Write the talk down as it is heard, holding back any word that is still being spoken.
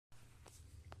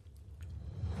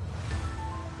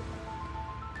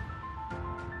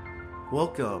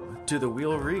Welcome to The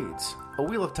Wheel Reads, a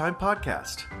Wheel of Time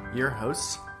podcast. Your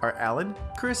hosts are Alan,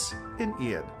 Chris, and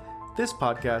Ian. This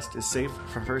podcast is safe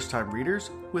for first-time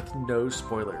readers with no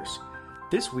spoilers.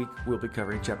 This week, we'll be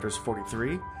covering chapters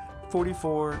 43,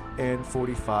 44, and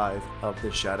 45 of The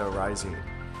Shadow Rising.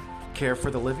 Care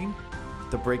for the Living,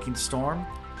 The Breaking Storm,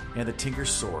 and The Tinker's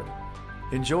Sword.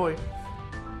 Enjoy!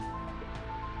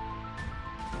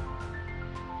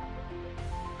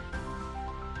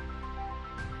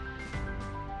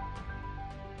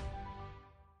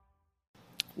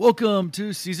 Welcome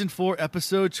to Season 4,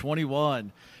 Episode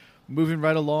 21. Moving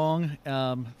right along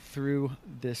through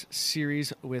this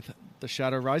series with The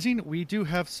Shadow Rising, we do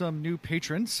have some new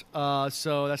patrons.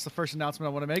 So that's the first announcement I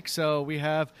want to make. So we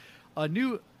have a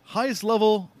new highest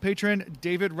level patron,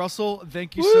 David Russell.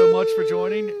 Thank you so much for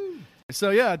joining.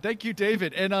 So yeah, thank you,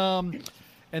 David. And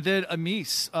then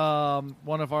Amis,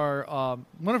 one of our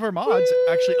mods,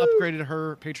 actually upgraded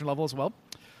her patron level as well.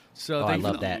 So I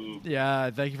love that.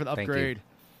 Yeah, thank you for the upgrade.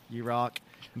 You rock.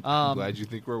 I'm glad you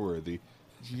think we're worthy.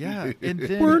 Yeah, and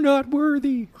then We're not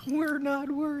worthy. We're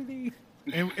not worthy.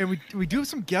 and we do have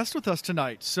some guests with us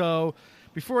tonight. So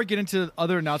before I get into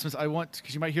other announcements,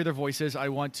 because you might hear their voices, I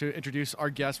want to introduce our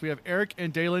guests. We have Eric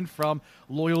and Dalen from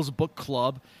Loyal's Book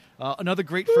Club, another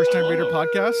great first-time reader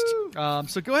podcast.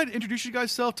 So go ahead and introduce you guys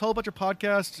yourself. Tell about your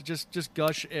podcast. Just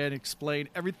gush and explain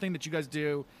everything that you guys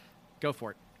do. Go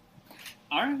for it.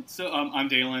 All right. So I'm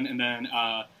Dalen, and then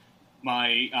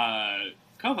my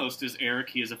co-host is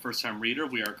Eric. He is a first-time reader.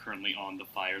 We are currently on The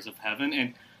Fires of Heaven,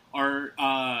 and our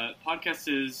podcast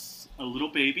is a little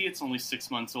baby. It's only 6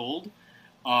 months old.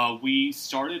 We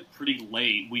started pretty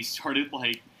late. We started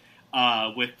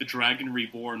with The Dragon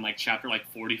Reborn, chapter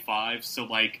 45. So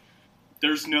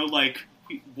there's no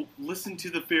listen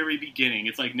to the very beginning.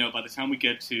 It's no. By the time we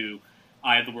get to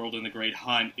Eye of the World and the Great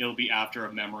Hunt, it'll be after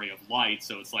A Memory of Light.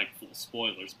 So it's full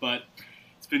spoilers, but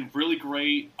it's been really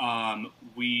great.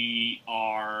 We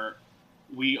are.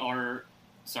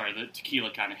 Sorry, the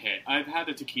tequila kind of hit. I've had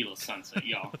a tequila sunset,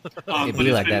 y'all. It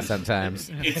be like that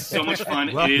sometimes. It's so much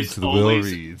fun. Welcome It is to the always.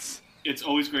 Will Reads. It's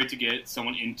always great to get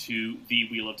someone into the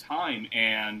Wheel of Time,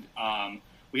 and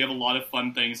we have a lot of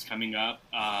fun things coming up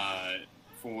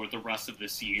for the rest of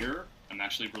this year. I'm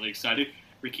actually really excited.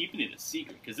 We're keeping it a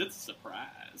secret because it's a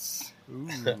surprise. Ooh.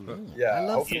 Yeah, I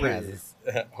love hopefully, surprises.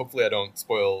 hopefully I don't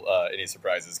spoil any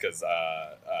surprises because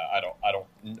I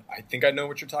think I know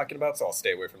what you're talking about, so I'll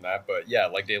stay away from that. But yeah,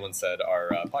 like Dalen said, our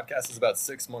podcast is about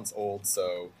 6 months old,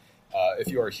 so if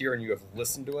you are here and you have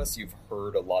listened to us, you've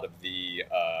heard a lot of the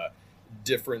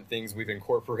different things we've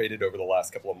incorporated over the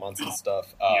last couple of months and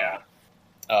stuff. Yeah.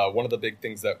 One of the big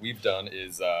things that we've done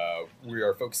is we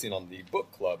are focusing on the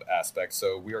book club aspect.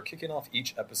 So we are kicking off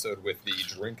each episode with the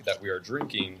drink that we are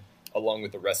drinking along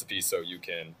with the recipe, so you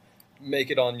can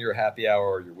make it on your happy hour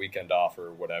or your weekend off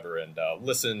or whatever and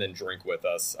listen and drink with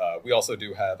us. We also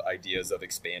do have ideas of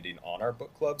expanding on our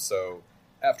book club. So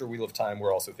after Wheel of Time,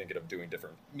 we're also thinking of doing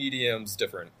different mediums,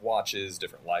 different watches,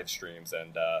 different live streams,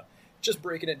 and just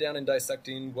breaking it down and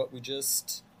dissecting what we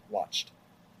just watched.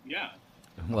 Yeah.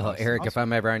 Well, Eric, if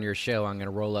I'm ever on your show, I'm going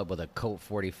to roll up with a Colt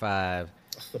 45,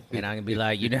 and I'm going to be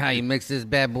like, you know how you mix this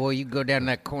bad boy? You go down to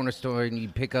that corner store and you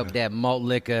pick up that malt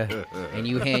liquor, and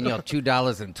you hand your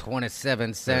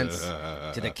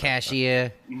 $2.27 to the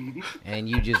cashier, and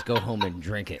you just go home and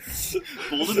drink it.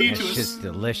 Bold of you It's to just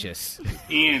delicious.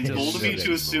 And bold of you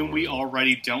to assume we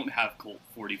already don't have Colt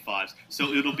 45s.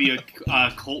 So it'll be a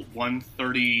Colt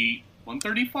 130,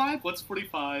 135? What's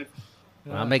 45?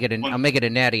 I'll make it a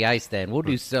natty ice then. We'll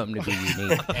do something to be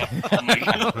unique. Oh my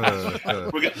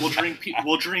God. We'll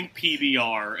drink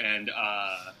PBR and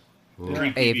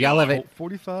drink Hey, if PBR. y'all haven't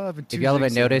 45 and 2 If y'all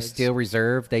haven't Zig noticed, Zags. Steel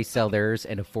Reserve, they sell theirs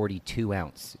in a 42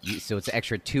 ounce. So it's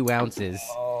extra 2 ounces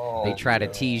they try to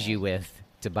tease you with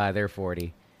to buy their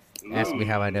 40. Ask me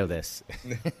how I know this.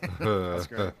 That's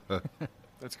great.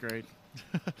 That's great.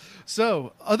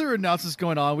 So, other announcements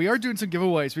going on. We are doing some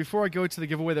giveaways. Before I go to the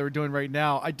giveaway that we're doing right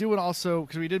now, I do want to also,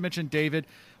 because we did mention David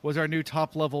was our new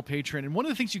top level patron. And one of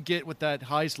the things you get with that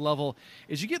highest level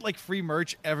is you get free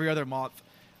merch every other month,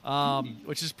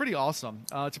 which is pretty awesome.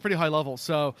 It's a pretty high level.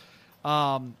 So,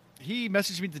 he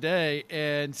messaged me today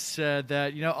and said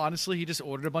that, honestly, he just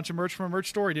ordered a bunch of merch from a merch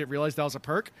store. He didn't realize that was a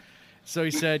perk. So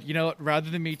he said, rather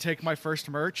than me take my first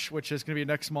merch, which is going to be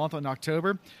next month in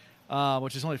October,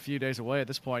 which is only a few days away at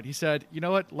this point, he said, you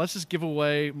know what, let's just give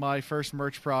away my first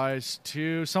merch prize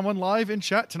to someone live in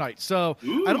chat tonight. So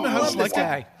I don't know how to select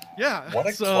it. Yeah. What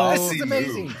a so, classy It's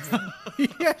amazing.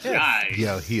 Yes. Nice.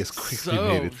 Yo, he has quickly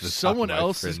made it to the top someone of my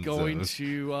else is friend going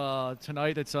zone. to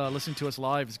tonight that's listening to us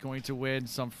live is going to win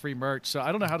some free merch. So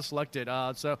I don't know how to select it.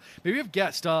 So maybe we have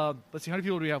guests. Let's see, how many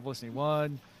people do we have listening?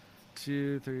 1,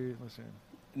 2, 3. Let's see.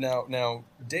 Now,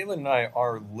 Dalen and I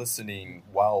are listening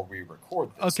while we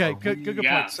record this. Okay, Are good we-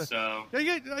 Yeah, point. so Yeah,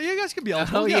 you guys can be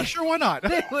eligible. Yeah, yeah. sure, why not?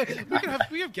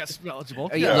 we have guests eligible.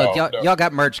 Oh, Yeah. Look, No. y'all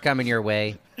got merch coming your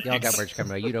way. Y'all got merch coming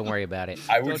your way. You don't worry about it.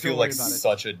 I would Don't feel worry like about it.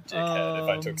 such a dickhead if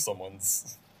I Um, took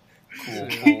someone's cool,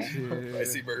 two.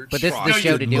 pricey merch. But this is the No,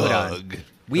 show you to do it on. Mug.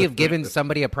 We have given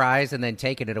somebody a prize and then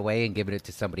taken it away and given it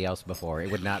to somebody else before.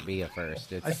 It would not be a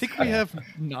first. It's, I think we have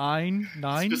nine.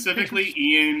 specifically,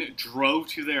 Ian drove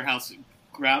to their house,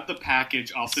 grabbed the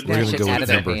package off the Snatch We're gonna it go out with of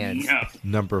their number, hands. Yeah.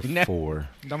 number No. 4.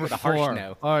 Number With a harsh 4.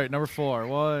 no. All right, number 4.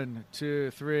 1,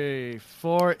 2, 3,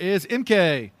 4 is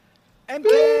MK. MK!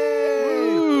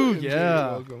 Ooh,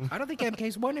 yeah. I don't think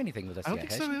MK's won anything with us I don't yet.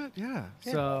 think has so. she? Yeah.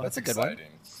 Yeah, So That's a good one.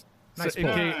 exciting. Nice so pull.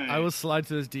 MK, I will slide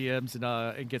to those DMs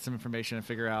and get some information and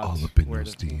figure out All up in where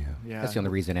those to. DMs. Yeah. That's the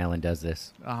only reason Alan does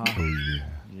this. Uh-huh. Oh,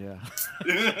 yeah.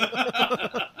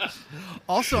 Yeah.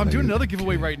 Also, I'm doing another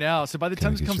giveaway right now. So by the Can I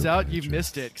time this get comes your out, you've address?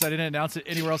 missed it because I didn't announce it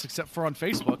anywhere else except for on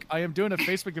Facebook. I am doing a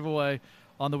Facebook giveaway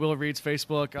on the Willow Reads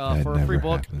Facebook That for a free never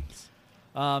book.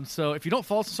 happens. So if you don't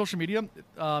follow us on social media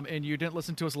and you didn't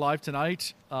listen to us live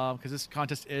tonight, because this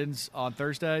contest ends on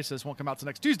Thursday, so this won't come out till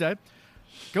next Tuesday,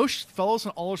 go follow us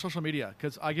on all our social media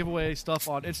because I give away stuff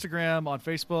on Instagram, on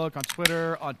Facebook, on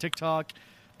Twitter, on TikTok,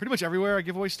 pretty much everywhere I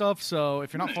give away stuff. So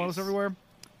if you're not following us Nice. everywhere,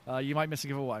 you might miss a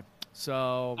giveaway.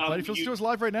 So, but if you listen you- to us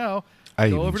live right now, I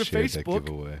go even over to shared that Facebook,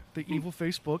 giveaway. the evil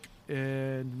Facebook,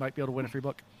 and you might be able to win a free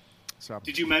book. So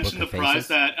Did you mention the Book of prize Faces?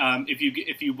 that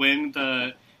if you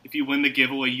win the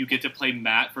giveaway, you get to play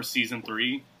Matt for season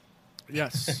 3?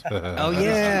 yes. Oh,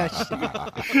 yeah.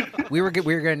 we were going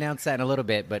to announce that in a little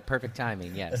bit, but perfect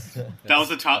timing, yes. That was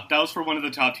That was for one of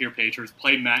the top tier patrons.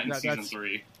 Play Matt in That- season that's-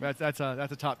 3. that's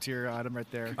a top tier item right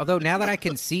there. Although now that I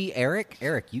can see Eric,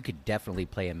 you could definitely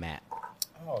play a Matt.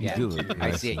 Oh, Yeah, do look I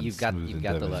nice see it. and You've got smooth and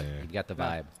the look. debonair. You've got the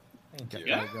vibe. thank you.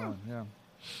 Yeah. Going, yeah.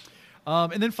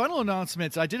 And then final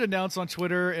announcements. I did announce on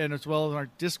Twitter and as well as on our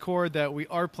Discord that we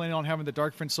are planning on having the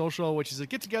Dark Friend Social, which is a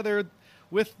get together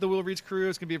with the Will Reads crew.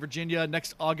 It's going to be in Virginia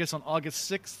next August on August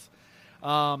 6th.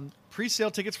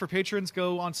 Pre-sale tickets for patrons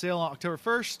go on sale on October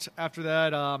 1st. After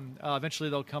that, eventually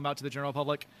they'll come out to the general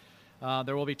public.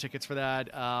 There will be tickets for that.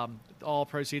 All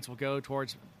proceeds will go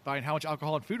towards buying how much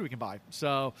alcohol and food we can buy.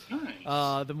 So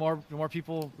Nice. the more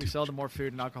people we sell, the more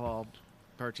food and alcohol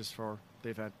purchase for the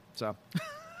event. So.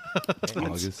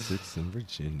 August 6th in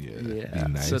Virginia. Yeah.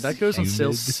 Be nice, So that goes on sale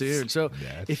humid, soon. So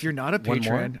nasty. if you're not a One more?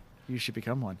 patron, you should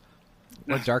become one.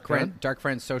 Dark Go ahead.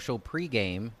 Friend Social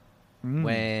pregame.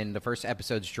 When the first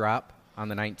episodes drop on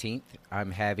the 19th, I'm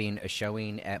having a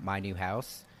showing at my new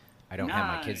house. I don't have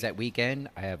my kids Nice. that weekend.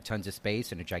 I have tons of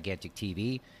space and a gigantic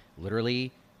TV.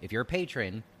 Literally, if you're a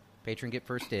patron get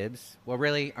first dibs. Well,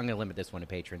 really, I'm going to limit this one to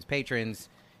patrons. Patrons,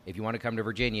 if you want to come to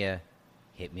Virginia,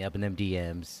 hit me up in them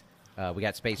DMs. We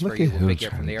got space Look for you. at We'll him pick you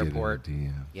up trying from the to get in airport. the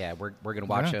DM. Yeah, we're going to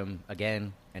watch Yeah. them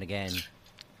again and again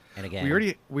and again.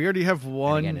 We already have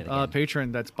one again and again.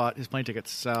 patron that's bought his plane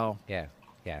tickets. So Yeah.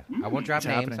 I won't drop It's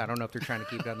names. happening. I don't know if they're trying to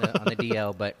keep it on the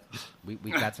DL, but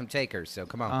we've got some takers. So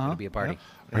come on, Uh-huh. it'll be a party.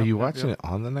 Yep. Are you Yep, watching yep. it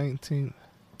on the 19th?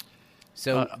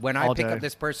 So when I all pick day. up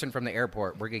this person from the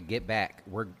airport, we're gonna get back.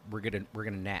 We're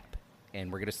gonna nap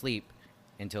and we're gonna sleep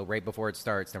until right before it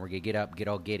starts. Then we're gonna get up, get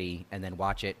all giddy, and then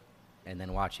watch it, and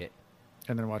then watch it,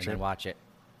 and then watch and it. then watch it,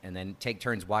 and then take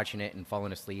turns watching it and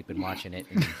falling asleep and watching it.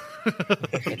 And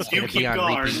it's You gonna be keep on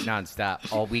guard. repeat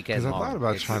nonstop all weekend Because I long. thought about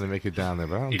It's- trying to make it down there,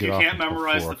 but I don't If get you off can't until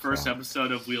memorize 4 the first o'clock.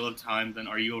 episode of Wheel of Time, then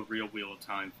are you a real Wheel of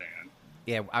Time fan?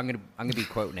 Yeah, I'm gonna be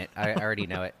quoting it. I already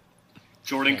know it.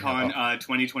 Jordan Yeah, Con no.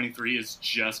 2023 is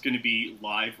just going to be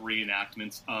live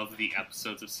reenactments of the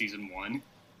episodes of season 1.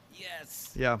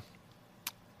 Yes. Yeah.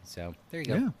 So there you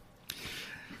go. Yeah.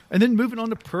 And then moving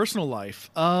on to personal life.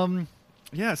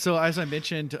 Yeah, so as I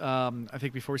mentioned, I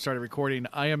think before we started recording,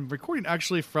 I am recording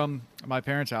actually from my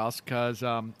parents' house because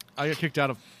I got kicked out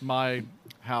of my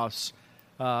house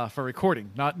for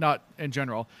recording, not in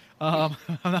general. I'm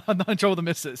not in trouble with the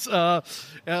missus.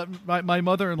 My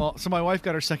mother-in-law, so my wife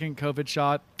got her second COVID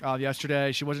shot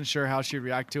yesterday. She wasn't sure how she'd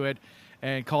react to it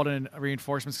and called in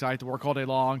reinforcements because I had to work all day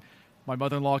long. My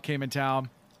mother-in-law came in town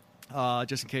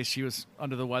just in case she was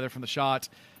under the weather from the shot,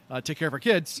 take care of her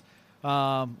kids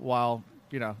while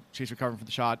she's recovering from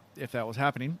the shot, if that was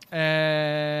happening.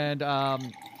 And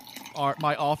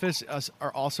my office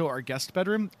are also our guest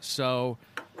bedroom, so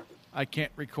I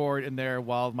can't record in there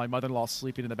while my mother-in-law is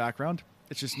sleeping in the background.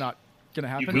 It's just not going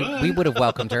to You happen. could. We would have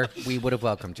welcomed her. We would have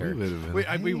welcomed her.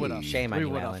 We would have. Shame on we you,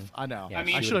 would Alan. have. I know. Yeah, I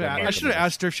mean, I she should would've have. been I should have welcomed.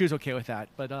 asked her if she was okay with that.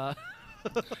 But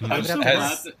I'm so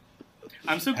Has- glad.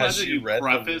 I'm so glad Has that she you read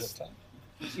prefaced. the Wheel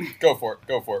of Time? Go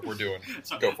for it. We're doing.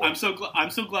 Go for I'm it. I'm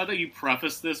so glad that you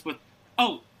prefaced this with,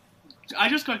 oh, I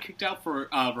just got kicked out for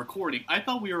recording. I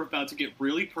thought we were about to get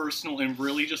really personal and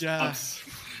really just Yeah.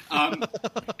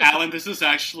 Alan, this is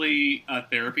actually a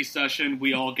therapy session.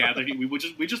 We all gathered.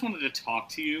 We just wanted to talk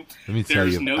to you. Let me tell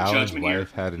There's you, no if Alan's judgment here.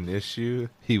 wife had an issue,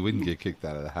 he wouldn't get kicked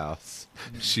out of the house.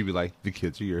 She'd be like, the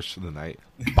kids are yours for the night.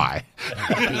 Bye.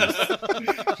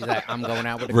 She's like, I'm going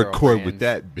out with a Record with girlfriend.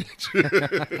 that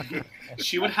bitch.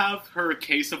 She would have her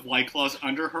case of White Claws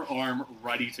under her arm,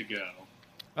 ready to go.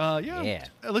 yeah. Yeah.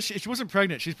 Unless she wasn't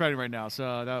pregnant. She's pregnant right now,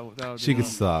 so that would She be can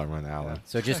still run Alan.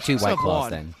 So just 2 Still White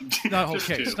Claws one. then. not a whole Just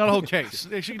case. two. Not a whole case.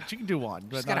 She can do one.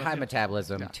 But She's got a not high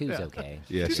metabolism. Yeah. 2's Yeah. okay.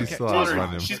 Yeah, She's she okay. still Water- outrun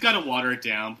him. She's got to water it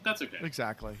down, but that's okay.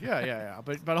 Exactly. Yeah.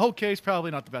 But a whole case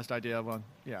probably not the best idea. One.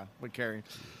 Yeah, with carrying.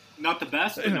 Not the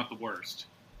best, but not the worst.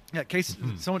 Yeah, case.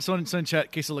 Someone in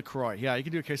chat. Case of Lacroix. Yeah, you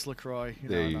can do a case of Lacroix.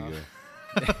 There you know. go.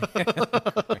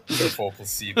 Go full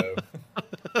placebo.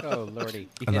 Oh, lordy.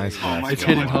 A nice Oh my glass. It's God.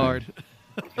 hitting hard.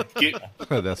 Get,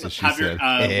 That's what she have your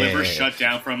said. liver shut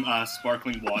down from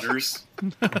sparkling waters.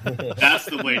 That's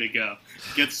the way to go.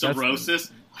 Get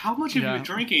cirrhosis. How much have you Yeah. been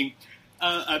drinking?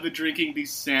 I've been drinking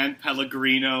these San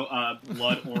Pellegrino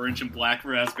blood orange and black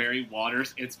raspberry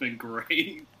waters. It's been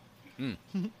great.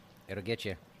 It'll get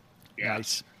you. Yeah.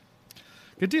 Nice.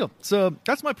 Good deal. So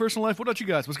that's my personal life. What about you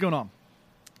guys? What's going on?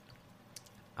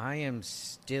 I am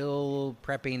still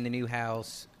prepping the new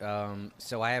house.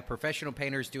 So I have professional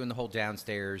painters doing the whole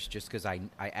downstairs just because I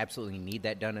absolutely need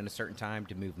that done in a certain time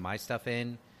to move my stuff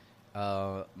in.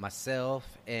 Myself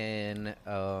and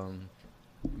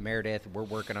Meredith, we're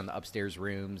working on the upstairs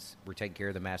rooms. We're taking care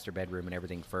of the master bedroom and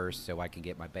everything first so I can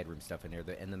get my bedroom stuff in there.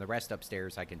 And then the rest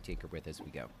upstairs I can tinker with as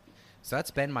we go. So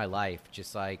that's been my life,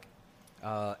 just like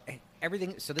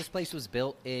everything. So this place was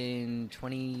built in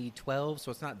 2012,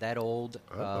 so it's not that old.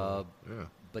 Yeah.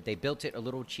 But they built it a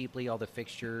little cheaply. All the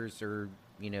fixtures are,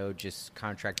 just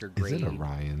contractor Is grade. it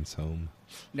Orion's home?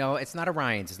 No, it's not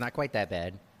Orion's. It's not quite that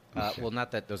bad. Well,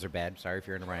 not that those are bad. Sorry if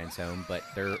you're in Orion's home, but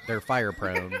they're fire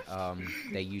prone.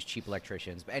 They use cheap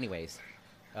electricians. But anyways,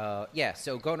 yeah.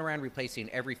 So going around replacing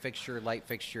every fixture, light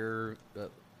fixture,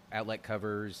 outlet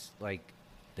covers, like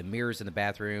the mirrors in the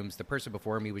bathrooms. The person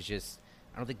before me was just,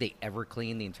 I don't think they ever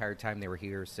cleaned the entire time they were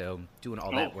here. So doing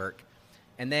all that work.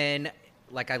 And then,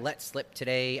 like, I let slip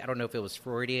today. I don't know if it was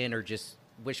Freudian or just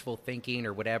wishful thinking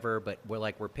or whatever, but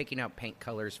we're picking out paint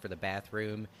colors for the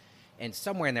bathroom. And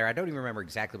somewhere in there, I don't even remember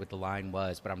exactly what the line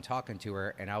was, but I'm talking to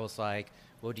her, and I was like,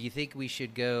 well, do you think we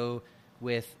should go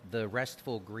with the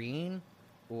Restful Green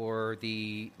or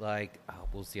the, like,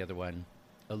 what was the other one?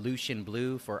 Aleutian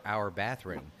Blue for our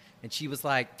bathroom? And she was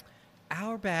like,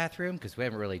 our bathroom? Because we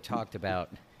haven't really talked about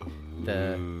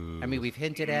we've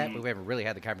hinted at, but we haven't really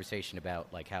had the conversation about,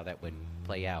 like, how that would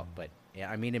play out. But, yeah,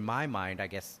 I mean, in my mind, I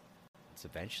guess it's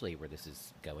eventually where this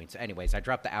is going. So anyways, I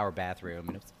dropped the our bathroom,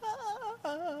 and it was,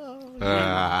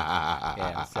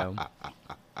 yeah, so,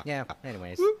 yeah,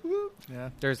 anyways, Yeah.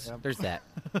 there's that.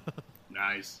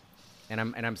 Nice. And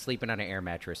I'm sleeping on an air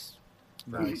mattress.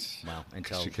 Nice. Well,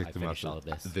 until She I kicked him out finish all of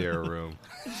this. their room.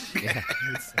 Yeah,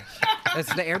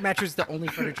 that's the air mattress is the only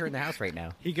furniture in the house right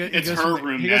now. It's her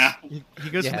room now. He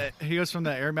goes Yeah. he goes from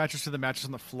the air mattress to the mattress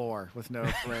on the floor with no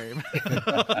frame.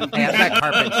 Hey, I've got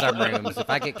carpet in some rooms. If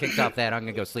I get kicked off that, I'm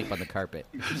gonna go sleep on the carpet.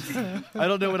 I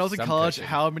don't know when I was in Some college cushion.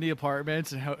 how many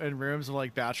apartments and rooms with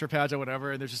like bachelor pads or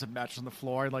whatever, and there's just a mattress on the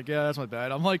floor, and like, yeah, that's my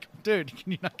bed. I'm like, dude,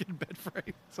 can you not get a bed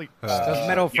frame? It's like, Those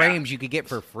metal Yeah. frames you could get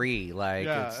for free, like,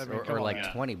 Yeah, it's, I mean, come or on. like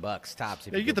Yeah. $20 tops.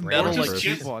 If yeah, you get the brand metal new. like just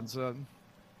cheap get- ones.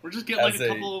 Or just get like As a a-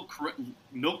 couple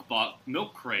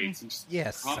milk crates and just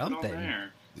Yeah, drop it something. on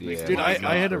there. Yeah, Dude, my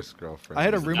I had a- first girlfriend I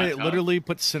had a was roommate that tough. literally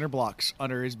put cinder blocks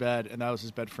under his bed, and that was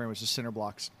his bed frame. Was just cinder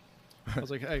blocks. I was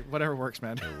like, hey, whatever works,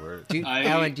 man. a word.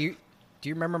 Alan, do you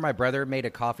remember my brother made a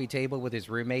coffee table with his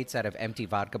roommates out of empty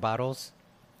vodka bottles?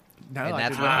 No, And I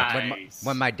that's did not. Nice.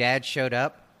 when my dad showed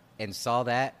up and saw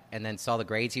that, and then saw the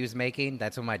grades he was making.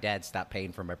 That's when my dad stopped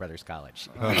paying for my brother's college.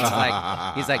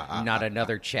 He's like, not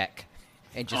another check,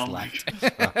 and just Oh my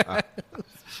left.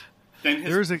 Then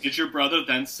There's a- did your brother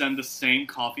then send the same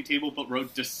coffee table but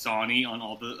wrote Dasani on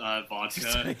all the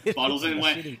vodka bottles and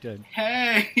went, Shit, he did.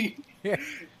 hey!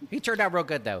 He turned out real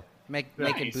good though, making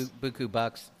Nice. buku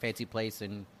bucks, fancy place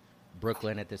in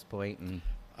Brooklyn at this point, and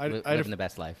I'd living have- the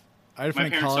best life. I had a My friend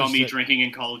in parents saw college me that- drinking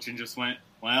in college and just went,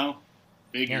 well,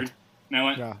 figured. Now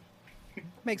what? Yeah.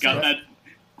 Makes Got sense.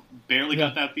 that barely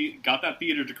got that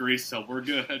theater degree, so we're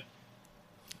good.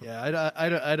 Yeah, I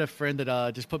had a friend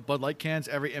that just put Bud Light cans,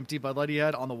 every empty Bud Light he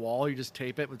had, on the wall. You just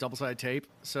tape it with double-sided tape,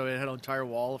 so it had an entire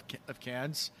wall of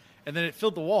cans. And then it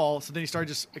filled the wall, so then he started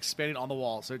just expanding on the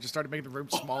wall. So it just started making the room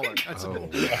smaller. As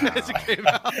it came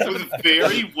out. It was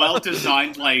very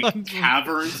well-designed, like,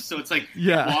 caverns. So it's like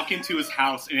you walk into his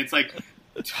house, and it's like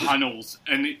tunnels,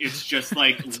 and it's just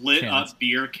like lit up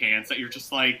beer cans that you're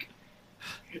just like...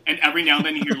 And every now and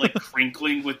then you hear, like,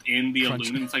 crinkling within the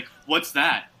aluminum. It's like, what's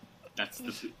that? That's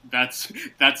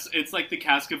it's like the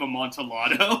cask of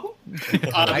Amontillado.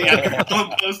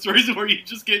 Those stories where you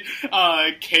just get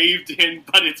caved in,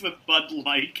 but it's with Bud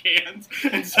Light cans.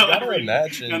 And so I gotta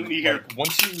imagine, like,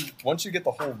 once you get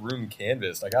the whole room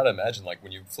canvassed, I gotta imagine, like,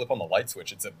 when you flip on the light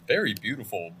switch, it's a very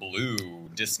beautiful blue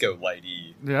disco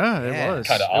lighty. Yeah, it was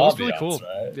kind of ambiance, was pretty ambiance, cool.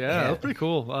 right? Yeah, it was pretty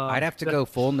cool. I'd have to go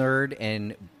full nerd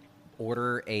and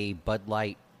order a Bud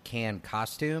Light can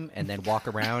costume and then walk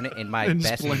around in my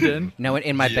best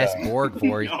best Borg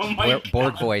voice.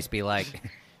 Borg voice, be like,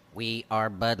 "We are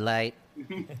Bud Light.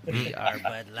 We are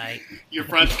Bud Light." Your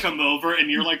friends come over and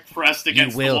you're like pressed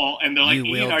against the wall, and they're like,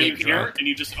 "Ian, are you here?" And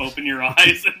you just open your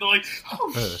eyes and they're like,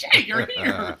 "Oh shit, you're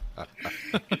here!"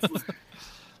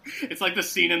 It's like the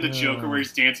scene in The Joker where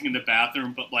he's dancing in the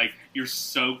bathroom, but like you're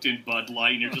soaked in Bud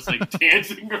Light and you're just like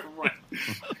dancing around.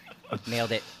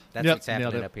 Nailed it. That's what's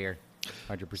happening up here.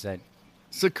 100%.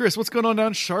 So, Chris, what's going on down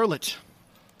in Charlotte?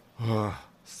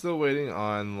 Still waiting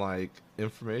on, like,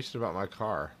 information about my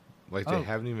car. Like, they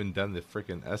haven't even done the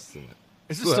freaking estimate.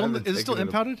 Is it still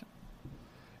impounded?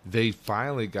 They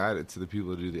finally got it to the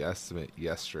people to do the estimate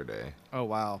yesterday. Oh,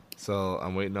 wow. So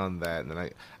I'm waiting on that. And then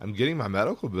I'm getting my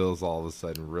medical bills all of a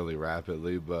sudden really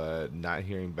rapidly, but not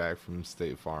hearing back from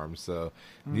State Farm. So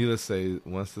needless to say,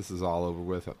 once this is all over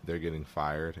with, they're getting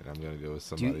fired, and I'm going to go with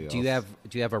somebody else. Do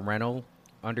you have a rental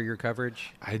under your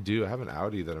coverage? I do. I have an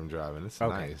Audi that I'm driving. It's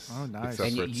nice. Oh, nice.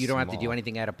 And you don't have to do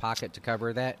anything out of pocket to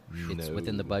cover that? It's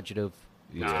within the budget of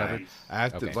what's covered? I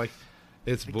have to, like...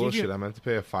 It's bullshit. I meant to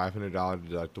pay a $500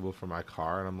 deductible for my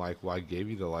car, and I'm like, well, I gave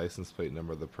you the license plate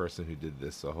number of the person who did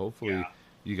this, so hopefully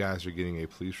you guys are getting a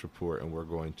police report, and we're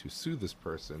going to sue this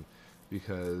person,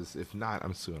 because if not,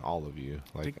 I'm suing all of you.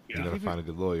 Like, you're going to find a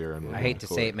good lawyer. And I hate to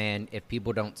say it, man, if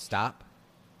people don't stop,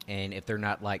 and if they're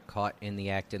not, like, caught in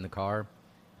the act in the car,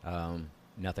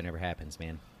 nothing ever happens,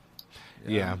 man.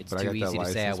 Yeah, it's but too I got easy that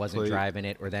to say I wasn't plate. driving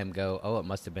it, or them go, oh, it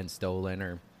must have been stolen,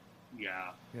 or...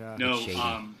 Yeah. No,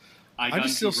 I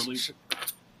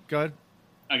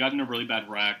got in a really bad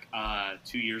wreck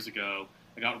 2 years ago.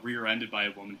 I got rear-ended by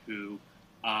a woman who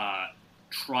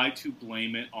tried to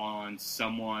blame it on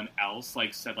someone else.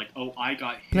 Like, said, like, "Oh, I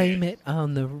got hit." Blame it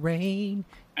on the rain.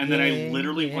 And then I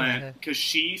literally went, because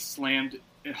she slammed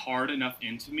it hard enough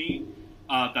into me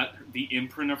that the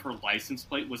imprint of her license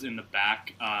plate was in the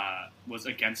back, was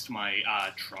against my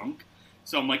trunk.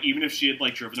 So I'm like, even if she had,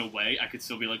 like, driven away, I could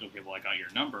still be like, okay, well, I got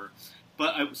your number.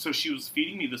 But so she was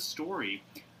feeding me the story,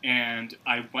 and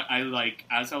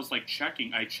as I was like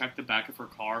checking, I checked the back of her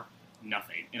car,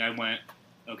 nothing, and I went,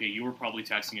 okay, you were probably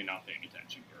texting and not paying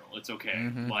attention, girl. It's okay.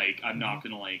 Mm-hmm. Like, I'm not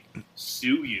gonna like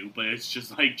sue you, but it's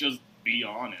just like, just be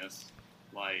honest.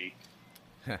 Like,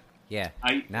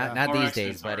 not these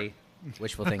days, buddy.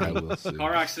 Wishful thinking.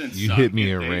 Car accidents. You hit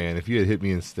me and ran. If you had hit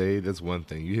me and stayed, that's one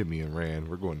thing. You hit me and ran.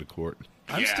 We're going to court.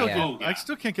 I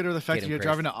still can't get over the fact that you're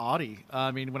driving an Audi.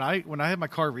 I mean, when I had my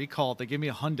car recalled, they gave me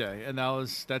a Hyundai, and and I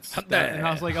was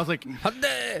like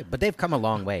Hyundai. But they've come a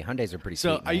long way. Hyundais are pretty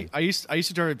sweet. So I used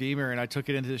to drive a Beamer, and I took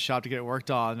it into the shop to get it worked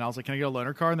on, and I was like, "Can I get a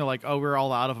loaner car?" And they're like, "Oh, we're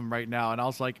all out of them right now." And I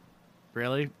was like,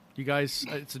 "Really? You guys?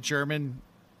 It's a German,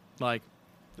 like."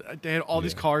 They had all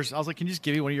these cars. I was like, "Can you just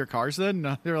give me one of your cars then?"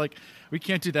 And they were like, "We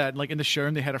can't do that." And like in the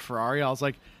showroom, they had a Ferrari. I was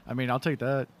like, "I mean, I'll take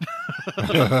that."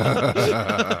 You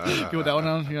want that one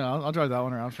on? Yeah, I'll drive that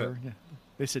one around for. Yeah.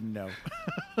 They said no.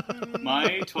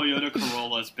 My Toyota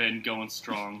Corolla's been going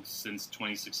strong since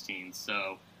 2016,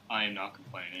 so I am not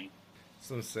complaining.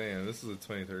 So I'm saying, this is a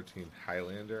 2013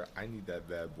 Highlander. I need that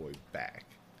bad boy back.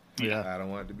 Yeah. I don't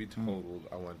want it to be totaled.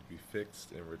 I want it to be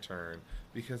fixed and returned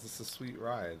because it's a sweet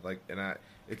ride. Like,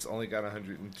 it's only got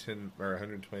 110 or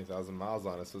 120,000 miles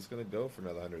on it, so it's going to go for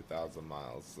another 100,000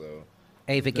 miles. So,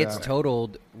 hey, if it gets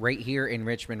totaled right here in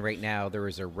Richmond right now, there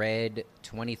is a red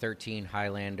 2013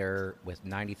 Highlander with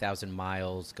 90,000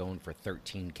 miles going for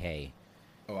 $13K.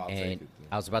 Oh, I'll take it then.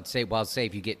 I was about to say, well, say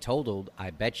if you get totaled,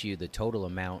 I bet you the total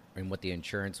amount and what the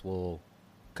insurance will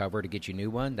cover to get you a new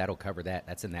one, that'll cover that.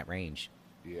 That's in that range.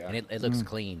 Yeah. And it looks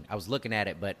clean. I was looking at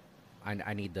it, but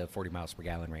I need the 40 miles per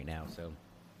gallon right now. So,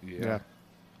 yeah.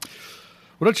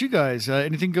 What about you guys?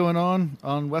 Anything going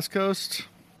on West Coast?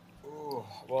 Ooh,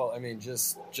 Well, I mean,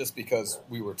 just because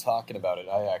we were talking about it,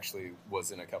 I actually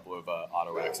was in a couple of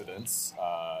auto accidents.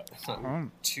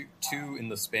 Two in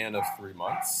the span of 3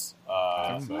 months.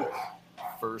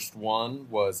 First one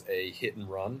was a hit and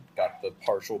run. Got the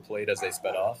partial plate as they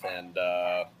sped off, and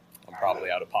I'm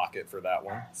probably out of pocket for that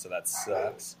one, so that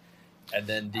sucks. And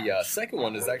then the second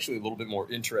one is actually a little bit more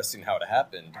interesting how it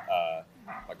happened.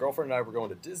 My girlfriend and I were going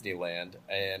to Disneyland,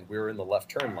 and we were in the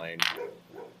left turn lane,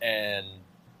 and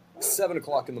 7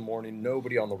 o'clock in the morning,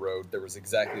 nobody on the road. There was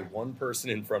exactly one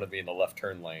person in front of me in the left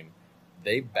turn lane.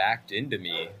 They backed into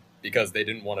me because they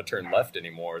didn't want to turn left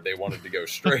anymore. They wanted to go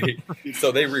straight.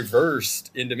 So they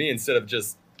reversed into me instead of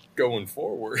just going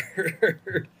forward.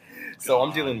 So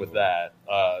I'm dealing with that.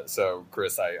 So,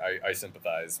 Chris, I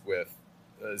sympathize with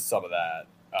some of that.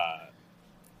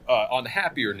 On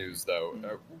happier news, though,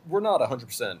 we're not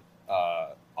 100%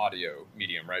 audio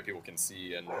medium, right? People can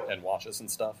see and watch us and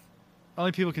stuff.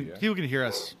 Only people can hear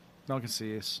us. No one can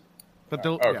see us. But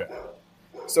they'll. Okay. Yeah.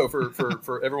 So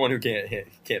for everyone who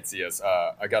can't see us,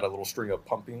 I got a little string of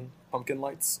pumpkin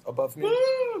lights above me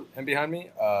and behind me.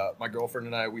 My girlfriend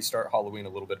and I, we start Halloween a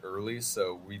little bit early,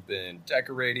 so we've been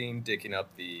decorating, digging up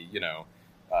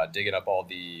all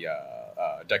the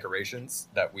decorations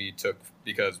that we took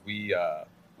because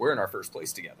we're in our first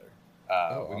place together.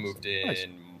 We moved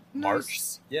in March.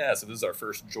 Nice. Yeah, so this is our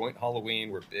first joint Halloween.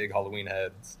 We're big Halloween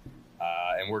heads.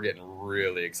 And we're getting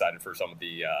really excited for some of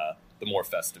the more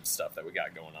festive stuff that we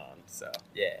got going on. So,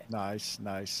 yeah. Nice.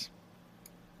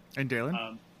 And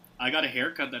Dalen? I got a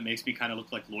haircut that makes me kind of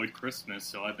look like Lloyd Christmas,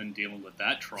 so I've been dealing with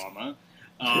that trauma.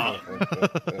 I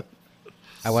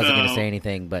wasn't going to say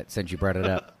anything, but since you brought it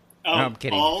up. No, I'm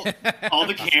kidding. All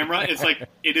the camera, it's like,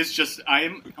 it is just, I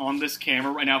am on this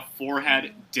camera right now,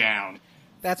 forehead down.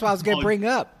 That's what I was going to bring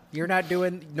up. You're not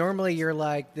doing. Normally, you're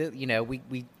like,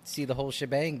 we see the whole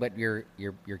shebang, but you're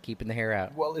keeping the hair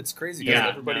out. Well, it's crazy because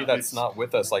everybody that's not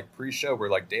with us, like pre-show, we're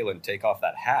like, Dalen, take off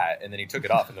that hat, and then he took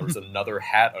it off, and there was another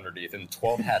hat underneath, and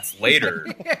 12 hats later,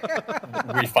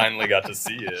 we finally got to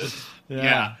see it.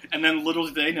 Yeah, and then little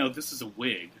did they know this is a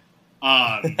wig.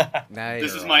 Nice.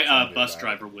 This is my bus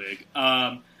driver wig.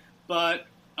 But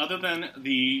other than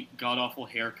the god awful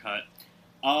haircut,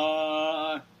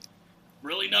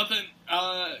 really nothing.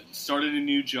 Started a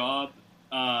new job,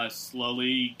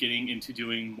 slowly getting into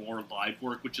doing more live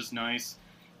work, which is nice.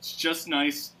 It's just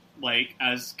nice, like,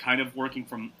 as kind of working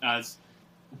from, as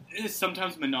is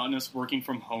sometimes monotonous working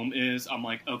from home is, I'm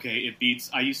like, okay, it beats,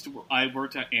 I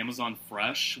worked at Amazon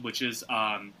Fresh, which is,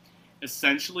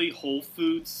 essentially Whole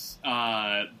Foods,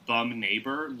 bum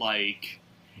neighbor. Like,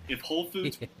 if Whole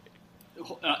Foods...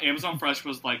 Amazon Fresh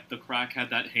was like the crackhead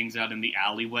that hangs out in the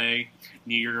alleyway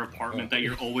near your apartment that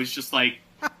you're always just like,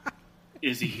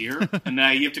 is he here? And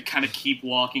then you have to kind of keep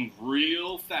walking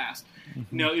real fast.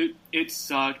 No, it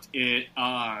sucked.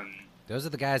 Those are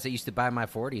the guys that used to buy my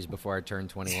 40s before I turned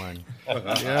 21.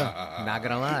 Yeah. Not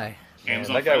gonna lie.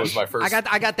 Amazon that guy was my first.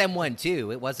 I got them one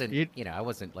too. It wasn't, I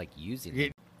wasn't like using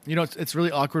it. You know, it's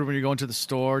really awkward when you're going to the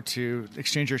store to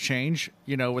exchange your change,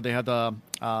 where they have the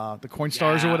coin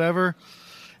stars or whatever.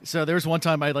 So there was one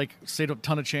time I saved a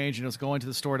ton of change and I was going to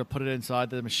the store to put it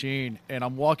inside the machine, and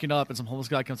I'm walking up and some homeless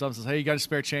guy comes up and says, "Hey, you got a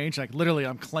spare change?" Like, literally,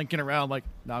 I'm clanking around like,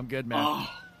 "No, I'm good, man."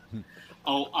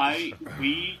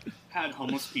 We had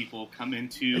homeless people come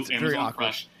into Amazon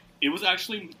Fresh. It was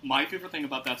actually my favorite thing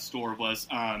about that store was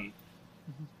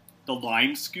the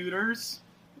Lime scooters.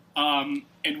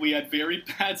 And we had very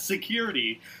bad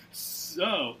security.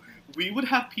 So we would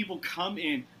have people come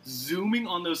in zooming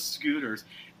on those scooters.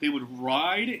 They would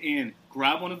ride in,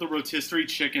 grab one of the rotisserie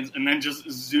chickens, and then just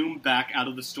zoom back out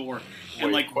of the store.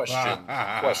 And Wait, question.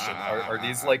 Are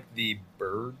these like the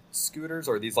bird scooters,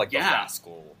 or are these like the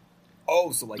rascal?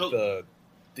 Oh, so like the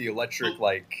electric,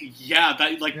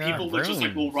 people would just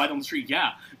will ride on the street.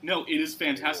 Yeah. No, it is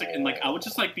fantastic. And I would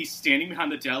just be standing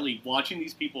behind the deli watching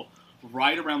these people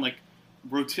ride around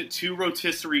two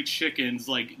rotisserie chickens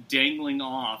dangling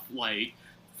off,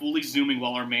 fully zooming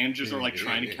while our managers are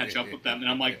trying to catch up with them.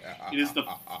 And I'm like, it is the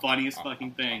funniest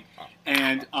fucking thing.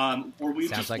 And or we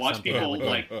would just watch people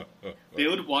we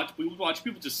would watch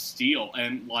people just steal.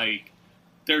 And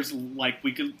there's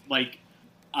we could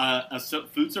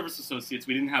food service associates,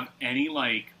 we didn't have any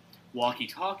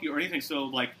walkie-talkie or anything,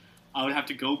 so I would have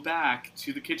to go back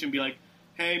to the kitchen and be like,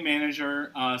 "Hey,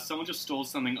 manager, someone just stole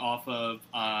something off of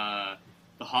the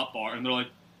hot bar," and they're like,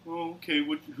 "Oh, okay,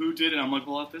 who did it?" I'm like,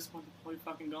 "Well, at this point, they're probably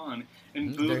fucking gone."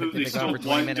 And boo-hoo, they stole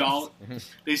 $1.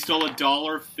 They stole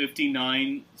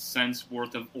 $1.59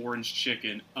 worth of orange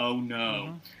chicken. Oh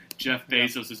no, Jeff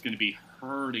Bezos is going to be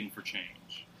hurting for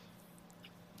change.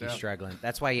 He's struggling.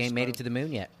 That's why he ain't made it to the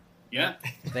moon yet. Yeah.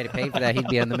 If they'd have paid for that, he'd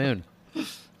be on the moon.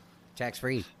 Tax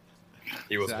free.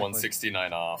 He was Exactly.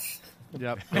 169 off.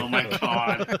 Yep. Oh my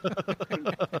god.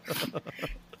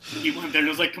 He went there and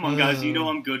was like, come on guys, you know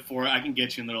I'm good for it. I can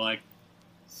get you. And they're like,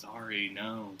 sorry,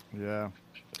 no. Yeah.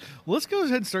 Well, let's go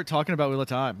ahead and start talking about Wheel of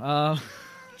Time.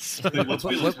 So, Wait, what's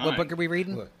Wheel of Time? What book are we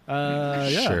reading? yeah,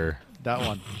 Sure. that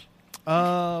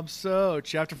one. So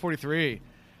chapter 43,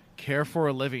 Care for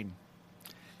a Living,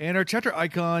 and our chapter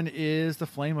icon is the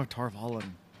Flame of Tar Valon.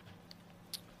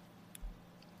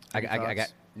 I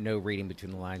got no reading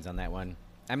between the lines on that one.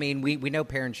 I mean, we know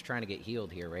Perrin's trying to get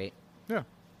healed here, right? Yeah.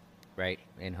 Right,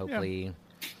 and hopefully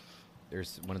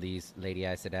there's one of these Lady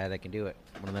Aes Sedai that can do it.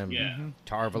 One of them Yeah.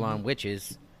 Tar Valon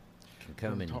witches can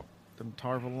come and Them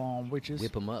Tar Valon witches.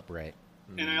 whip them up, right?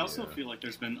 And I also feel like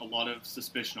there's been a lot of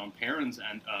suspicion on Perrin's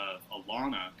end of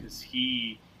Alana, because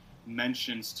he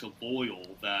mentions to Loyal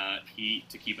that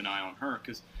to keep an eye on her,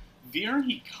 because Viren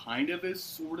he kind of is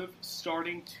sort of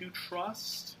starting to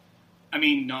trust. I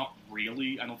mean, not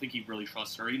really. I don't think he really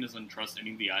trusts her. He doesn't trust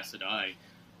any of the Aes Sedai.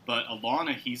 But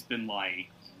Alana, he's been like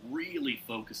really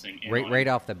focusing in on Right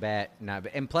off the bat.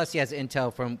 And plus he has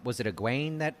intel from, was it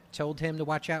Egwene that told him to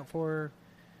watch out for her?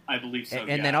 I believe so.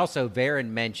 And then also Varen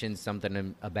mentioned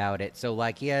something about it. So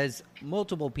like he has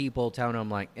multiple people telling him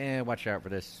like, watch out for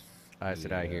this Aes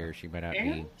Sedai here. She might not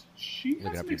And be. she looking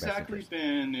hasn't up your best exactly interest.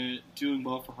 been doing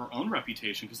well for her own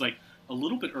reputation, because like a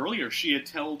little bit earlier she had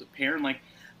told Perrin like,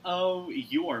 oh,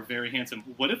 you are very handsome.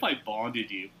 What if I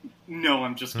bonded you? No,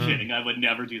 I'm just kidding. I would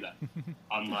never do that.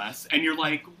 Unless. And you're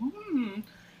like,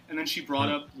 And then she brought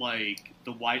up, like,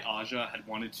 the White Aja had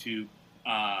wanted to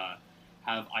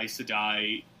have Aes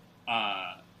Sedai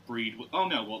breed with... Oh,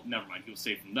 no, well, never mind. He was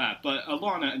safe from that. But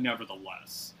Alana,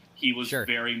 nevertheless, he was Sure.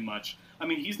 very much... I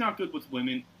mean, he's not good with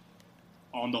women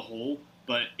on the whole,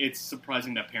 but it's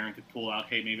surprising that Perrin could pull out,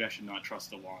 hey, maybe I should not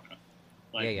trust Alana.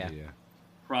 Like, Yeah.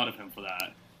 proud of him for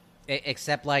that.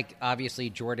 Except like obviously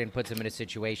Jordan puts him in a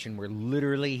situation where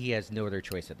literally he has no other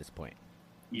choice at this point.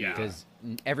 Yeah. Because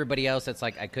everybody else that's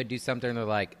like, I could do something, they're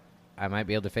like, I might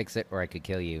be able to fix it or I could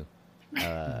kill you.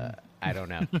 I don't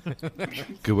know.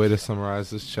 Good way to summarize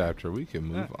this chapter. We can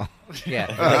move on. Yeah.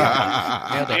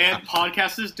 Nailed it. And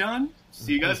podcast is done.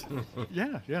 See you guys.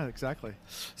 Yeah, exactly.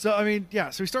 So I mean,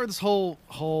 so we start with this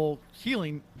whole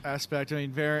healing aspect. I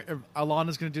mean,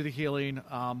 Alana's going to do the healing,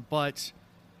 but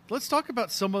let's talk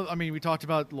about some of. I mean, we talked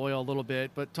about Loyal a little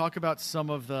bit, but talk about some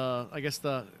of the, I guess,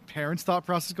 the parents' thought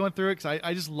process going through it, because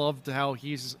I just loved how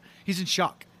he's in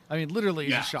shock. I mean, literally,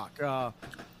 he's in shock.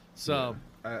 So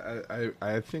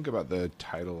I think about the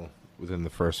title within the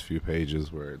first few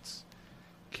pages where it's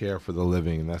care for the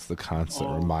living, and that's the constant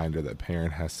reminder that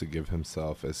Perrin has to give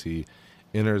himself as he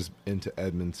enters into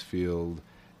Edmund's Field,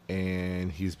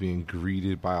 and he's being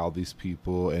greeted by all these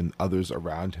people, and others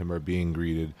around him are being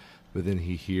greeted, but then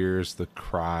he hears the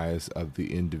cries of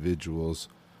the individuals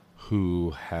who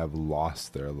have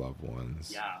lost their loved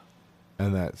ones. Yeah.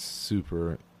 And that's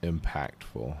super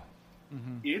impactful.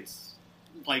 It's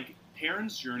like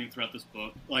Perrin's journey throughout this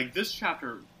book. Like, this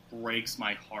chapter breaks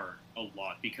my heart a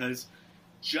lot, because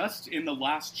just in the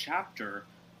last chapter,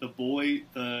 the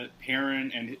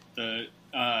Perrin and the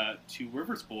Two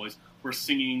Rivers boys were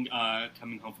singing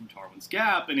Coming Home from Tarwin's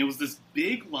Gap, and it was this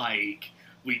big, like,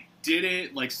 we did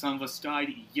it, like, some of us died,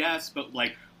 yes, but,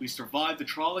 like, we survived the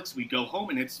Trollocs, we go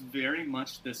home, and it's very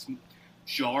much this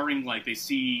jarring, like, they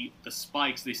see the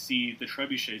spikes, they see the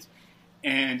trebuchets,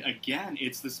 and again,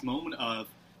 it's this moment of,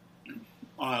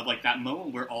 like, that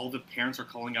moment where all the parents are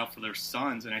calling out for their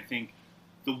sons, and I think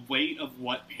the weight of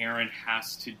what Perrin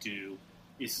has to do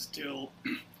is still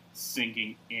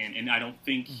sinking in, and I don't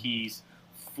think he's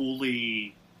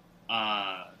fully,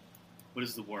 what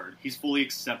is the word? He's fully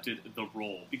accepted the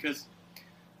role, because,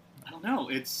 I don't know,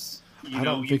 it's, I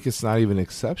don't think it's not even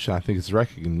exception. I think it's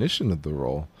recognition of the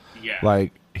role. Yeah.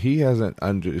 Like, he hasn't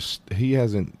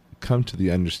come to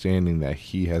the understanding that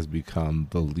he has become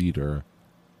the leader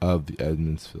of the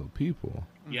Edmondsfield people.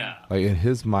 Yeah. Like, in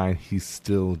his mind, he's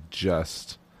still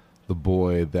just the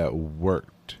boy that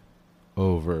worked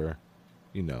over,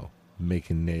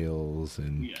 making nails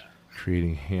and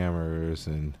creating hammers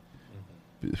and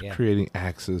creating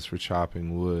axes for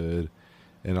chopping wood.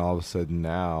 And all of a sudden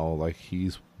now, like,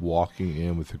 he's walking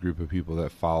in with a group of people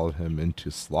that followed him into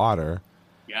slaughter.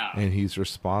 Yeah. And he's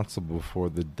responsible for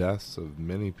the deaths of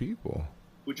many people.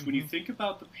 Which, when you think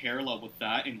about the parallel with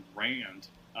that in Rand,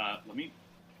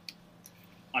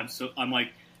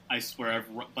 I swear,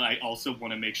 but I also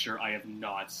want to make sure I have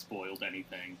not spoiled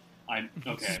anything.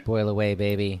 Okay. Spoil away,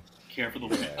 baby. Care for the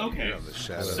living. Okay. You're on the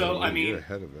shadow. So, I mean, you're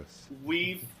ahead of us.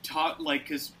 we've talked, like,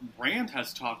 because Rand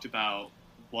has talked about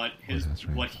what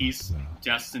he's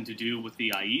destined to do with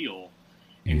the Aiel.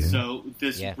 And so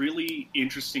this really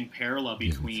interesting parallel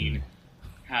between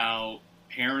how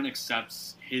Perrin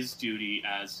accepts his duty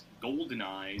as Golden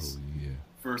Eyes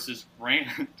versus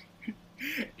Rand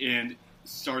and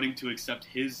starting to accept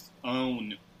his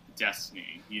own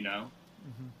destiny, you know?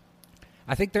 Mm-hmm.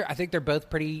 I think they're both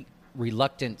pretty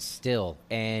reluctant still,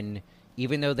 and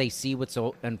even though they see what's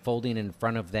unfolding in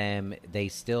front of them, they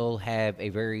still have a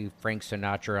very Frank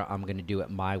Sinatra, I'm going to do it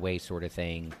my way sort of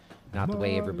thing, not the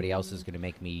way everybody else is going to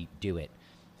make me do it.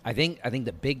 I think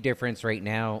the big difference right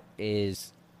now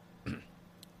is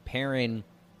Perrin,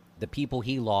 the people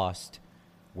he lost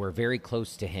were very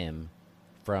close to him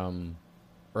from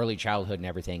early childhood and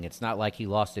everything. It's not like he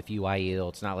lost a few Aiel.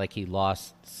 It's not like he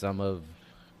lost some of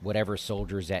whatever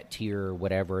soldiers at Tyr or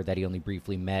whatever that he only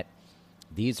briefly met.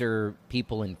 These are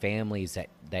people and families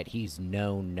that he's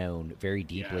known very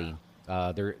deeply.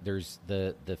 Yeah. There's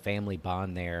the family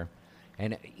bond there.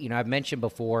 And, you know, I've mentioned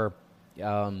before,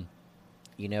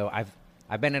 you know,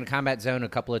 I've been in a combat zone a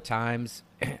couple of times.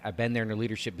 I've been there in a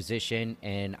leadership position,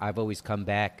 and I've always come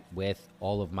back with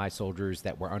all of my soldiers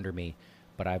that were under me.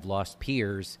 But I've lost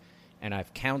peers, and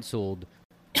I've counseled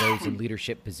those in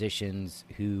leadership positions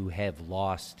who have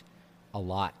lost a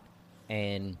lot.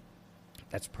 And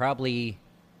that's probably,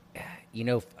 you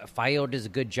know, Fael does a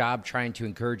good job trying to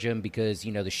encourage him because,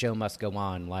 you know, the show must go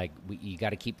on. Like, you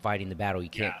got to keep fighting the battle. You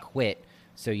can't quit.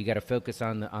 So you got to focus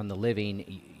on the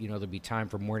living. You know, there'll be time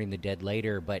for mourning the dead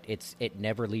later, but it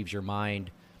never leaves your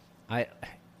mind.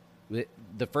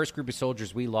 The first group of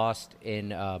soldiers we lost in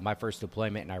my first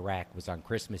deployment in Iraq was on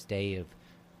Christmas Day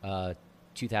of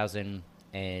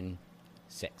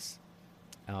 2006.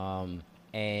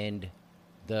 And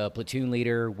the platoon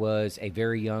leader was a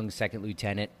very young second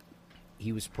lieutenant.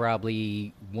 He was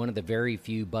probably one of the very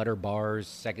few butter bars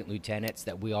second lieutenants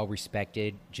that we all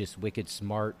respected, just wicked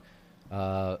smart,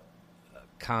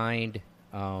 kind,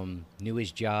 knew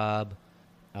his job,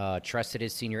 trusted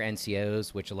his senior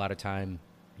NCOs, which a lot of time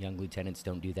young lieutenants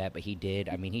don't do that, but he did.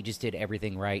 I mean, he just did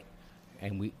everything right,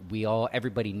 and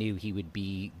everybody knew he would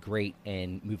be great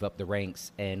and move up the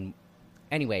ranks. And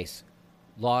anyways,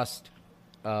 lost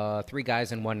 3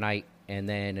 guys in one night, and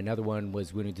then another one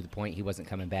was wounded to the point he wasn't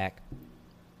coming back.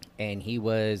 And he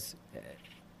was,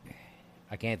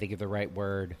 I can't think of the right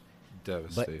word.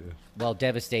 Devastated. Well,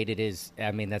 devastated is,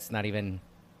 I mean, that's not even,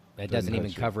 that doesn't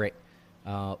even cover it.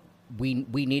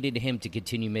 We needed him to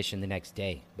continue mission the next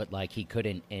day, but like he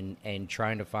couldn't, and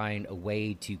trying to find a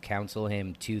way to counsel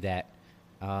him to that.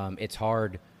 It's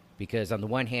hard because on the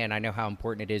one hand, I know how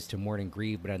important it is to mourn and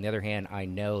grieve, but on the other hand, I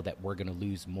know that we're going to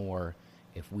lose more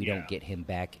if we don't get him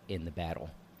back in the battle.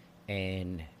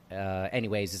 And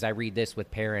anyways, as I read this with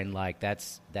Perrin, like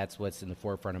that's what's in the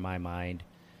forefront of my mind.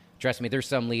 Trust me, there's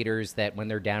some leaders that when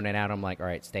they're down and out, I'm like, all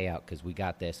right, stay out because we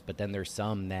got this. But then there's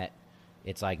some that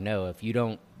it's like, no, if you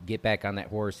don't get back on that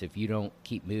horse, if you don't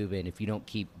keep moving, if you don't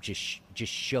keep just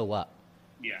show up.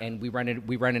 Yeah. And we run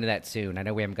into that soon. I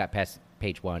know we haven't got past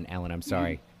page 1, Alan. I'm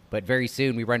sorry. Mm-hmm. But very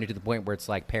soon we run into the point where it's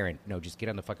like, Perrin, no, just get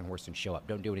on the fucking horse and show up.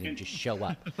 Don't do anything. Just show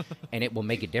up. And it will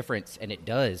make a difference. And it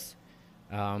does.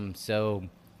 So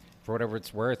for whatever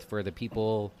it's worth, for the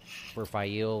people, for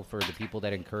Fael, for the people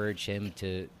that encourage him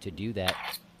to do that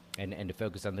and to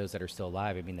focus on those that are still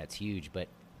alive, I mean, that's huge. But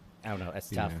I don't know. That's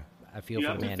tough. I feel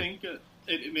for the man. Think,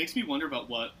 it makes me wonder about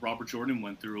what Robert Jordan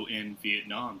went through in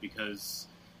Vietnam because,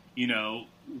 you know,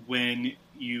 when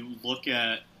you look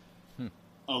at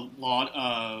a lot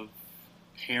of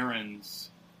Perrin's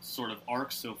sort of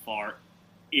arc so far,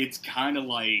 it's kind of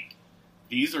like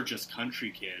these are just country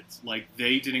kids. Like,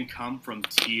 they didn't come from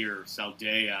Tyr,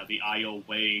 Saldea, the Aiel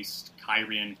Waste,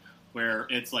 Kyrian, where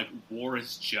it's like war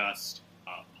is just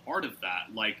a part of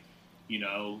that. Like, you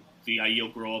know, the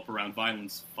Aiel grow up around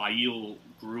violence. Fael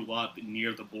grew up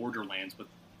near the borderlands with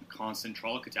constant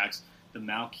Trolloc attacks. The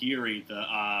Malkiri,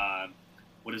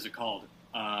 what is it called?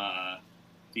 The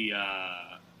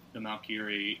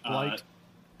Malkiri, Blight.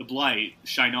 The Blight,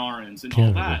 Shinarans, and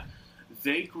all that.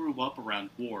 They grew up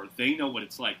around war. They know what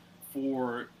it's like.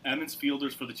 For Emond's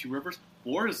Fielders, for the Two Rivers,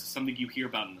 war is something you hear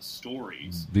about in the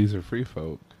stories. These are free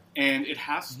folk. And it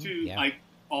has to, I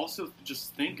also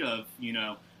just think of, you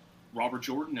know, Robert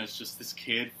Jordan as just this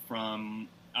kid from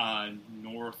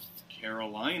North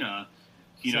Carolina,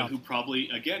 you know, who probably,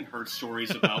 again, heard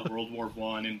stories about World War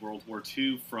I and World War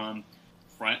II from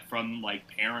like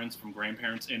parents, from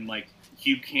grandparents, and like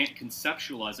you can't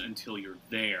conceptualize it until you're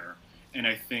there. And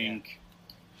I think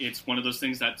it's one of those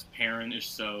things that Perrin is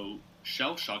so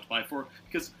shell-shocked by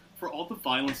because for all the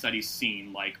violence that he's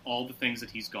seen, like all the things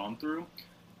that he's gone through,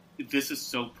 this is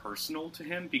so personal to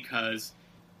him because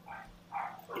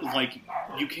like,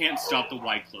 you can't stop the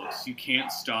White Cloaks. You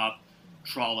can't stop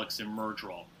Trollocs and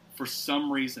Myrddraal. For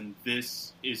some reason,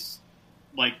 this is,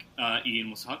 like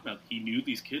Ian was talking about, he knew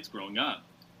these kids growing up,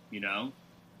 you know?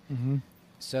 Mm-hmm.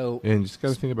 So, and you just got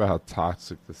to think about how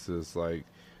toxic this is. Like,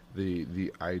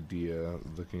 the idea,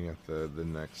 looking at the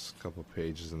next couple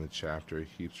pages in the chapter, he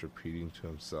keeps repeating to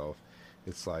himself,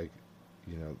 it's like,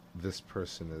 you know, this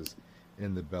person is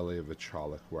in the belly of a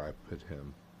Trolloc where I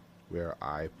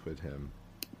put him.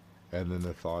 And then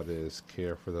the thought is,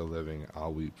 care for the living,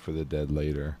 I'll weep for the dead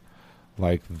later.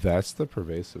 Like, that's the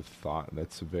pervasive thought.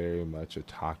 That's very much a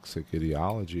toxic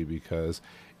ideology, because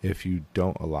if you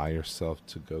don't allow yourself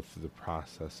to go through the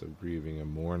process of grieving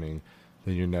and mourning,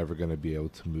 then you're never going to be able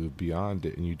to move beyond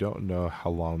it. And you don't know how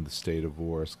long the state of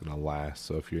war is going to last.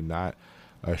 So if you're not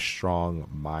a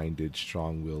strong-minded,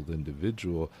 strong-willed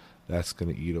individual, that's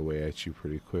going to eat away at you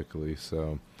pretty quickly.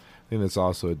 So I think that's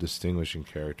also a distinguishing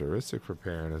characteristic for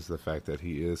Perrin, is the fact that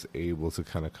he is able to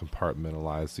kind of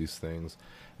compartmentalize these things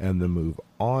and then move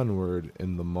onward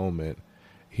in the moment.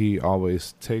 He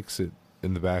always takes it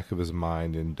in the back of his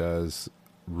mind and does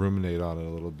ruminate on it a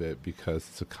little bit, because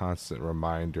it's a constant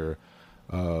reminder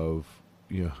of,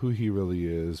 you know, who he really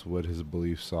is, what his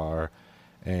beliefs are,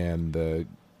 and the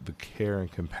care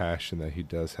and compassion that he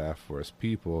does have for his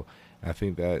people. I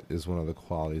think that is one of the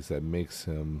qualities that makes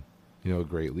him, you know, a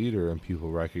great leader, and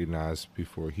people recognize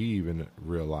before he even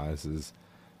realizes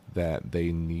that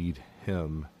they need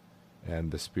him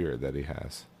and the spirit that he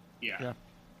has. Yeah.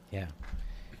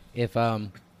 If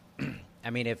I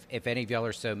mean, if any of y'all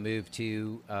are so moved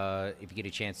to, if you get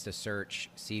a chance to search,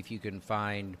 see if you can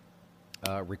find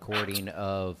a recording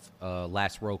of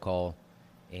last roll call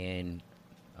and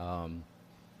a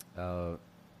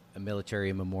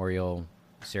military memorial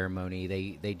ceremony.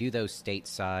 They do those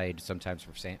stateside sometimes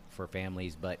for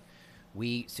families, but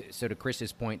so to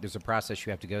Chris's point, there's a process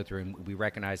you have to go through, and we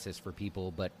recognize this for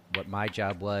people. But what my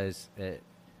job was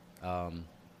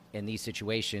in these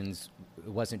situations, it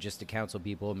wasn't just to counsel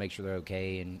people, make sure they're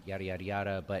okay, and yada yada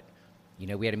yada. But you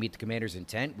know, we had to meet the commander's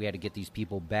intent. We had to get these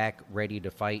people back ready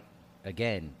to fight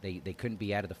again. They couldn't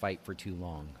be out of the fight for too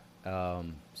long.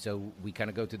 So we kind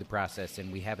of go through the process,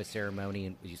 and we have a ceremony,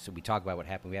 and so we talk about what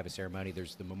happened. We have a ceremony.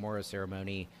 There's the memorial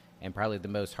ceremony, and probably the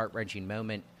most heart-wrenching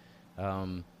moment.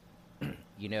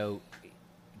 You know,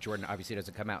 Jordan obviously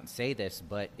doesn't come out and say this,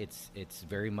 but it's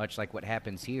very much like what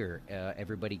happens here.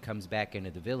 Everybody comes back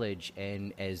into the village,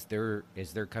 and as they're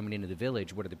coming into the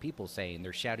village, what are the people saying?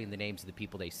 They're shouting the names of the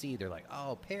people they see. They're like,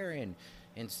 "Oh, Perrin,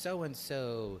 and so,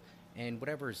 and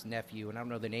whatever's nephew," and I don't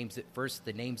know the names. First,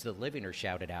 the names of the living are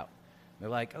shouted out. They're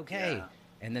like, "Okay," yeah.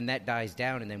 And then that dies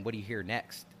down, and then what do you hear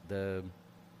next? They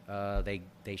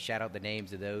shout out the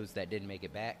names of those that didn't make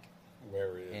it back.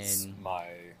 Where is my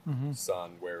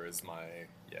son? Where is my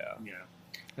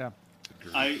Yeah.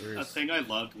 A thing I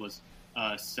loved was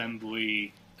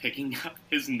Sembui picking up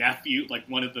his nephew, like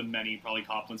one of the many probably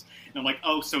Coplans, and I'm like,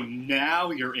 oh, so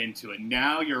now you're into it.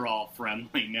 Now you're all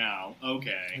friendly. Now,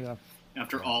 okay. Yeah.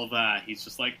 After all that, he's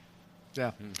just like,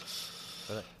 yeah.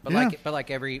 But like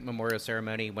every memorial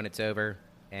ceremony, when it's over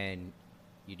and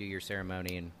you do your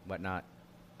ceremony and whatnot,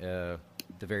 the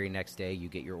very next day you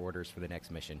get your orders for the next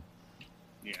mission.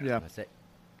 Yeah. That's it.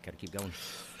 Got to keep going.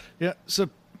 Yeah. So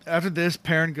after this,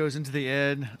 Perrin goes into the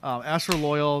inn, asks for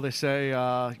Loial. They say,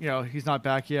 you know, he's not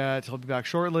back yet. He'll be back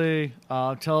shortly.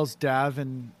 Tells Dav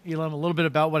and Elam a little bit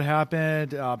about what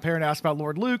happened. Perrin asks about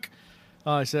Lord Luke.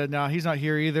 I said, no, he's not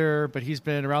here either, but he's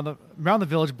been around the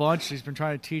village a bunch. He's been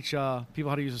trying to teach people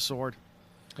how to use a sword.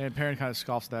 And Perrin kind of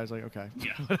scoffs at that. He's like, okay,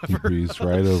 whatever. He breezed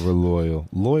right over Loial.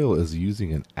 Loial is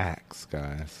using an axe,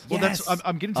 guys. Well, yes,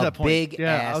 I'm getting to that point. Big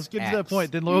I was getting to that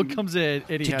point. Then Loial comes in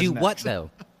and he to has do an what axe.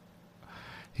 though?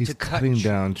 He's cutting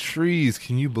down trees.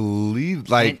 Can you believe?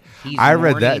 Like, he's I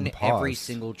read that and mourning paused. every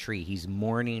single tree. He's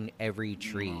mourning every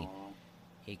tree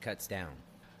he cuts down.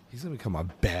 He's gonna become a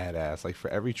badass. Like, for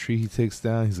every tree he takes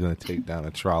down, he's gonna take down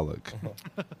a Trolloc.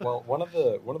 Well, one of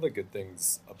the good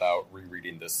things about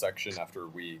rereading this section after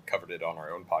we covered it on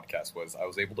our own podcast was I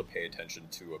was able to pay attention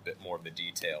to a bit more of the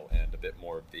detail and a bit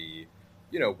more of the,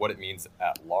 you know, what it means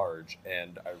at large.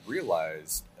 And I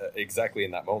realized exactly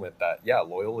in that moment that,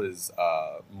 Loial is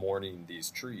mourning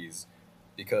these trees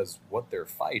because what they're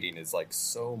fighting is like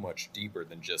so much deeper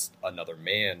than just another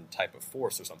man type of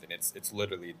force or something. It's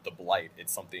literally the blight.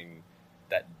 It's something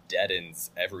that deadens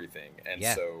everything. And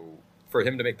so for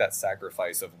him to make that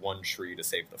sacrifice of one tree to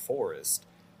save the forest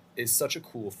is such a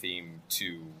cool theme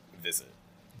to visit.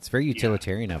 It's very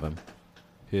utilitarian of him.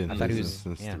 I thought he was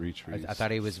I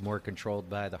thought he was more controlled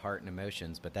by the heart and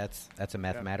emotions, but that's a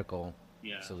mathematical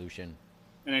solution.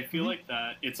 And I feel like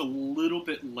that it's a little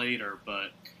bit later,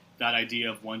 but that idea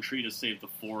of one tree to save the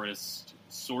forest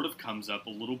sort of comes up a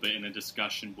little bit in a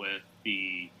discussion with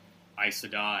the Aes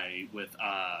Sedai with,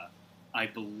 I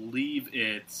believe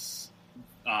it's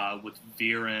with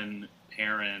Viren,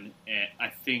 Perrin, and I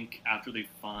think after they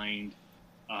find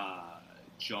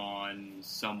John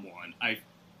someone.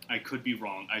 I could be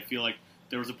wrong. I feel like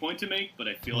there was a point to make, but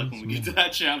I feel like when we get to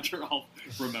that chapter, I'll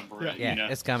remember it. Yeah, you know?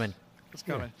 it's coming. It's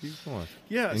coming. Keep going.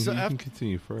 Yeah, And so you after, can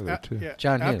continue further too. yeah,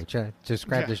 John after- who? John,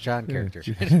 describe this John character.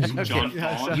 John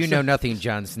Yeah, Vaughn. You know nothing,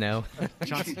 Jon Snow.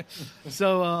 Johnson.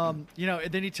 So, you know, and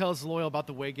then he tells Loyal about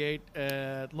the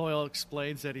Waygate. Loyal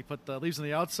explains that he put the leaves on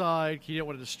the outside. He didn't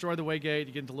want to destroy the Waygate.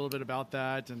 You get into a little bit about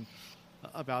that and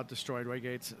about destroyed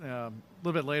Waygates a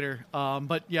little bit later.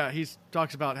 But yeah, he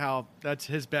talks about how that's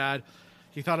his bad.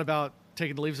 He thought about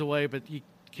taking the leaves away, but he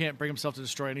can't bring himself to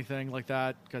destroy anything like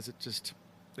that because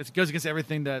it goes against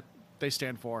everything that they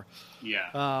stand for.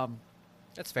 Yeah.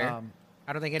 That's fair.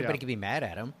 I don't think anybody yeah. could be mad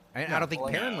at him. I don't think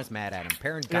Well, Perrin no. was mad at him.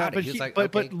 Perrin Yeah, got it. but, He was like,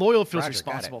 but okay, Loyal feels Roger, got it.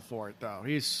 responsible for it, though.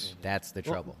 He's That's the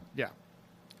trouble. yeah.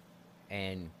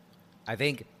 And I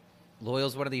think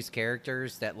Loyal's one of these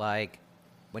characters that, like,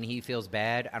 when he feels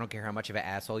bad, I don't care how much of an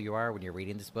asshole you are when you're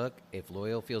reading this book. If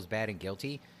Loyal feels bad and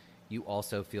guilty, you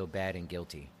also feel bad and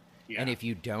guilty. Yeah. And if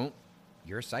you don't,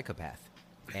 you're a psychopath.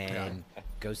 And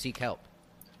go seek help.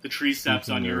 The tree steps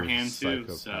on your Speaking of hand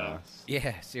too. So psychopaths,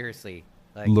 Yeah, seriously.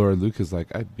 Like, Lord Luke is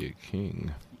like, I'd be a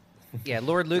king. yeah,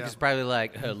 Lord Luke Yeah. is probably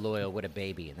like, oh, Loyal, what a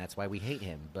baby, and that's why we hate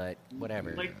him. But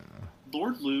whatever. like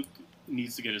Lord Luke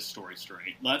needs to get his story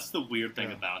straight. That's the weird thing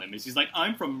Yeah. about him is he's like,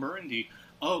 I'm from Merindy.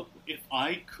 Oh, if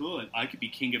I could be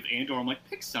king of Andor. I'm like,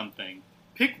 pick something.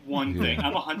 Pick one Yeah. thing.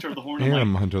 I'm a hunter of the horn. And I'm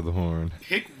I'm like, Hunter the Horn.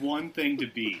 pick one thing to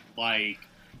be.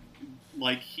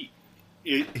 Like he.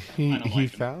 I He don't like him.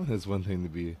 found his one thing to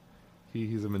be.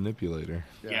 He's a manipulator.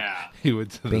 Yeah. He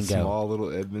went to the Bingo. small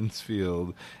little Edmonds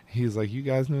Field. He's like, you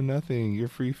guys know nothing. You're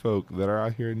free folk that are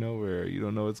out here nowhere. You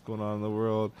don't know what's going on in the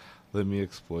world. Let me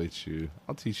exploit you.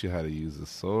 I'll teach you how to use a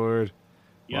sword.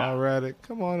 Yeah. While we're at it,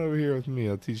 come on over here with me.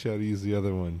 I'll teach you how to use the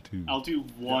other one too. I'll do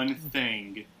one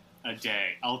thing a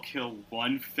day. I'll kill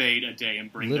one fade a day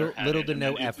and bring their head little in, to and no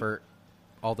then it's- effort,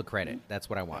 all the credit. That's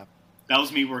what I want. That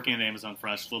was me working at Amazon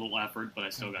Fresh. Little effort, but I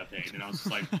still got paid. And I was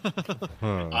just like,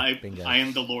 Huh. Bingo. I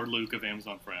am the Lord Luke of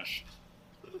Amazon Fresh.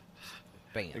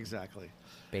 Bam. Exactly.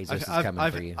 Bezos is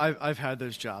coming for you. I've had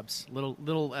those jobs.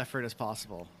 Little effort as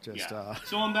possible. Just Yeah.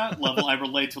 So on that level, I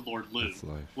relate to Lord Luke, That's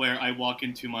life. where I walk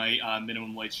into my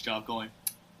minimum wage job going,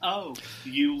 "Oh,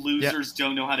 you losers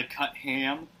don't know how to cut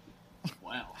ham."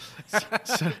 Wow.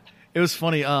 so, it was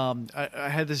funny. I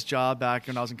had this job back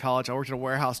when I was in college. I worked at a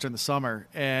warehouse during the summer,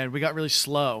 and we got really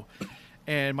slow.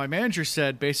 And my manager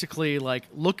said, basically, like,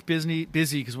 look busy,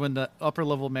 because when the upper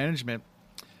level management,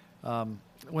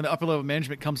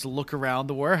 comes to look around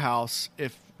the warehouse,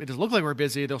 if it doesn't look like we're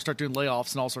busy, they'll start doing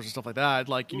layoffs and all sorts of stuff like that.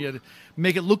 Like, you need to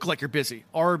make it look like you're busy,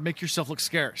 or make yourself look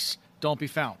scarce. Don't be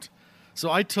found. So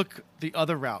I took the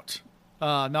other route,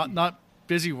 not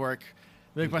busy work.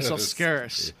 Make myself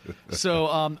scarce. So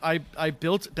I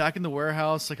built back in the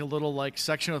warehouse like a little like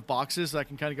section of boxes that I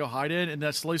can kind of go hide in, and then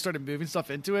I slowly started moving stuff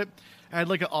into it. I had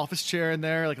like an office chair in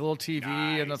there, like a little TV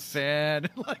and a Nice. fan,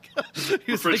 like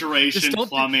he was like, Refrigeration, "Just don't be-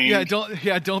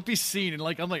 plumbing." don't be seen. And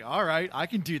like I'm like, all right, I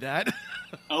can do that.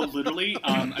 Oh, literally,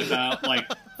 about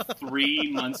like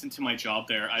 3 months into my job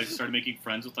there, I started making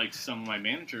friends with like some of my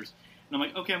managers, and I'm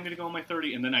like, okay, I'm gonna go on my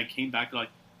 30, and then I came back. They're like,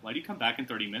 why do you come back in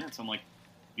 30 minutes? I'm like,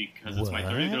 because it's my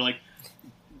 30. What? They're like,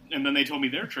 and then they told me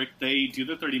their trick. They do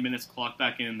the 30 minutes, clock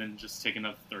back in, and then just take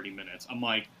another 30 minutes. I'm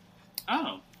like,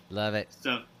 oh, Love it.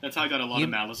 so that's how I got a lot of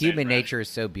malice. Human and nature is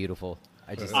so beautiful.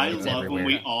 I it's love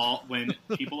everywhere. when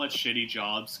people at shitty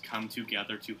jobs come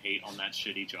together to hate on that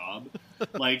shitty job.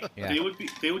 Like Yeah.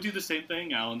 they would do the same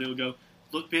thing, Alan. They would go,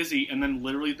 look busy, and then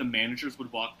literally the managers would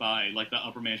walk by, like the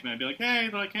upper management, and be like, hey,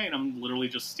 they're like, hey, and I'm literally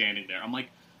just standing there. I'm like,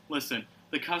 listen,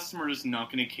 the customer is not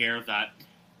going to care that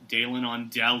Dalen on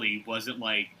Deli wasn't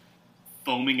like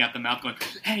foaming at the mouth going,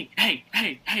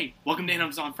 hey, welcome to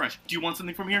Amazon Fresh. Do you want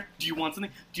something from here? Do you want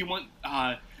something? Do you want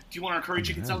our curry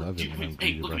chicken I salad? love Do it you- when I'm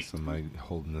hey, the look at me. rest of my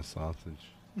holding the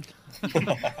sausage.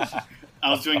 I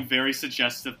was doing very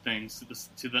suggestive things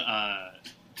to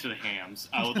the hams.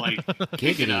 I would like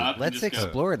pick it Giggity. up. and Let's just go,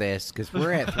 explore this because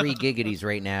we're at 3 giggities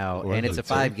right now, Or and it's the a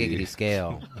 5 turkey. giggity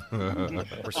scale.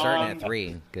 We're starting at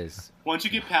 3 because Once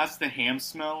you get past the ham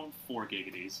smell, 4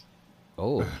 giggities.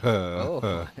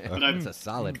 that's a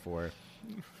solid 4.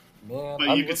 Man, But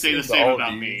I'm you could say the listening to same all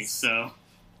about these. me. So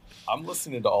I'm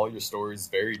listening to all your stories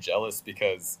very jealous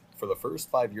because for the first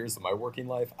 5 years of my working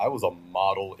life, I was a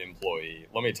model employee.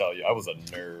 Let me tell you, I was a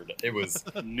nerd. It was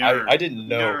I didn't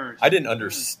know, nerd. I didn't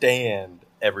understand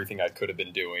everything I could have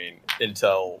been doing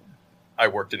until I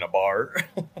worked in a bar.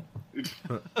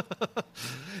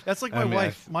 That's like my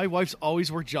wife. My wife's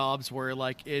always worked jobs where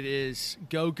like it is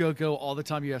go all the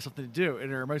time. You have something to do. In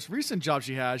her most recent job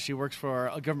she works for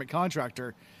a government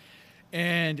contractor,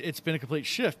 and it's been a complete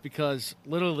shift because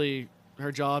literally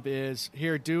her job is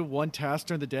here, do one task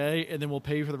during the day, and then we'll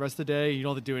pay you for the rest of the day. You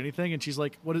don't have to do anything. And she's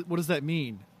like, what does that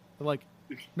mean? I'm like,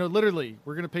 no, literally,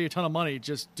 we're going to pay you a ton of money.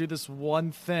 Just do this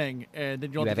one thing, and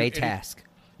then you have a task.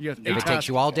 You have if it takes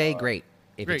you all day, great.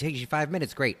 If great. It takes you 5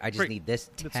 minutes, great. I just need this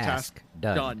task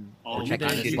done. Or check on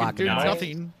this block. Do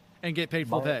nothing and get paid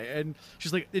full pay. And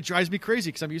she's like, it drives me crazy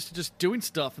because I'm used to just doing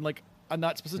stuff and like I'm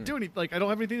not supposed to do anything. Like I don't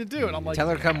have anything to do. And I'm like, tell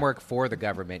her to come work for the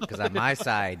government because on my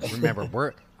side,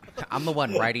 remember, I'm the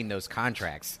one writing those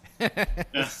contracts.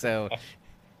 So,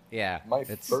 yeah. My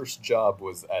first job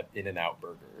was at In-N-Out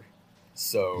Burger.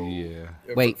 So yeah.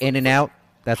 Wait, In-N-Out?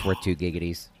 That's worth 2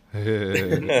 giggities.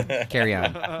 Carry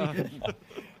on.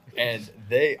 And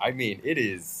they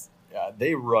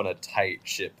run a tight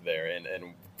ship there,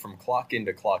 and from clock in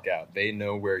to clock out, they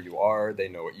know where you are, they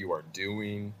know what you are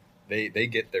doing, they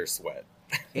get their sweat.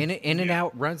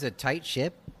 In-N-Out runs a tight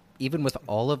ship, even with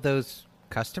all of those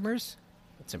customers?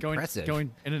 That's impressive.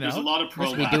 Going in and out? There's a lot of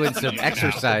must be doing some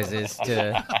exercises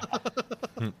to...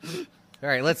 All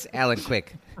right, Alan,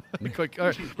 quick. Quick, all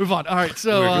right, move on. All right,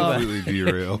 so we're completely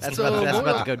derailed. That's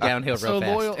about to go downhill real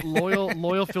fast.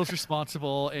 Loyal feels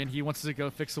responsible, and he wants to go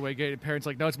fix the Waygate. And parents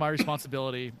like, no, it's my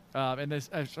responsibility. And this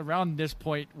around this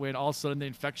point, when all of a sudden the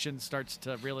infection starts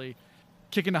to really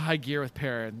kick into high gear with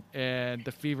Perrin, and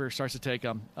the fever starts to take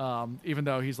him. Even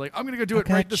though he's like, I'm going to go do it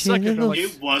right this second. Like,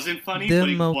 it wasn't funny, but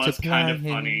it was kind of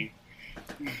funny.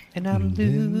 And I'm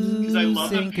losing because I love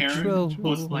that control. Perrin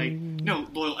was like, no,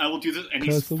 Loyal, I will do this, and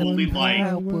he's fully like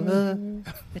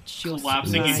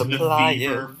collapsing into the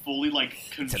fever, fully like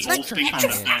convulsing on the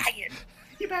vent.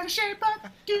 You better shape up,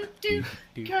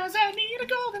 because I need a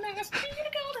golden ass,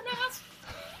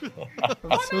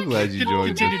 I'm so glad you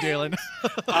joined. Continue, Dalen.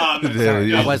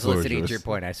 I was listening to your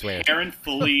point, I swear. Perrin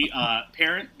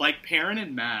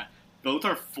and Matt both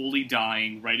are fully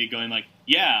dying, ready, going like,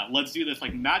 yeah, let's do this.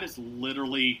 Like, Matt is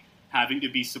literally having to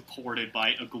be supported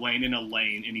by Egwene and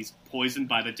Elaine, and he's poisoned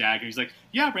by the dagger. He's like,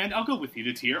 yeah, Rand, I'll go with you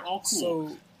to Tyr. All cool.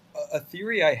 So, a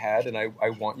theory I had, and I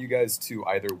want you guys to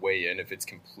either weigh in if it's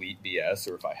complete BS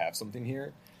or if I have something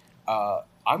here.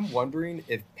 I'm wondering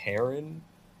if Perrin,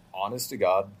 honest to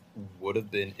God, would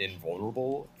have been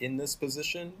invulnerable in this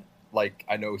position. Like,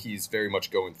 I know he's very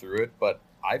much going through it, but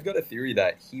I've got a theory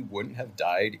that he wouldn't have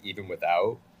died even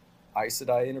without Aes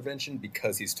Sedai intervention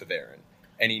because he's Ta'veren.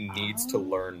 And he needs to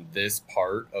learn this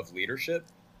part of leadership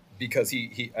because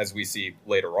he as we see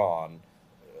later on,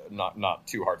 not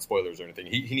too hard spoilers or anything,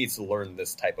 he needs to learn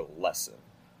this type of lesson.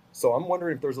 So I'm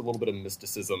wondering if there's a little bit of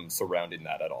mysticism surrounding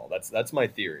that at all. That's my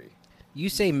theory. You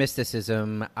say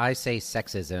mysticism, I say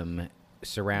sexism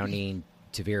surrounding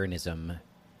Ta'verenism.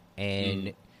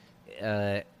 And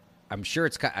I'm sure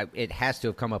it has to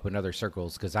have come up in other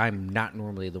circles because I'm not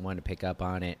normally the one to pick up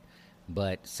on it.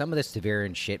 But some of this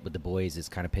Ta'veren shit with the boys is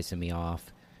kind of pissing me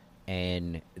off.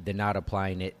 And they're not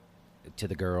applying it to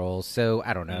the girls. So,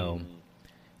 I don't know.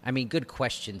 I mean, good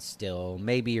question still.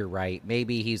 Maybe you're right.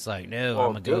 Maybe he's like, no,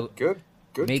 I'm going to go...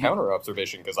 Good counter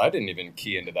observation because I didn't even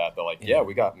key into that. They're like, yeah,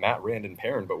 we got Matt, Rand, and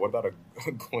Perrin, but what about a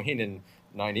Egwene and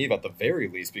Nynaeve at the very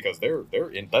least because they're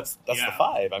in that's the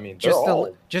 5. I mean,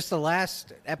 just the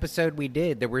last episode we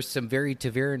did, there were some very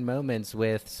Ta'veren moments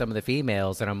with some of the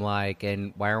females, and I'm like,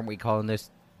 and why aren't we calling this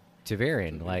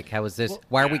Ta'veren? Like, how is this?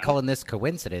 Why are we calling this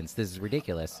coincidence? This is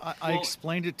ridiculous. I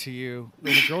explained it to you.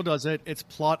 When a girl does it, it's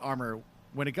plot armor.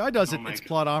 When a guy does it, it's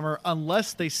plot armor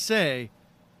unless they say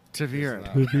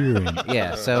Ta'veren.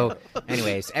 Yeah, so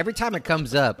anyways, every time it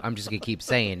comes up, I'm just going to keep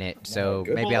saying it. So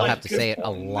maybe I'll have to say it a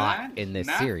lot in this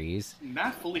series.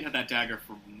 Matt fully had that dagger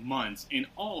for months. In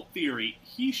all theory,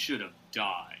 he should have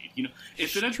died. You know,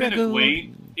 if it had been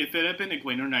Egwene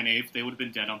or Nynaeve, they would have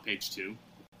been dead on page 2.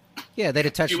 Yeah, they'd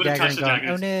have touched the dagger and gone,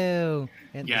 oh no.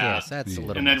 And yes, that's a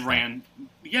little and then ran.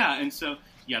 Yeah, and so,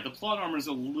 the plot armor is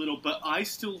a little, but I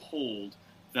still hold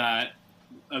that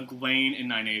Egwene and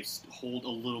Nynaeve hold a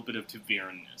little bit of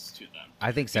Ta'verenness to them.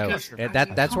 I think so.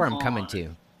 That's where I'm coming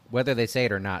to. Whether they say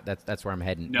it or not, that's where I'm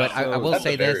heading. No. But I will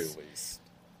say this.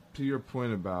 To your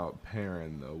point about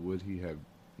Perrin, though, would he have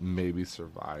maybe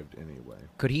survived anyway?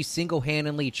 Could he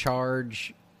single-handedly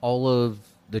charge all of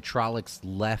the Trollocs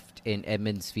left in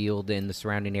Edmunds Field and the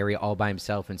surrounding area all by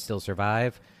himself and still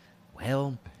survive?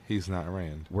 Well, He's not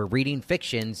Rand. We're reading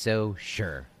fiction, so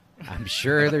sure. I'm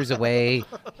sure there's a way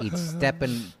he'd step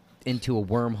into a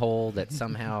wormhole that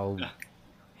somehow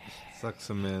sucks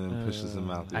him in and pushes him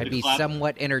out. I'd be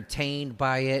somewhat entertained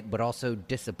by it, but also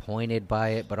disappointed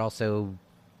by it, but also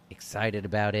excited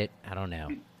about it. I don't know.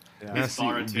 Now,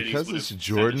 see, because it's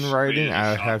Jordan writing,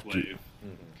 I have to.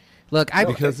 Look,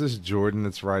 because it's Jordan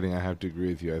that's writing, I have to agree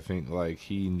with you. I think like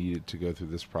he needed to go through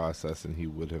this process, and he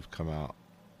would have come out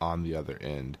on the other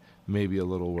end, maybe a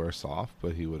little worse off,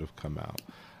 but he would have come out.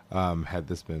 Had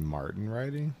this been Martin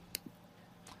writing,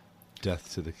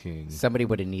 death to the king. Somebody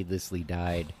would have needlessly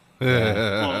died.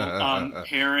 Well,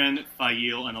 Perrin,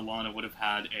 Fail, and Alana would have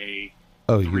had a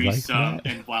threesome, like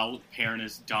and while Perrin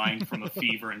is dying from a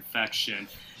fever infection,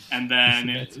 and then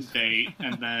they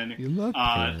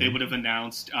would have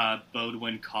announced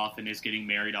Bodwin Coffin is getting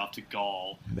married off to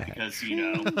Gaul because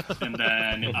and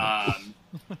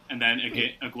then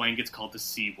Egwene gets called the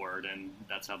C word, and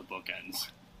that's how the book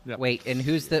ends. Yep. Wait, and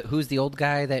who's the old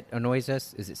guy that annoys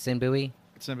us? Is it Sinbui?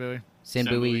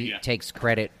 Sinbui takes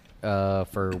credit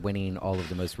for winning all of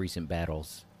the most recent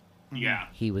battles. Yeah,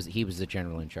 he was the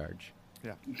general in charge.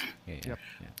 Yeah. Yeah.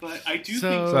 But I do think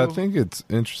so. I think it's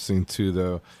interesting too,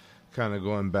 though. Kind of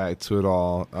going back to it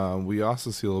all, we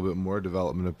also see a little bit more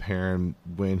development of Perrin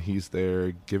when he's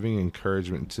there giving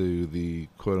encouragement to the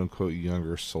quote-unquote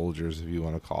younger soldiers, if you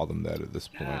want to call them that at this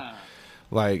point. Yeah.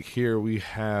 Like here we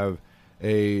have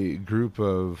a group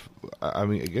of, I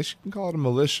mean, I guess you can call it a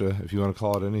militia if you want to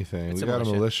call it anything. We got a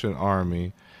militia and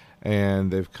army,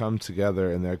 and they've come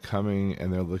together, and they're coming,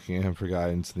 and they're looking at him for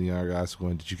guidance, and the younger guys are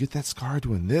going, did you get that scar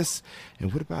doing this?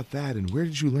 And what about that? And where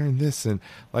did you learn this? And,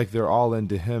 like, they're all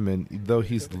into him, and though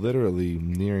he's literally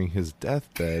nearing his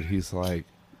deathbed, he's like,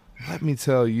 let me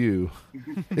tell you,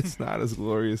 it's not as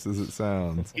glorious as it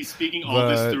sounds. He's speaking all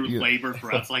this through labor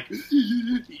breaths, like,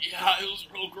 yeah, it was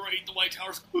real great. The White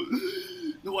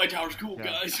Tower's cool,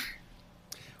 guys.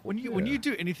 When you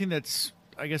do anything that's,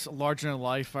 I guess, larger than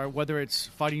life, or whether it's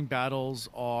fighting battles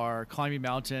or climbing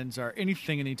mountains or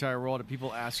anything in the entire world, and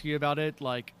people ask you about it,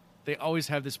 like they always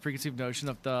have this preconceived notion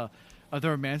of the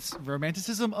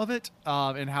romanticism of it,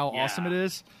 and how awesome it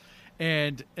is,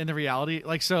 and in the reality,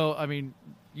 like, so I mean,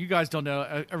 you guys don't know.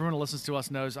 Everyone who listens to us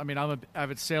knows. I mean, I'm an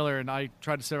avid sailor, and I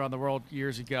tried to sail around the world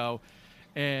years ago.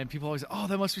 And people always say, oh,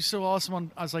 that must be so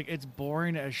awesome. I was like, it's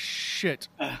boring as shit.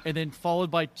 And then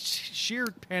followed by sheer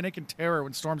panic and terror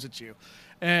when storms hit you.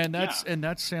 And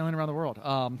that's sailing around the world.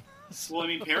 Well, I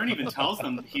mean, Perrin even tells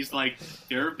them, he's like,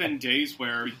 there have been days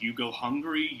where you go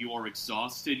hungry, you are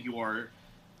exhausted, you are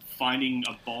finding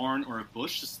a barn or a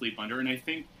bush to sleep under. And I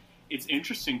think it's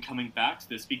interesting coming back to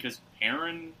this because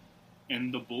Perrin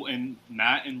and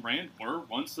Matt and Rand were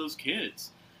once those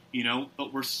kids,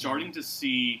 but we're starting to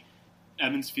see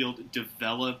Emond's Field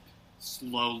develop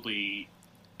slowly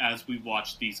as we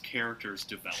watch these characters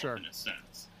develop in a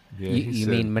sense. Yeah, you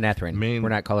mean Manetheren. We're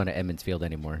not calling it Emond's Field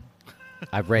anymore.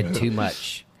 I've read too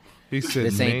much. He said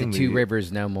this ain't the Two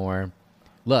Rivers no more.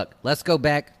 Look, let's go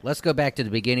back to the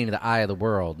beginning of the Eye of the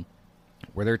World,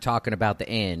 where they're talking about the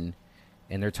inn,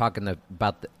 and they're talking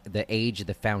about the age of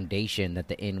the foundation that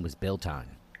the inn was built on.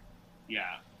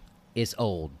 Yeah. It's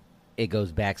old. It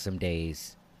goes back some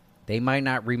days. They might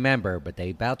not remember, but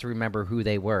they're about to remember who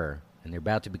they were, and they're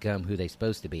about to become who they're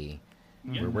supposed to be.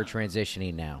 Yeah. We're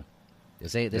transitioning now.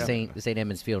 This ain't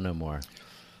Emond's Field no more.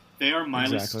 They are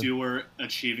Miley Stewart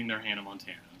achieving their Hannah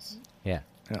Montanas. Yeah.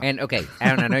 And, okay,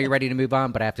 Alan, I know you're ready to move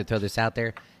on, but I have to throw this out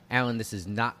there. Alan, this is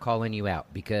not calling you out,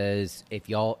 because if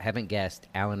y'all haven't guessed,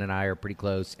 Alan and I are pretty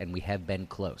close, and we have been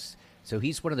close. So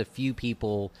he's one of the few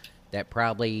people that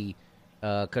probably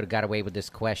could have got away with this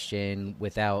question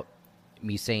without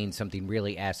me saying something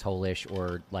really asshole-ish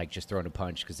or, like, just throwing a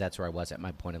punch, because that's where I was at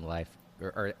my point in life,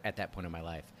 or at that point in my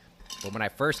life. But when I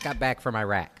first got back from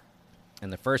Iraq,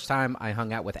 and the first time I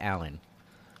hung out with Alan,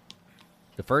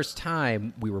 the first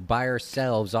time we were by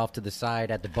ourselves off to the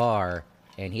side at the bar,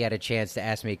 and he had a chance to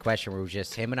ask me a question where it was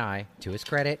just him and I. To his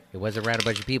credit, it wasn't around a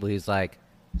bunch of people. He was like,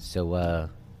 so,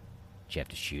 did you have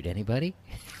to shoot anybody?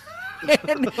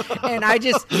 and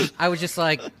I was just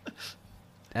like,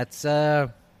 that's,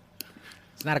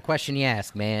 it's not a question you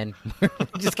ask, man.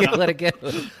 Just gonna let it go.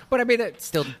 But I mean, it's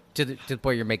still to the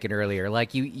point you're making earlier.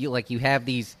 Like you have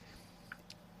these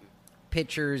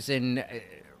pictures and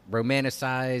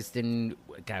romanticized, and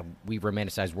God, we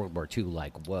romanticized World War II.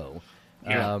 Like, whoa.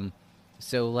 Yeah.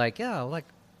 So like, yeah, like,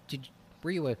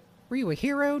 were you a Were you a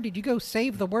hero? Did you go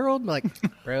save the world? I'm like,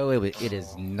 bro, it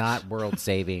is not world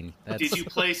saving. Did you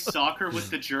play soccer with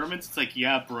the Germans? It's like,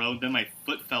 yeah, bro. Then my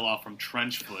foot fell off from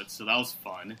trench foot, so that was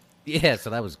fun. Yeah, so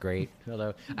that was great.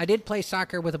 Although I did play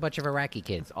soccer with a bunch of Iraqi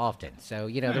kids often, so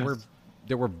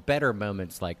there were better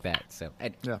moments like that. So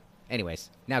anyways,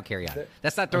 now carry on.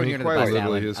 That's not throwing you under the bus,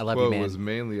 Alan. His I love quote you, man. was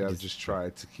mainly, I've just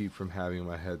tried to keep from having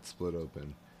my head split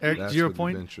open. Eric, That's your what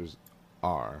point? adventures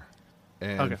are.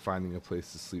 And finding a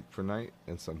place to sleep for night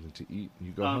and something to eat.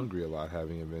 You go hungry a lot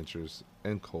having adventures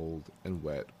and cold and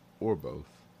wet or both.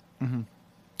 Mm-hmm.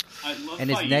 I love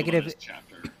And how is you negative- love this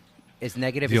chapter. As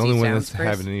negative The as only he one sounds, that's Chris,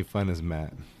 having any fun is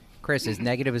Matt. Chris, as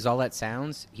negative as all that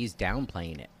sounds, he's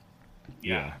downplaying it.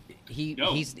 Yeah. He's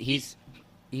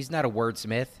not a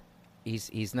wordsmith.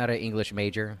 He's not an English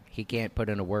major. He can't put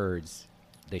into words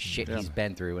the shit he's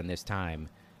been through in this time.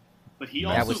 But he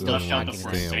That also was left still out the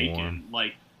staying warm. Forsaken.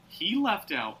 Like, he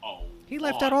left out He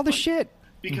left out all the like, shit.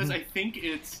 Because I think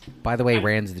it's... By the way,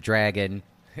 Rand's the dragon.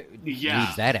 Yeah.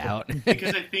 Leaves that out.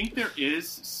 Because I think there is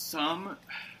some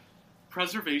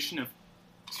preservation of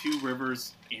Two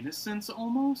Rivers' innocence,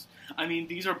 almost. I mean,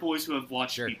 these are boys who have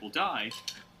watched people die.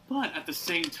 But at the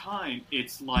same time,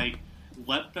 it's like,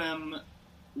 let them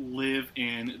live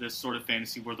in this sort of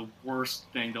fantasy where the worst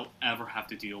thing they'll ever have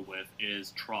to deal with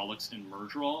is Trollocs and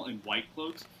Murdral and White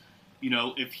Cloaks. You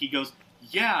know, if he goes,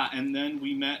 yeah, and then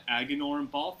we met Agenor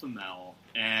and Balthamel,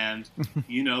 and,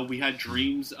 you know, we had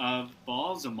dreams of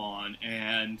Balsamon,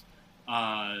 and,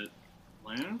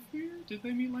 Lanfear? Did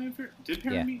they meet Lanfear? Did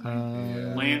Perrin meet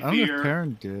Lanfear? I don't know if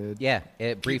Perrin did. Yeah,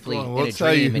 it briefly in We'll a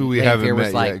tell you dream, who and we Lanfear haven't was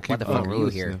met like, yet. what the Keep fuck on are you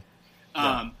listening.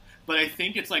 here? But I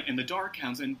think it's like in the Dark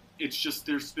Hounds, and it's just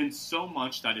there's been so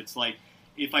much that it's like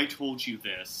if I told you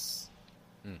this,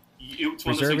 it's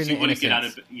one of those Preserving things you the wouldn't get out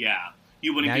innocence. of. Yeah,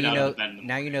 you wouldn't Now get you out know. of bed in the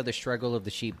Now you know the struggle of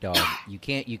the sheepdog. You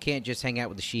can't just hang out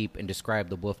with the sheep and describe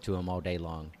the wolf to him all day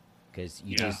long, because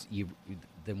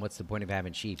then what's the point of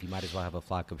having sheep? You might as well have a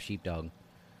flock of sheepdog.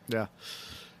 Yeah. Gotta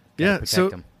Yeah, protect so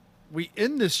 'em. we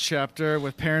end this chapter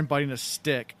with Perrin biting a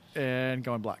stick and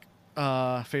going black.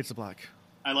 Fades to black.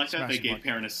 I like that they Smashing gave block.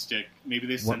 Perrin a stick. Maybe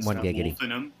they One sensed that giggity. wolf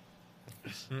in him.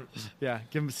 Yeah,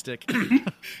 give him a stick.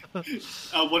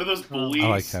 What are those bullies? I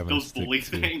like having a those stick, bully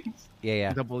too. things?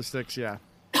 Yeah. Double sticks, yeah.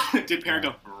 Did Perrin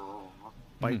go?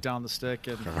 Bite down the stick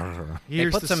and They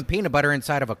here's put the some peanut butter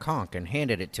inside of a conch and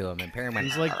handed it to him, and Perrin went,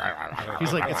 He's like,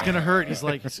 it's gonna hurt. He's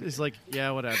like,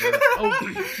 yeah, whatever.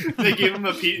 Oh, They gave him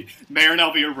a Marin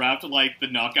Alvear wrapped like the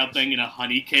knockout thing in a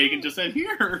honey cake and just said,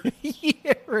 "Here."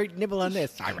 yeah, right, nibble on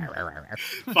this.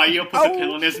 Faio put the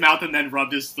pill in his mouth and then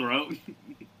rubbed his throat.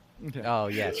 Oh,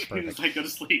 yes, He was perfect. like, "Go to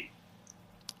sleep."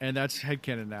 and that's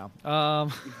headcanon now.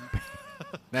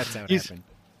 That's how it He's- happened.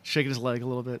 Shaking his leg a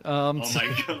little bit. Oh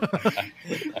my god!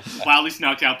 While he's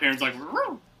knocked out, Perrin's like,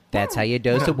 "Woo." That's how you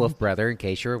dose a wolf brother, in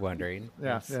case you were wondering.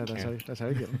 Yeah, that's how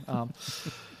you get him.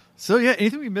 So yeah,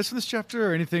 anything we missed from this chapter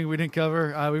or anything we didn't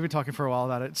cover? We've been talking for a while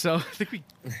about it, so I think we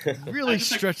really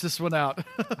stretched this one out.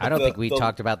 I don't think we the-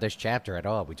 talked about this chapter at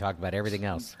all. We talked about everything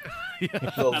else.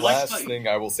 The last thing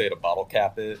I will say to bottle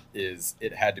cap it is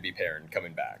it had to be Perrin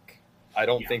coming back. I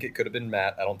don't think it could have been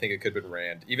Matt. I don't think it could have been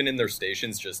Rand. Even in their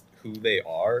stations, just who they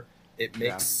are, it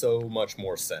makes so much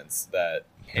more sense that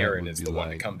Perrin would is be the one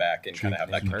to like, come back and kind of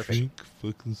have that perfect.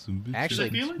 Actually, I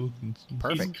feel like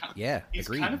Perfect. Yeah, He's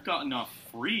agreed. kind of gotten off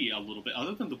free a little bit,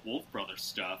 other than the Wolf Brothers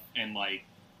stuff, and like,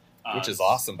 which is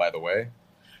awesome, by the way.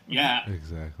 Yeah,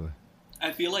 Exactly.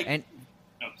 I feel like, And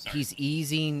oh, sorry. he's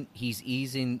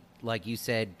easing, like you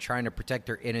said, trying to protect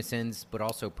their innocence, but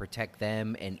also protect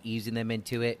them and easing them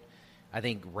into it. I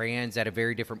think Rand's at a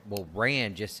very different... Well,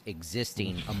 Rand just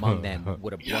existing among them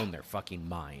would have blown their fucking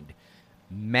mind.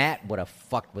 Matt would have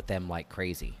fucked with them like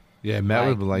crazy. Yeah, Matt would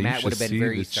have been like, Matt you would should have been see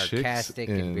very the chicks sarcastic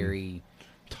and in very...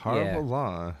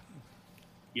 Tarvalon.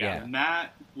 yeah, yeah.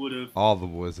 Matt would have. All the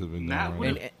boys have been Matt going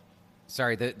would've- around. And,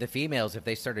 sorry, the females, if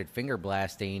they started finger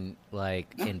blasting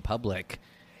like in public,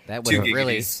 that would 2 have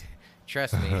really... giggities.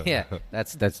 Trust me, yeah,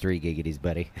 that's 3 giggities,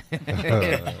 buddy.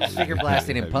 Finger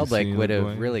blasting in Have you public seen would it,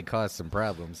 have Dwayne? really caused some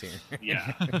problems here.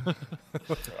 Yeah.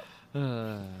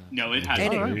 No, it had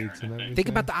And to it- be Perrin, I think. Think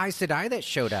about the Aes Sedai that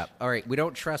showed up. All right, we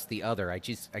don't trust the other. I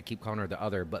keep calling her the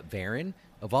other, but Varen,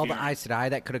 of all the Yeah. Aes Sedai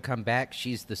that could have come back,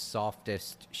 she's the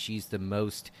softest. She's the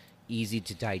most easy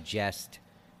to digest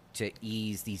to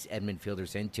ease these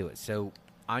Edmund-fielders into it. So,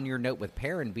 on your note with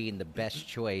Perrin being the best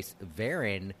choice,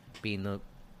 Varen being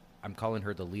I'm calling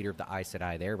her the leader of the Aes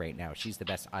Sedai there right now. She's the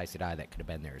best Aes Sedai that could have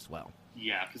been there as well.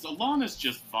 Yeah, because Alana's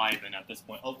just vibing at this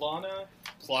point. Alana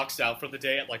clocks out for the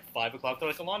day at like 5 o'clock. They're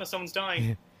like, Alana, someone's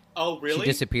dying. Oh, really? She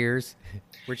disappears.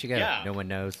 Where'd she go? Yeah. No one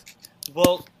knows.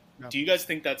 Well, do you guys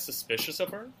think that's suspicious of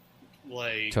her?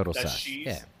 Like Total that sus. she's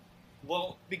Yeah.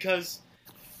 well, because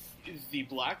the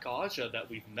Black Aja that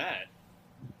we've met,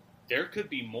 there could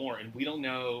be more, and we don't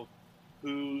know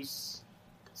who's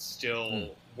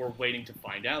still. We're waiting to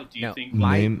find out. Do you No, think?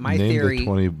 Name theory. the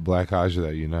 20 Black Aja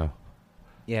that you know.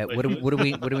 Yeah. Like, What do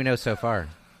we know so far,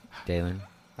 Dalen?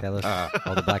 Tell us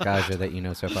all the Black Aja that you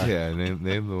know so far. Yeah,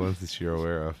 name the ones that you're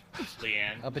aware of.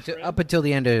 Leanne. Up until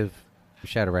the end of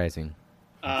Shadow Rising.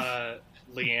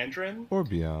 Leandrin. Or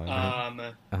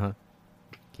beyond.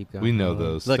 Keep going. We know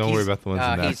those. Look, Don't worry about the ones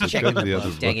in that he's book. checking Go to the the other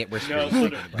book. Dang book. it, we're No,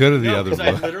 screwed. Go to the other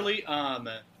because book. I literally,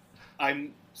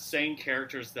 I'm saying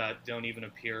characters that don't even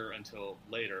appear until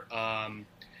later.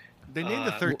 They named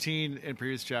the 13 in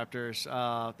previous chapters that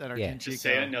are Yeah. Kinchiko. Just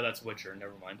say it. No, that's Witcher.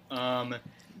 Never mind.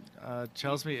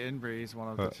 Chelsea Inbreeze, one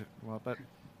of the two. Well, but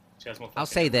I'll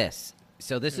say this.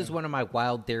 So this is one of my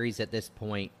wild theories at this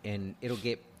point, and it'll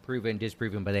get proven,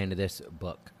 disproven by the end of this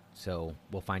book. So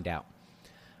we'll find out.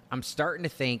 I'm starting to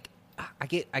think I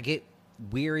get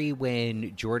weary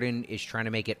when Jordan is trying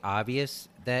to make it obvious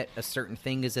that a certain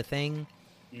thing is a thing.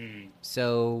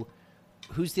 So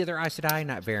who's the other Aes Sedai?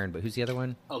 Not Varen, but who's the other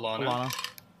one? Alana.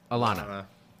 Alana.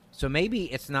 So maybe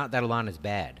it's not that Alana's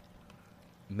bad.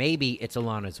 Maybe it's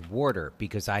Alana's warder,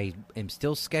 because I am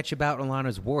still sketch about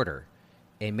Alana's warder.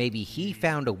 And maybe he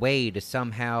found a way to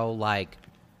somehow, like,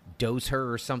 dose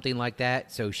her or something like that,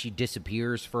 so she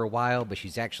disappears for a while, but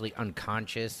she's actually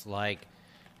unconscious, like,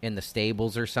 in the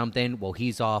stables or something. Well,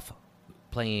 he's off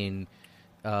playing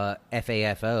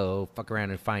FAFO, fuck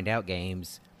around and find out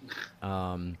games.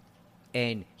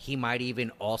 And he might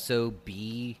even also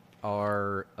be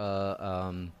our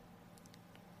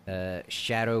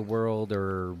Shadow World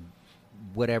or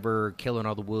whatever, killing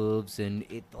all the wolves, and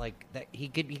it like that he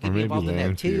could be involved in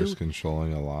that too. Lanfear's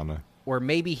controlling Alana. Or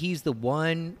maybe he's the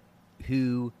one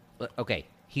who, okay,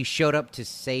 he showed up to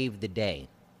save the day,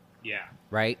 Yeah.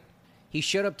 right? He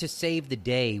showed up to save the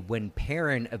day when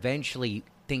Perrin eventually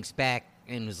thinks back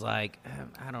and was like,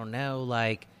 I don't know,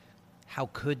 like, how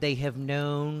could they have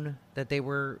known that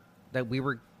we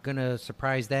were gonna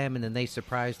surprise them, and then they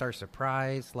surprised our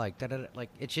surprise? Like, like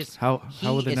it's just How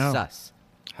would they know? Sus.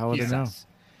 How would He's they know? sus.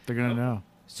 They're gonna know.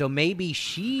 So maybe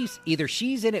she's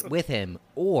in it with him,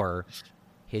 or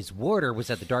his warder was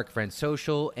at the Dark Friend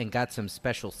Social and got some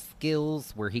special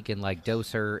skills where he can like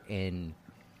dose her, and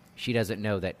she doesn't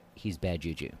know that he's bad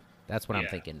juju. That's what I'm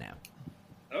thinking now.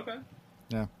 Okay.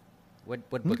 Yeah. What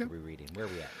book Okay. are we reading? Where are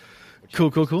we at? What Cool.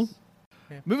 chapter is this?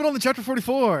 Yeah. Moving on to chapter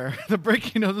 44, the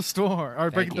breaking of the storm, or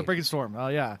Thank the you. breaking storm. Oh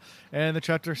yeah, and the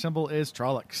chapter symbol is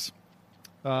Trollocs.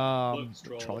 Trollocs.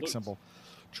 Trolloc symbol.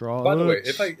 Trollocs. By the way,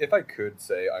 if I could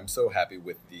say, I'm so happy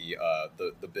with the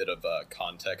bit of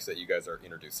context that you guys are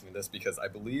introducing in this, because I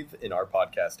believe in our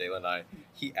podcast, Dale and I,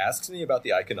 he asks me about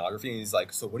the iconography, and he's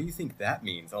like, "So what do you think that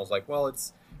means?" And I was like, "Well,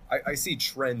 I see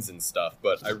trends and stuff,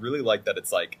 but I really like that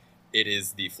it's like it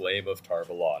is the flame of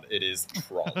Tar-Valon, it is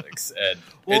Trollocs, and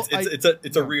Well,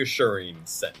 it's a reassuring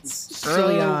sense."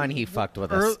 Early on, he fucked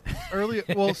with us. Early,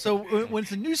 well, so when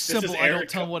it's a new symbol, I don't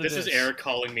tell him what it is. This is Eric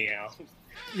calling me out.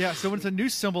 Yeah, so when it's a new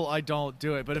symbol, I don't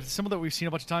do it. But if it's a symbol that we've seen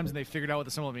a bunch of times and they figured out what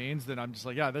the symbol means, then I'm just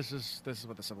like, yeah, this is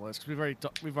what the symbol is. Because we've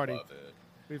already. Love it.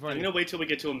 I'm gonna wait till we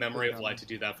get to a memory of light to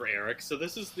do that for Eric. So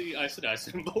this is the Aes Sedai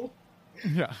symbol.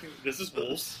 Yeah. This is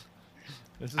wolves.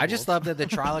 I just love that the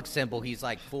Trolloc symbol, he's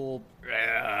like full,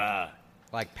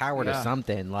 like power to Yeah.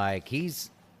 something. Like he's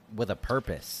with a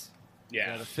purpose.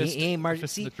 Yeah. the fist, he ain't the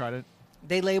fist see- of the trident.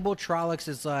 They label Trollocs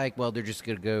as like, well, they're just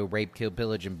going to go rape, kill,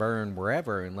 pillage, and burn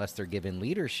wherever unless they're given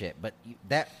leadership. But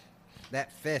that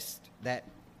fist, that's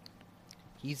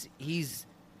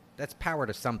power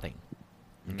to something.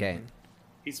 Okay.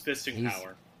 He's fisting He's-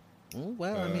 power.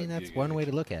 Well, I mean, that's one way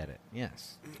to look at it.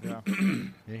 Yes. Yeah.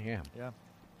 Yeah. Yeah.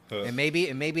 And maybe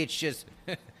it's just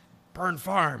burn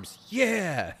farms.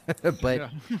 Yeah. But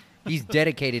he's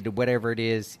dedicated to whatever it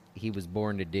is he was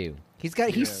born to do.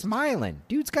 He's smiling.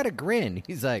 Dude's got a grin.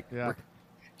 He's like, Yeah.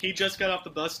 He just got off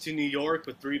the bus to New York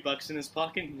with $3 in his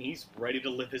pocket, and he's ready to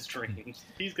live his dreams.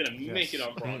 He's gonna make it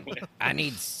on Broadway. I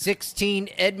need 16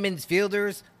 Edmonds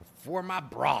Fielders for my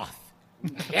broth.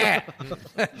 Yeah.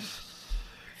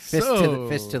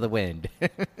 Fist to the wind.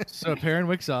 So Perrin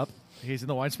wakes up. He's in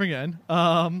the Wine Spring Inn. In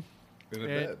a And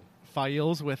bed.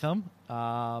 Fael's with him.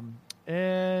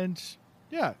 And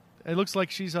yeah, it looks like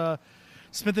she's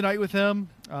spent the night with him.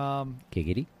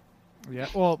 Giggity. Yeah,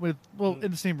 well, in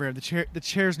the same room. The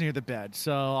chair's near the bed,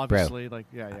 so obviously,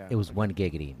 yeah. It was one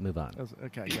giggity. Move on.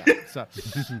 Okay, yeah. So,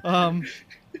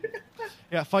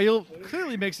 yeah, Fael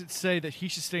clearly makes it say that he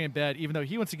should stay in bed, even though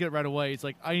he wants to get right away. He's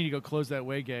like, I need to go close that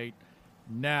way gate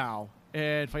now.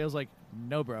 And Fael's like,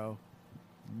 no, bro,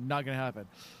 not gonna happen.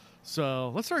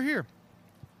 So let's start here.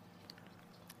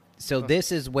 So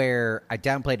this is where I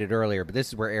downplayed it earlier, but this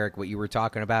is where, Eric, what you were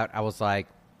talking about, I was like,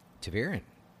 ta'Veren,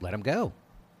 let him go.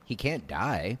 He can't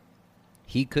die.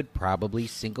 He could probably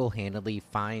single-handedly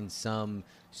find some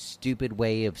stupid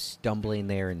way of stumbling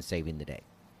there and saving the day.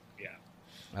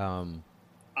 Yeah.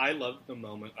 I love the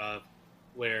moment of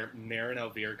where Maren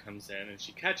Elvire comes in and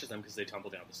she catches them because they tumble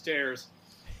down the stairs.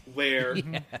 Where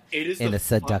it is in a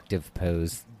seductive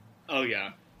pose. Oh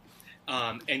yeah.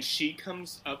 And she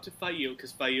comes up to Faile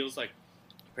because Faile's like,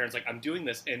 Perrin's like, I'm doing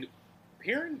this, and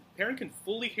Perrin can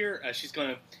fully hear as she's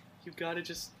gonna, you gotta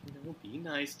just, be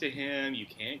nice to him. You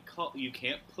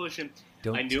can't push him.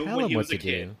 Don't I knew tell when him he what was a to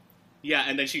kid. do. Yeah,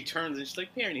 and then she turns and she's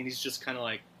like, Perrin, and he's just kind of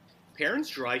like, Perrin's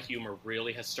dry humor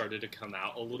really has started to come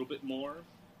out a little bit more,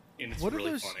 and it's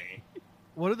really funny.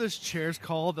 What are those chairs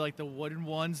called? Like the wooden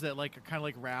ones that like are kind of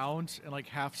like round and like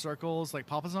half circles, like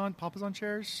Papasan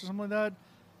chairs or something like that.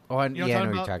 Oh, I know know what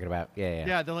what you're talking about. Yeah.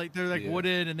 Yeah, they're like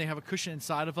wooden and they have a cushion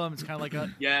inside of them. It's kind of like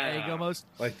a egg almost.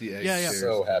 Like the egg. Yeah.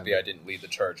 So happy I didn't lead the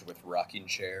charge with rocking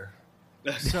chair.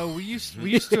 So we used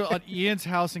to at Ian's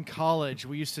house in college.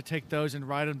 We used to take those and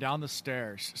ride them down the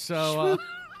stairs. So.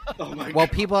 Oh my Well,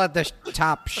 God. people at the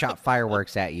top shot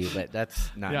fireworks at you, but that's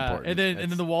not important.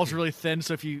 And then the wall's really thin,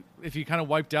 so if you kind of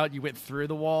wiped out, you went through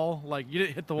the wall. Like you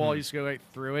didn't hit the wall, you just go right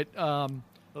through it.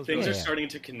 Things are starting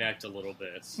to connect a little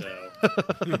bit, so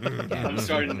I'm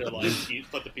starting to like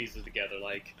put the pieces together.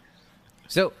 Like,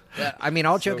 so, I mean,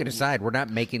 all joking aside, we're not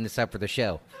making this up for the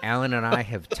show. Alan and I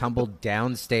have tumbled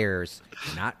downstairs,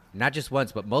 not just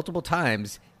once, but multiple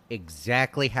times.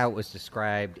 Exactly how it was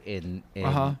described in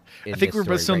I think we're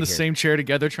both still in the same chair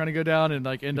together, trying to go down and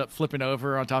like end up flipping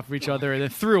over on top of each other, and then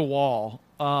through a wall,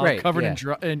 covered in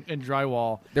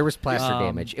drywall. There was plaster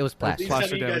damage. It was plaster.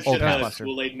 Plaster damage. Old plaster.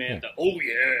 Kool-Aid man. Oh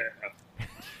yeah.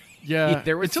 Yeah,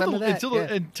 there was some of that.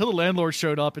 Until the landlord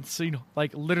showed up and seen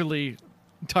like literally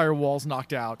entire walls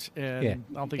knocked out, and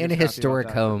I don't think in a historic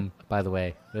home, by the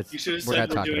way. You should have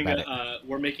said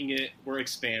we're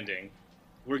expanding.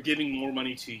 We're giving more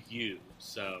money to you,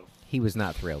 so he was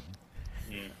not thrilled.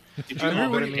 Did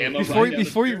you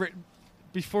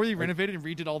before you renovated and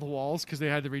redid all the walls, because they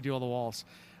had to redo all the walls.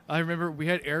 I remember we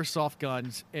had airsoft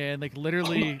guns, and like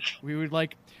literally we'd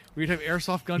have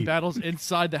airsoft gun battles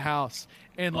inside the house.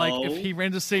 And like if he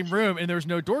ran to the same room and there was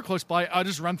no door close by, I'd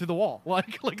just run through the wall,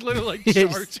 like literally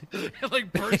charge and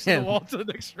like burst the wall to the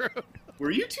next room.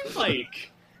 Were you two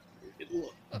like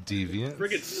deviant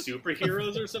friggin'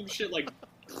 superheroes or some shit? Like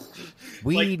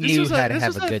we knew how to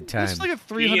have a good time. This is like a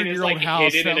 300-year-old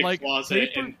house that like closet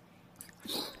and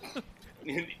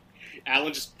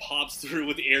Alan just pops through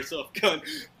with the airsoft gun.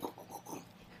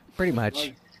 Pretty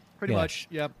much. Pretty much,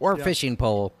 yep. Or fishing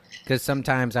pole, because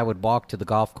sometimes I would walk to the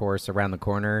golf course around the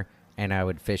corner and I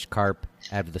would fish carp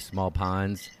out of the small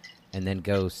ponds and then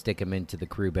go stick them into the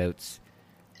crew boats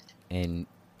and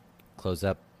close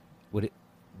up. What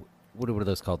are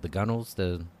those called? The gunnels?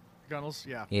 The gunnels,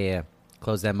 yeah. Yeah,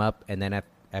 close them up, and then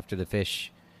after the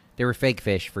fish, they were fake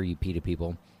fish for you PETA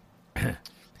people. But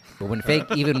when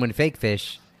fake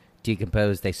fish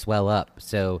decompose, they swell up.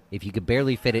 So if you could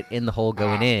barely fit it in the hole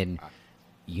going in,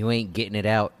 you ain't getting it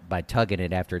out by tugging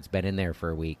it after it's been in there for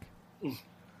a week.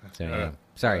 So yeah.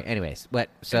 Sorry. Anyways, and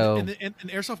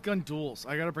airsoft gun duels.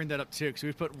 I got to bring that up too, because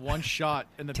we put one shot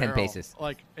in the 10 barrel, paces,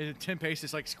 like in 10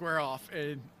 paces, like square off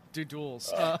and do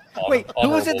duels. Wait, who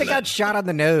was it that got shot on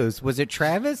the nose? Was it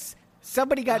Travis?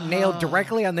 Somebody got nailed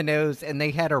directly on the nose, and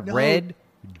they had a red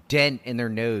dent in their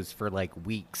nose for like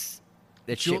weeks.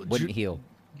 That shit wouldn't heal.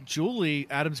 Julie,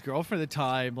 Adam's girlfriend at the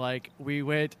time, like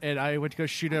I went to go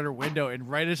shoot out her window, and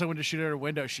right as I went to shoot out her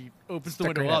window, she opens the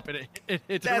window up, and it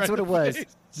hit her. That's what it was.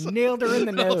 Nailed her in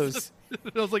the nose.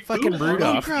 I was like, fucking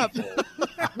Rudolph. Oh, crap.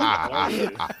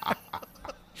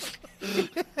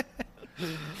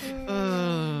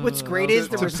 What's great is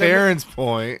there were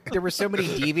so many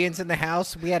deviants in the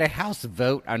house. We had a house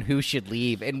vote on who should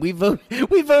leave, and we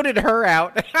voted her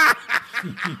out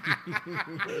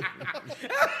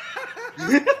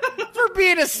for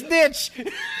being a snitch.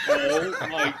 Oh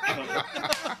my God.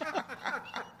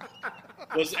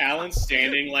 Was Alan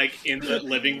standing like in the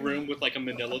living room with like a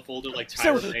manila folder like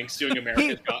Tyra Banks doing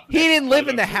America's Got? He didn't live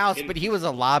in the house, but he was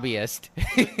a lobbyist.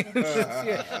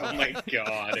 Oh my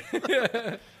God.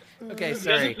 Okay,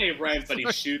 sorry. He doesn't pay rent, but he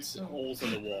shoots holes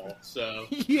in the wall. So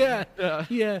yeah,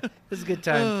 it was a good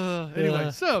time.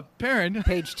 Anyway, so Perrin,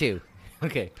 page 2.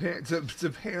 Okay, to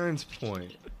Perrin's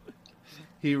point,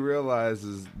 he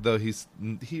realizes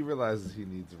he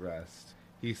needs rest.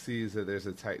 He sees that there's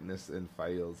a tightness in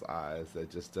Faile's eyes that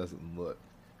just doesn't look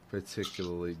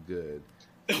particularly good.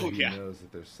 So he knows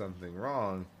that there's something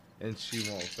wrong, and she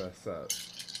won't fess up.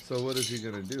 So what is he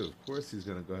going to do? Of course he's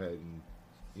going to go ahead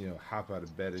and, hop out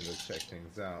of bed and go check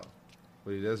things out.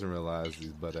 But he doesn't realize he's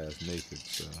butt-ass naked,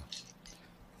 so...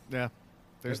 Yeah,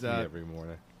 there's That's me that. every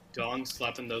morning. Dong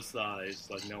slapping those thighs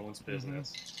like no one's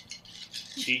business.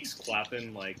 Cheeks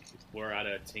clapping like we're at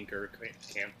a Tinker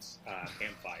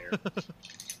campfire.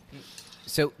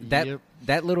 So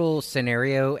that little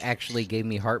scenario actually gave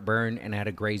me heartburn, and I had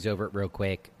to graze over it real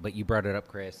quick. But you brought it up,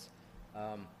 Chris.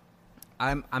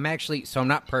 I'm actually, so I'm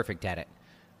not perfect at it,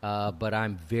 but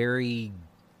I'm very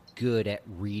good at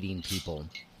reading people.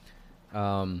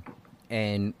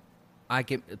 And I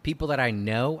can, people that I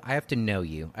know, I have to know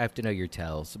you. I have to know your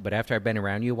tells. But after I've been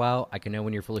around you a while, I can know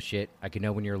when you're full of shit. I can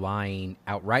know when you're lying,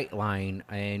 outright lying,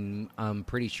 and I'm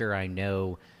pretty sure I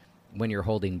know when you're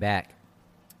holding back.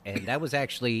 And that was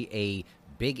actually a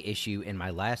big issue in my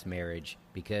last marriage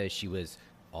because she was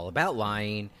all about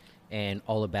lying and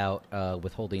all about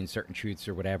withholding certain truths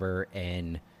or whatever.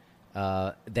 And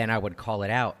then I would call it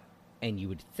out. And you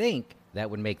would think that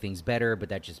would make things better, but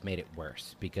that just made it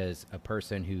worse because a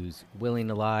person who's willing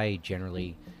to lie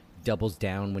generally doubles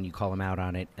down when you call them out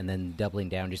on it, and then doubling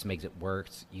down just makes it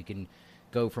worse. You can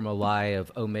go from a lie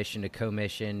of omission to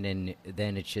commission, and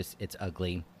then it's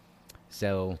ugly.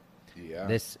 So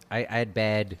I had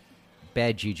bad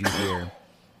juju here.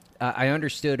 I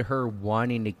understood her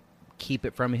wanting to keep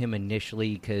it from him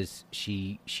initially because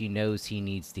she knows he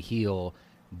needs to heal,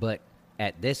 but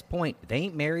at this point, they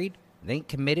ain't married. They ain't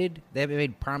committed. They haven't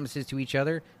made promises to each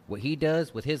other. What he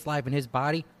does with his life and his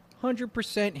body,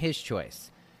 100% his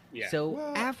choice. Yeah. So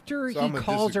after he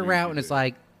calls her out and is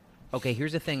like, okay,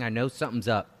 here's the thing. I know something's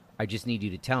up. I just need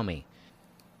you to tell me.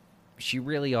 She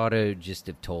really ought to just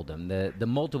have told him. The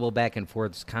multiple back and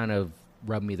forths kind of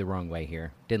rubbed me the wrong way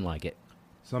here. Didn't like it.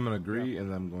 So I'm going to agree,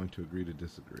 and I'm going to agree to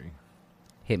disagree.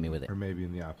 Hit me with it. Or maybe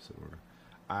in the opposite order.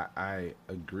 I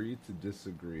agree to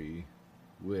disagree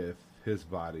with his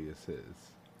body is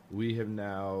his. We have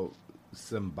now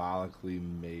symbolically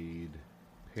made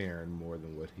Perrin more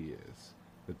than what he is.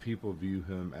 The people view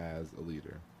him as a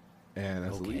leader. And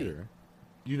as a leader,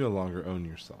 you no longer own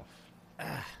yourself.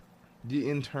 The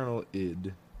internal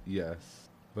id, yes.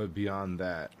 But beyond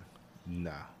that,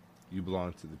 nah. You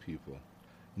belong to the people.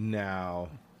 Now,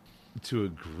 to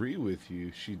agree with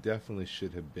you, she definitely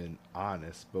should have been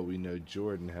honest, but we know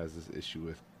Jordan has this issue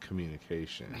with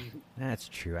communication. That's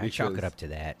true. I chalk it up to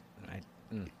that.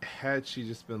 Had she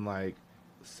just been like,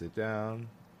 sit down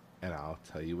and I'll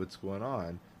tell you what's going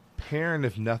on, Perrin,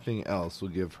 if nothing else, will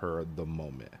give her the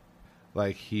moment.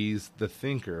 Like, he's the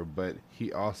thinker, but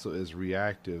he also is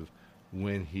reactive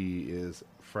when he is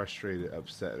frustrated,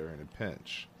 upset, or in a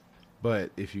pinch.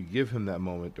 But if you give him that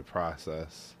moment to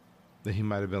process, then he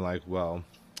might have been like, well,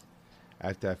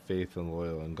 at that faith and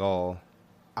loyal and Gaul,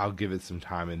 I'll give it some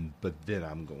time, but then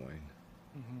I'm going.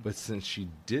 Mm-hmm. But since she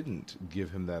didn't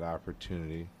give him that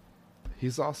opportunity,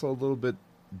 he's also a little bit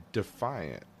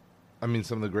defiant. I mean,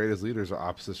 some of the greatest leaders are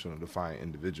oppositional, defiant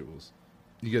individuals.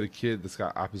 You get a kid that's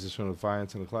got oppositional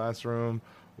defiance in the classroom,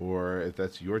 or if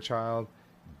that's your child,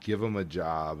 give them a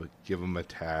job, give them a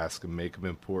task, make them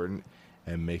important,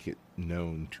 and make it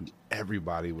known to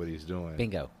everybody what he's doing.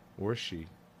 Bingo. Or she.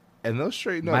 And they'll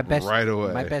straighten up right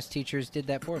away. My best teachers did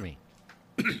that for me.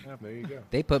 There you go.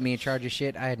 They put me in charge of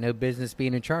shit I had no business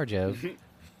being in charge of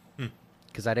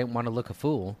because I didn't want to look a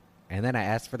fool, and then I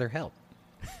asked for their help.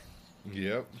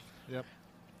 Yep.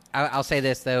 I'll say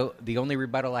this, though. The only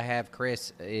rebuttal I have,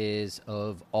 Chris, is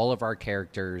of all of our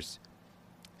characters,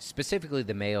 specifically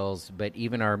the males, but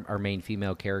even our main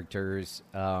female characters,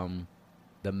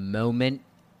 the moment,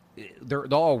 they're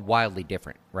all wildly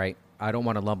different, right? I don't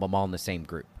want to lump them all in the same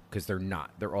group because they're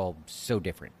not. They're all so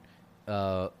different.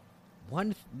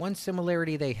 One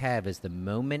similarity they have is the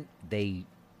moment they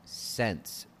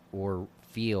sense or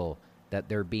feel that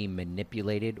they're being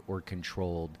manipulated or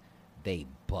controlled, they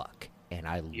buck. And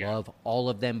I love all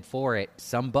of them for it.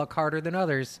 Some buck harder than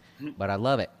others, but I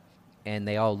love it. And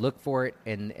they all look for it,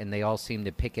 and they all seem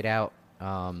to pick it out.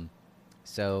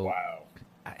 So Wow.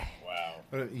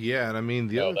 Yeah, and I mean,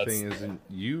 the other thing is, and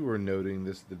you were noting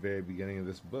this at the very beginning of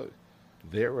this book,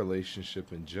 their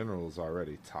relationship in general is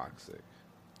already toxic.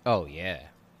 Oh, yeah.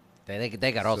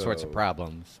 They got all sorts of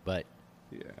problems, but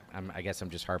I guess I'm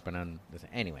just harping on this.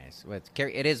 Anyways,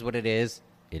 it is what it is.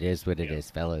 It is what it is,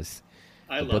 fellas.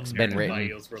 The book's been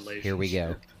written. Here we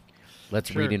go.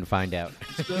 Let's read and find out.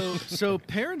 So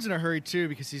Perrin's in a hurry, too,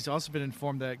 because he's also been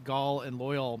informed that Gaul and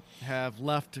Loyal have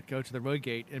left to go to the road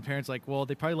gate. And Perrin's like, well,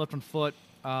 they probably left on foot.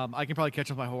 I can probably catch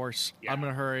up with my horse. Yeah. I'm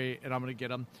going to hurry, and I'm going to get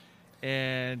them.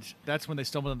 And that's when they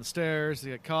stumble down the stairs.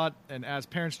 They get caught. And as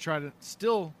parents try to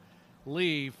still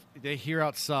leave, they hear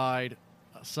outside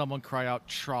someone cry out,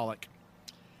 Trolloc.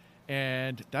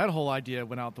 And that whole idea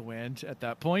went out the wind at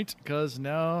that point because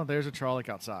now there's a Trolloc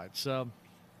outside. So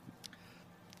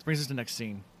this brings us to the next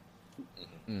scene.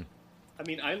 I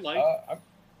mean, I like...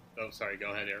 Oh, sorry.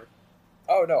 Go ahead, Eric.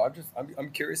 Oh, no,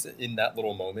 I'm curious in that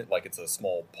little moment, like it's a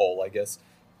small poll, I guess.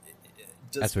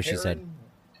 That's what she said.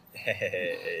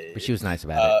 Hey. But she was nice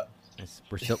about it.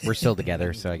 We're still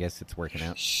together, so I guess it's working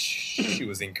out. She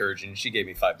was encouraging. She gave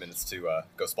me 5 minutes to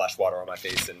go splash water on my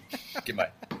face and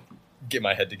get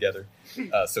my head together,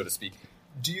 so to speak.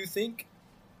 Do you think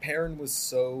Perrin was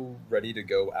so ready to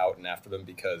go out and after them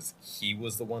because he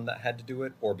was the one that had to do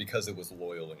it, or because it was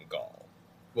Loial and Gaul?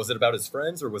 Was it about his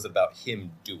friends, or was it about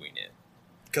him doing it?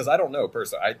 Because I don't know,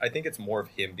 personally. I think it's more of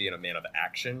him being a man of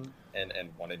action and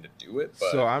wanting to do it.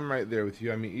 But... So I'm right there with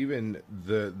you. I mean, even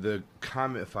the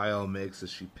comment Fael makes as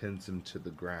she pins him to the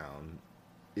ground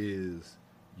is,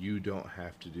 you don't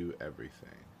have to do everything.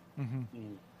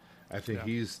 Mm-hmm. I think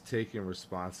he's taking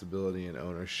responsibility and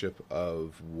ownership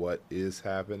of what is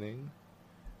happening.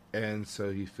 And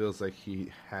so he feels like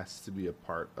he has to be a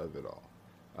part of it all.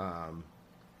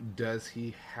 Does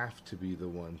he have to be the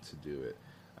one to do it?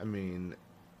 I mean,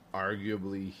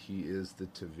 arguably he is the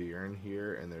ta'veren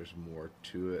here, and there's more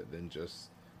to it than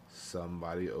just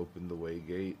somebody opened the way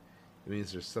gate. It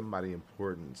means there's somebody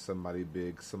important, somebody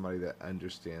big, somebody that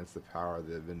understands the power of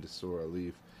the Avendesora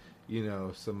leaf. You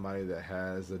know, somebody that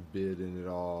has a bid in it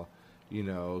all. You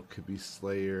know, could be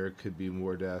Slayer, could be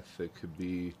Mordeth, it could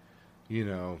be, you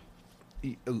know,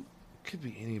 could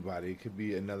be anybody. It could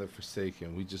be another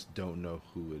Forsaken. We just don't know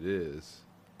who it is.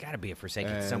 Got to be a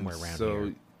Forsaken somewhere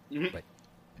around here, but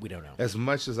we don't know. As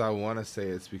much as I want to say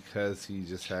it's because he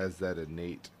just has that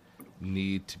innate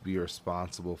need to be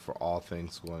responsible for all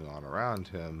things going on around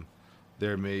him,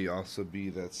 there may also be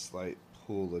that slight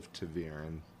pull of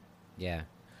ta'veren. Yeah.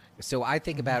 So I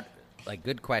think about, like,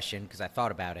 good question, because I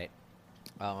thought about it.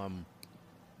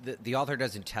 The author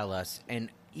doesn't tell us, and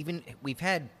even we've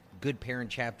had good Perrin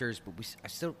chapters, but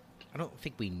I don't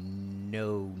think we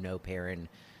know Perrin.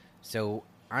 So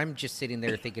I'm just sitting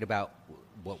there thinking about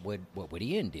what would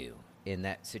Ian do in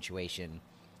that situation,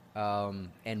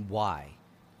 and why.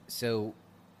 So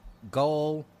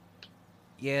Gaul,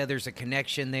 yeah, there's a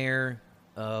connection there,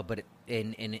 but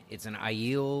it's an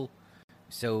Aiel,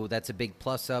 so that's a big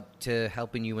plus up to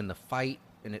helping you in the fight,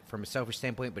 and from a selfish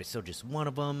standpoint. But it's still just one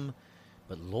of them.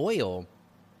 But Loial,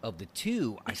 of the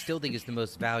two, I still think is the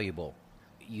most valuable.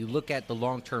 You look at the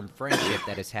long-term friendship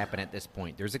that has happened at this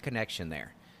point. There's a connection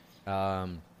there.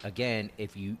 Again,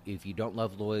 if you don't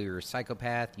love Loial, you're a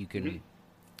psychopath. You can,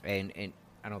 and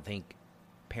I don't think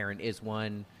Perrin is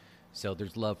one. So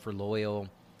there's love for Loial,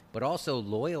 but also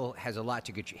Loial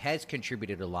has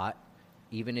contributed a lot,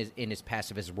 even in his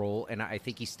pacifist role, and I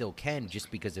think he still can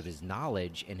just because of his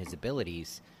knowledge and his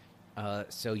abilities.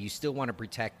 So you still want to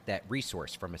protect that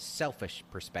resource from a selfish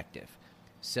perspective.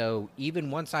 So even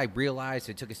once I realized,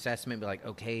 I took assessment, be like,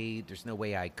 okay, there's no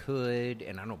way I could,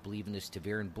 and I don't believe in this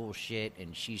ta'veren bullshit,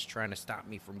 and she's trying to stop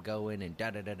me from going, and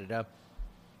da-da-da-da-da.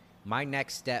 My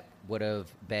next step would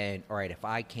have been, all right, if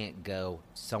I can't go,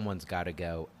 someone's got to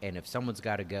go, and if someone's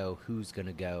got to go, who's going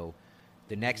to go?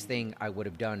 The next thing I would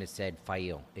have done is said,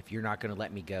 Fael, if you're not going to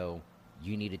let me go,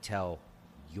 you need to tell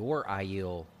your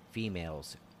Aiel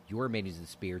females, your Maidens of the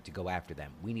Spear, to go after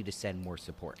them. We need to send more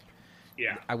support.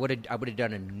 Yeah, I would have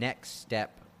done a next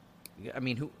step. I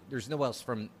mean, there's no one else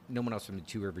from the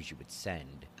Two Rivers you would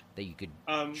send that you could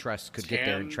trust could get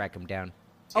there and track them down.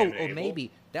 Maybe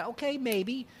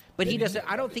maybe, but he doesn't.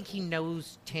 I don't think he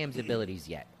knows Tam's abilities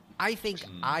yet. I think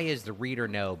I, as the reader,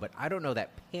 know, but I don't know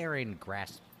that Perrin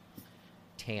grasps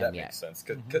Tam yet. That makes sense,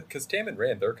 because Tam and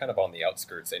Rand, they're kind of on the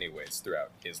outskirts anyways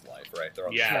throughout his life, right? They're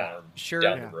on the farm,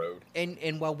 down the road.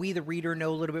 And while we, the reader,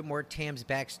 know a little bit more Tam's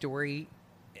backstory,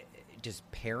 does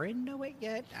Perrin know it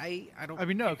yet? I don't. I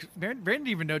mean, no. Rand didn't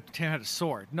even know Tam had a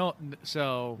sword. No,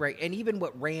 so right. And even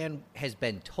what Rand has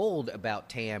been told about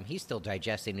Tam, he's still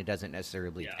digesting. It doesn't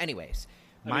necessarily believe. Yeah. Anyways,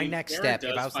 my next step,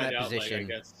 if I was in that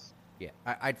position,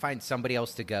 I'd find somebody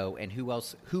else to go, and who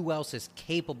else is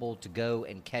capable to go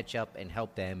and catch up and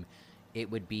help them?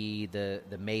 It would be the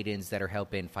maidens that are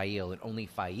helping Fael, and only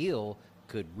Fael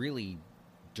could really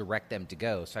direct them to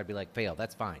go. So I'd be like, Fael,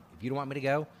 that's fine. If you don't want me to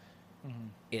go.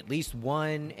 At least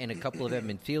one and a couple of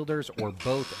Edmund Fielders or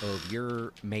both of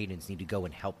your maidens need to go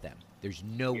and help them. There's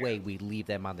no way we leave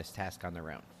them on this task on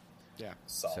their own. Yeah.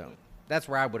 Solid. So that's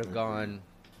where I would have done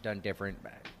different.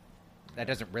 that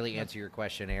doesn't really answer your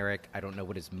question, Eric. I don't know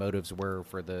what his motives were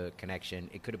for the connection.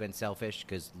 It could have been selfish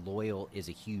because Loyal is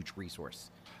a huge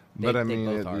resource. But I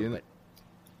mean,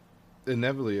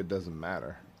 inevitably it doesn't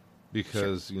matter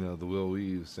because, you know, the wheel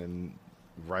weaves and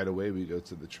right away we go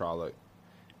to the Trolloc.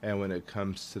 And when it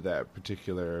comes to that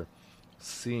particular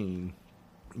scene,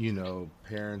 you know,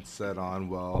 Perrin said on,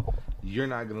 well, you're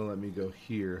not going to let me go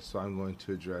here, so I'm going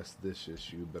to address this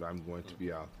issue, but I'm going to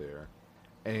be out there.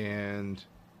 And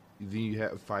then you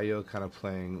have Fael kind of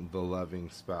playing the loving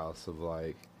spouse of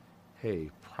like, hey,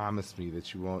 promise me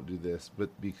that you won't do this, but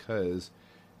because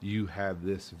you have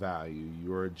this value,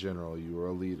 you're a general, you are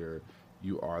a leader,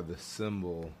 you are the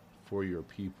symbol for your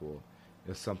people.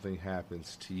 If something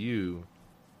happens to you,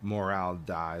 morale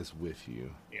dies with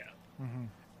you. Yeah. Mm-hmm.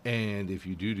 And if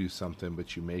you do something,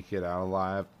 but you make it out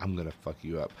alive, I'm going to fuck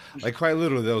you up. Like, quite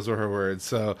literally, those were her words.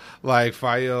 So, like,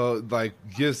 Fael, like,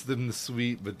 gives them the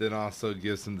sweet, but then also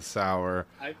gives them the sour,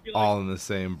 all in the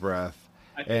same breath.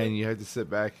 And you have to sit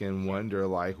back and wonder,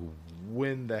 like,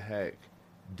 when the heck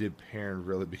did Perrin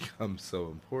really become so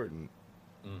important?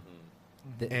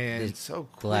 And so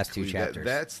quickly, the last two chapters.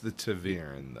 That's the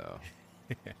ta'veren, though.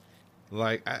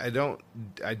 Like, I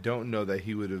don't know that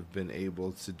he would have been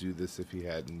able to do this if he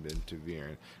hadn't been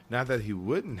ta'veren. Not that he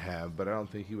wouldn't have, but I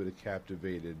don't think he would have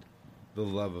captivated the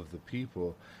love of the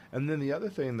people. And then the other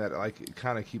thing that, like, it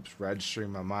kind of keeps registering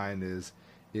in my mind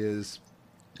is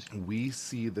we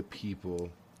see the people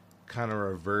kind of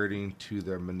reverting to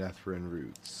their Manetheren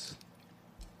roots.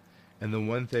 And the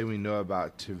one thing we know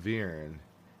about ta'veren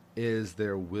is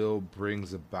their will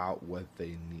brings about what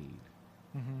they need.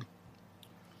 Mm-hmm.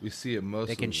 We see it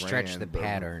mostly. They can stretch Rand, the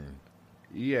pattern.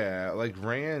 Yeah, like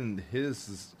Rand, his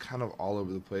is kind of all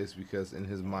over the place because in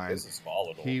his mind,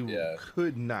 he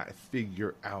could not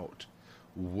figure out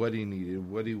what he needed,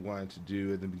 what he wanted to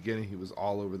do. In the beginning, he was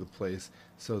all over the place.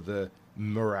 So the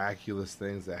miraculous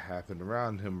things that happened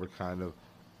around him were kind of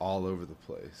all over the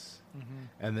place. Mm-hmm.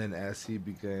 And then as he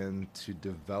began to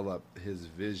develop his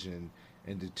vision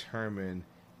and determine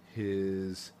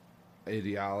his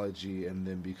ideology and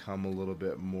then become a little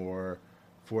bit more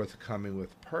forthcoming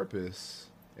with purpose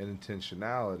and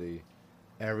intentionality,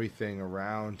 everything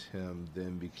around him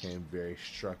then became very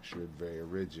structured, very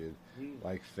rigid.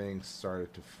 Like things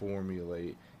started to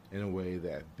formulate in a way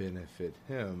that benefit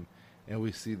him. And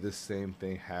we see the same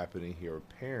thing happening here with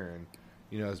Perrin.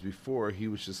 You know, as before, he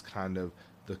was just kind of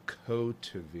the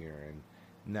co-ta'veren.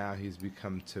 Now he's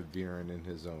become ta'veren in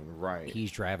his own right.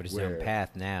 He's driving his own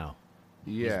path now.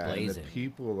 Yeah, and the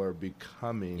people are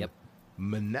becoming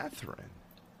Manetheren.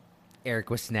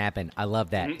 Eric was snapping. I love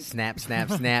that. Snap,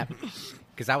 snap, snap.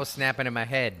 Because I was snapping in my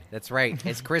head. That's right.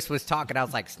 As Chris was talking, I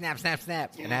was like, snap, snap,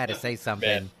 snap. And I had to say something.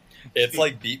 Man, it's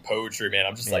like beat poetry, man.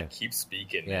 I'm just like, keep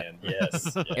speaking, man.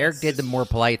 Yes, yes. Eric did the more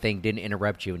polite thing, didn't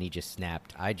interrupt you, and he just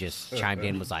snapped. I just chimed in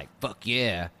and was like, fuck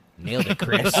yeah. Nailed it,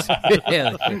 Chris.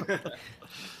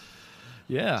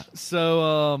 Yeah.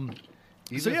 So,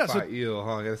 Fael,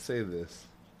 I gotta say this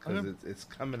because it's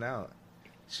coming out.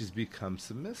 She's become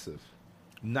submissive,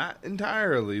 not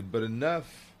entirely, but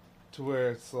enough to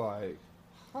where it's like,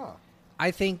 huh.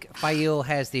 I think Fael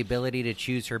has the ability to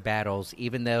choose her battles,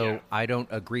 even though I don't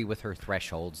agree with her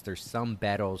thresholds. There's some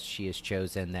battles she has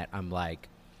chosen that I'm like,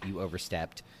 you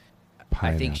overstepped.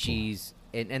 Pineapple. I think she's,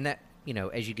 and that, you know,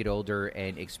 as you get older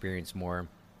and experience more,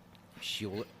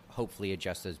 she'll hopefully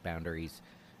adjust those boundaries.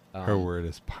 Her word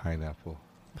is pineapple.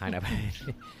 Pineapple.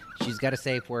 She's got a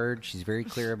safe word. She's very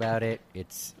clear about it.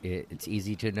 It's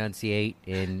easy to enunciate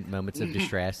in moments of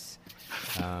distress.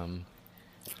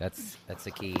 That's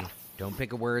the key. Don't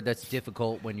pick a word that's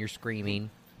difficult when you're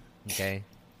screaming. Okay,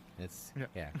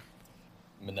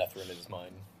 Manetheren is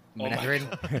mine.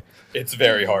 Manetheren. It's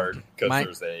very hard because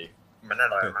there's a.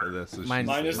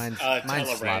 Mine's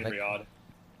Slavic.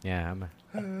 Yeah,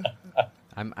 I'm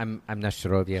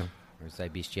Nastrovia or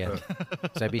Zybistia.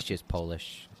 Zybistia is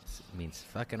Polish. It means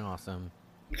fucking awesome.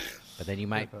 But then you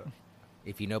might,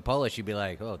 if you know Polish, you'd be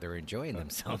like, oh, they're enjoying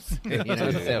themselves. You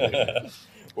know, so,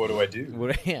 what do I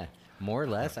do? Yeah, more or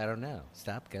less. I don't know.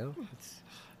 Stop, go.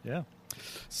 Yeah.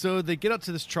 So they get up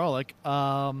to this Trolloc,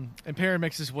 and Perrin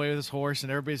makes his way with his horse,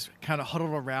 and everybody's kind of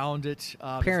huddled around it.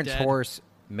 Perrin's horse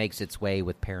makes its way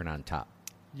with Perrin on top.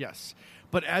 Yes,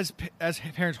 but as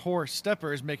Perrin's horse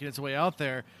Stepper is making its way out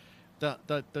there, the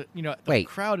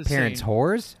crowd is Perrin's saying,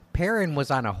 horse? Perrin was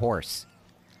on a horse.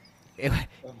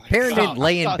 Perrin didn't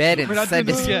lay in bed and send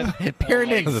his Perrin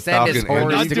didn't send his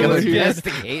horse to go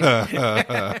investigate.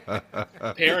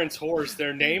 Perrin's horse,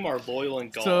 their name are Loyal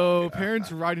and Gall. So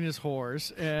Perrin's riding his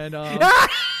horse, and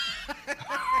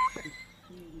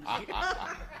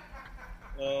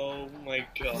Oh my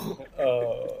god.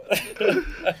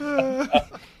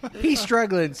 He's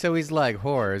struggling, so he's like,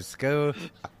 "Whores, go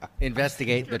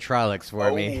investigate the Trollocs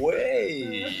for me."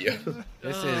 Way.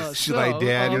 This is Should I,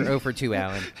 Daddy? you're 0 for 2,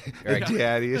 Alan. All right.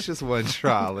 Daddy, it's just one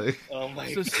trolley. Oh my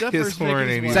So god. Stepher's horn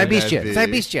making his ain't way. even Side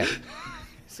that beast big. jet.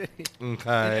 And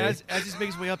Okay. as he's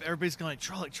making his way up, everybody's going,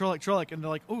 Trolloc, and they're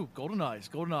like, "Ooh, golden eyes."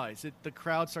 The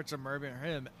crowd starts to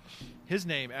murmur his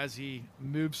name as he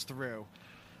moves through.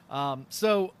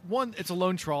 So one, it's a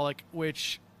lone Trolloc,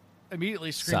 which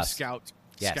immediately screams Sus. scout.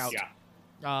 Yes. Scout.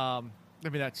 Yeah. I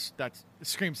mean, that's it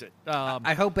screams it.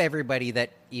 I hope everybody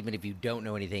that, even if you don't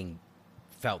know anything,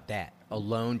 felt that. A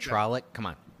lone Trolloc? Come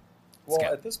on. Well,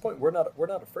 Scout. at this point, we're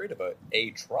not afraid of a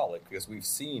Trolloc because we've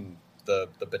seen the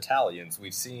battalions,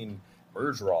 we've seen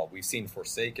Murdral, we've seen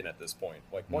Forsaken at this point.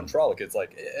 Like one Trolloc, it's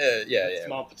like, yeah,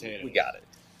 Small potatoes. we got it.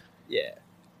 Yeah.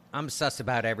 I'm sus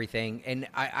about everything, and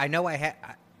I know I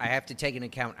have to take into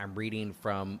account I'm reading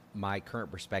from my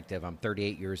current perspective. I'm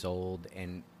 38 years old,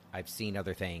 and I've seen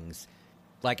other things.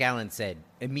 Like Alan said,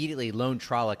 immediately lone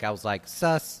Trolloc, I was like,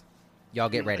 sus, y'all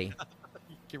get ready.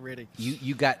 Get ready.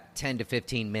 You got 10 to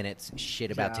 15 minutes,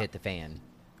 shit about Yeah. to hit the fan.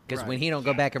 Because Right. when he don't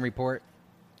go back and report,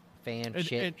 fan,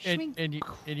 shit. And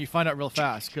you find out real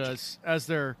fast because as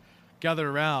they're gathered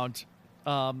around,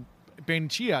 Bane and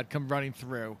Chiad come running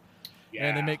through,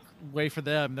 and they make way for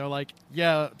them. They're like,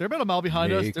 "Yeah, they're about a mile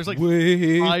behind us. There's like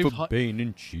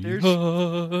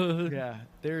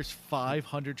there's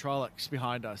 500 Trollocs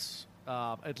behind us,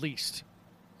 at least,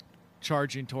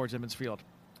 charging towards Emmons Field.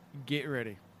 Get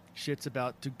ready, shit's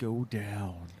about to go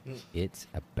down." It's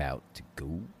about to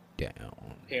go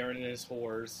down. Perrin and his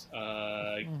whores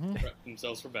prep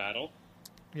themselves for battle.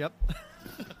 Yep.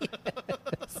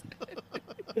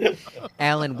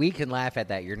 Alan, we can laugh at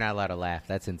that. You're not allowed to laugh.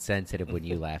 That's insensitive when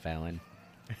you laugh, Alan.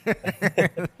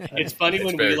 It's funny It's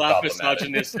when very we laugh problematic.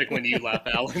 misogynistic when you laugh,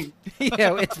 Alan.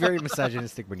 Yeah, it's very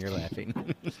misogynistic when you're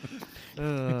laughing.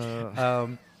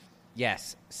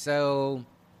 Yes. So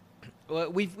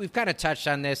well, we've kind of touched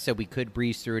on this, so we could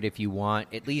breeze through it if you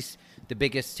want. At least the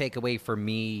biggest takeaway for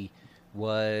me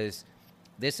was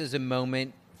this is a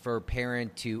moment for Perrin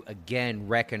to again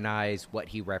recognize what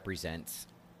he represents.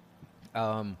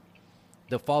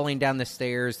 The falling down the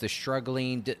stairs, the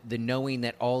struggling, the knowing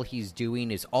that all he's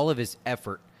doing is all of his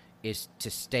effort is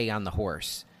to stay on the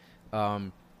horse.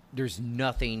 There's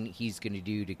nothing he's going to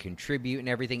do to contribute and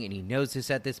everything, and he knows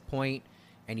this at this point.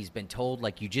 And he's been told,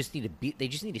 like, you just need to be. They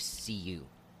just need to see you.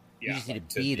 You just need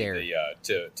to be there.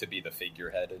 To be the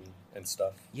figurehead and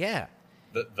stuff. Yeah,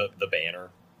 The banner.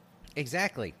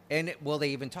 exactly. And well, they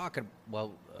even talk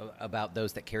about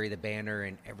those that carry the banner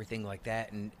and everything like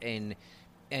that. And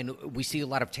we see a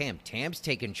lot of Tam. Tam's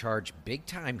taking charge big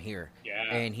time here.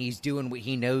 Yeah. And he's doing what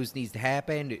he knows needs to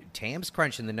happen. Tam's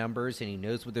crunching the numbers, and he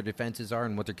knows what their defenses are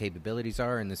and what their capabilities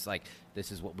are. And this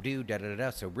is what we do,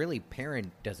 da-da-da-da. So really,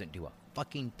 Perrin doesn't do a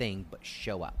fucking thing but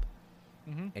show up.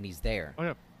 Mm-hmm. And he's there. Oh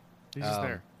yeah, he's just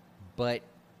there. But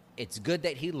it's good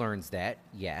that he learns that,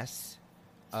 yes.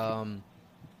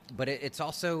 But it's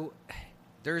also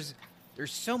there's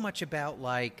so much about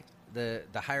like the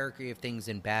hierarchy of things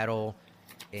in battle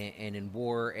and in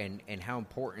war and how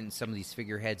important some of these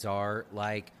figureheads are.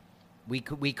 Like we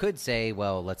could say,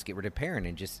 well, let's get rid of Perrin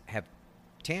and just have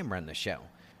Tam run the show.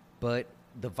 But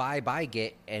the vibe I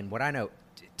get and what I know,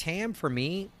 Tam for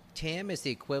me, Tam is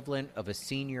the equivalent of a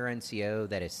senior NCO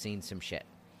that has seen some shit.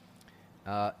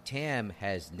 Tam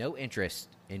has no interest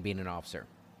in being an officer.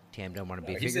 Tam don't want to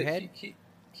be a figurehead.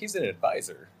 He's an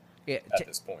advisor Yeah, at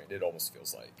this point. It almost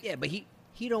feels like. yeah, but he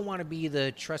don't want to be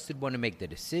the trusted one to make the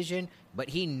decision, but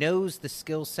he knows the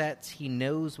skill sets. He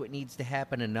knows what needs to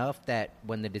happen enough that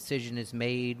when the decision is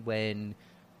made, when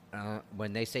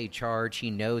they say charge, he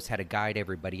knows how to guide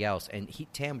everybody else. And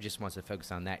Tam just wants to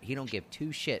focus on that. He don't give two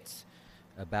shits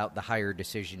about the higher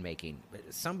decision making.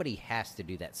 Somebody has to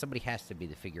do that. Somebody has to be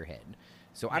the figurehead.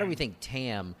 So I don't really think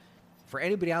Tam, for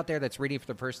anybody out there that's reading for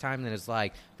the first time that is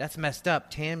like, that's messed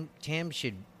up. Tam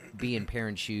should be in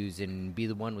Perrin's shoes and be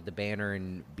the one with the banner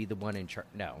and be the one in charge.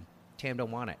 No, Tam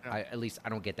don't want it. Yeah. At least I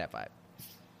don't get that vibe.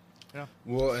 Yeah.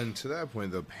 Well, and to that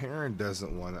point, the parent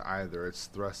doesn't want it either. It's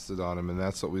thrusted on him, and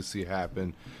that's what we see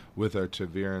happen with our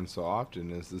Taviran so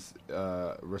often. Is this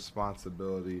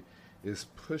responsibility is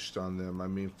pushed on them? I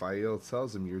mean, Fael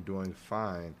tells him, "You're doing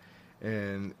fine,"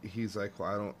 and he's like,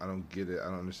 "Well, I don't get it. I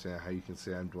don't understand how you can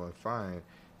say I'm doing fine."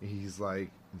 And he's like,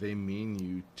 "They mean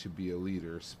you to be a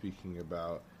leader." Speaking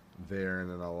about Varen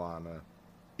and Alana,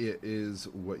 it is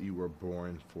what you were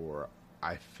born for,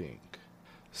 I think.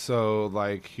 So,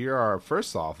 like, here are,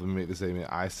 first off, let me make the statement,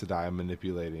 Aes Sedai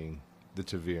manipulating the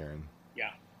Taviran.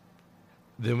 Yeah.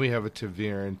 Then we have a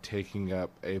Ta'Veren taking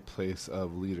up a place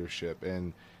of leadership.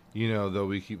 And, though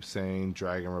we keep saying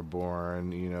Dragon Reborn,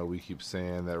 we keep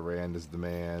saying that Rand is the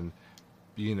man,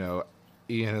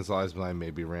 Ian has always been like,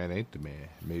 maybe Rand ain't the man.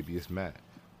 Maybe it's Matt.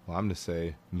 Well, I'm going to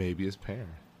say, maybe it's Perrin.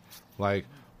 Like,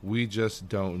 we just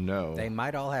don't know. They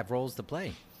might all have roles to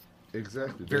play.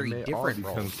 Exactly. Very they may different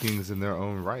all become roles. kings in their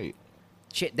own right.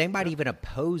 Shit, they might even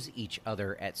oppose each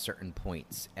other at certain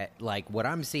points. Like, what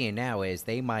I'm seeing now is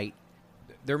there might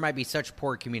be such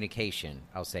poor communication,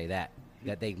 I'll say that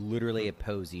they literally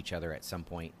oppose each other at some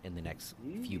point in the next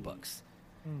few books.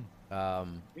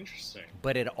 Interesting.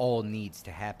 But it all needs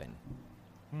to happen.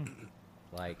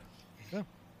 Like, Yeah.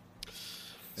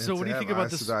 And So what do you think about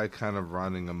Aes this? Sedai kind of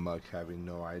running amok, having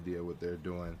no idea what they're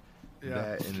doing. Yeah.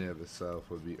 That in and of itself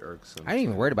would be irksome. I ain't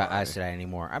even worried about Why? Aes Sedai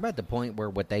anymore. I'm at the point where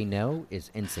what they know is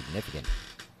insignificant.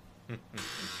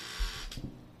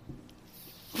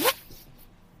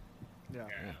 Yeah.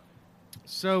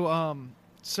 So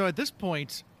so at this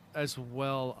point as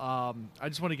well, I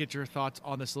just want to get your thoughts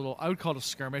on this little. I would call it a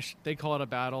skirmish. They call it a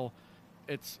battle.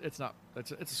 It's not.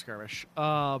 It's a skirmish.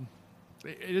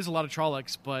 It is a lot of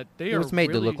Trollocs, but It was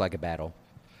made to look like a battle.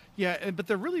 Yeah, but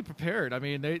they're really prepared. I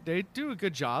mean, they do a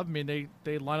good job. I mean,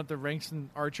 they line up their ranks and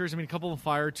archers. I mean, a couple of them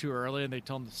fire too early, and they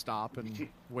tell them to stop and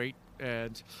wait.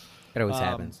 And It always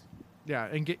happens. yeah,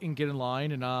 and get in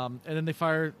line, and then they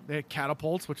fire. They had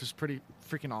catapults, which is pretty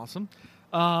freaking awesome.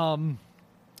 I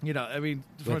mean,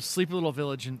 from a sleepy little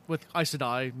village and with Aes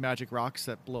Sedai magic rocks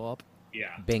that blow up. Yeah.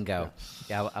 Bingo.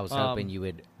 Yeah, I was hoping you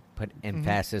would put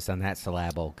emphasis on that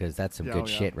syllable because that's some Yeah, good oh,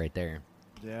 yeah. shit right there.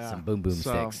 Yeah, Some boom boom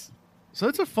sticks. So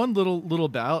it's a fun little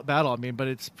battle. I mean, but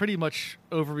it's pretty much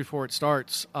over before it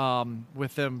starts.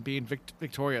 With them being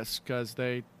victorious because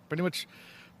they pretty much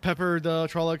pepper the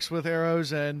Trollocs with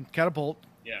arrows and catapult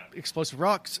Yeah. explosive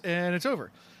rocks, and it's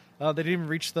over. They didn't even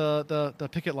reach the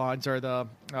picket lines or not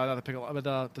the picket line,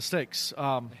 but the stakes.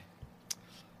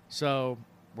 So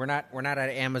We're not at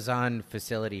Amazon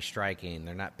facility striking.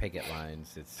 They're not picket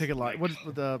lines. It's picket line. What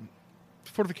the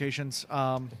fortifications?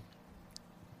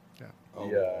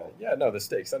 Yeah, no, the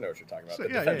stakes. I know what you're talking about. So, The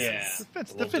yeah, defenses. yeah.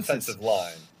 The little Defenses. defensive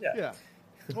line. Yeah. Yeah.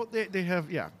 Well, they have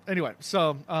Anyway,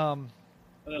 so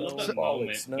But I love that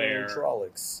moment where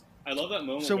Trollocs. I love that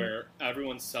moment So- where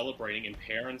everyone's celebrating and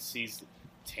Perrin sees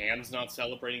Tam's not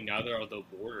celebrating. Neither are the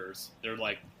Borders. They're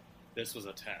like, "This was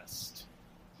a test.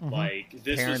 Mhm. Like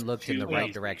this." Perrin was looked in too the right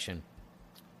easy. direction.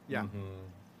 yeah, Mm-hmm.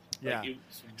 yeah. Like, it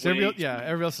was So way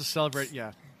everybody else is celebrate.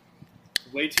 Yeah,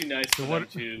 way too nice So for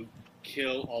what- them to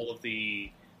kill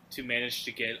to manage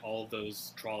to get all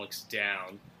those Trollocs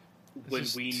down when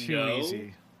This is we too know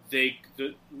easy. the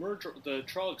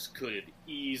Trollocs could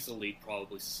easily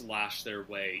probably slash their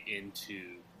way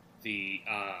into the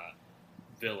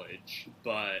village,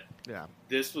 but Yeah,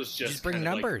 this was Just bring kind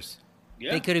of like- numbers.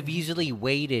 yeah, They could have easily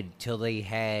waited till they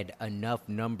had enough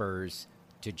numbers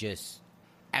to just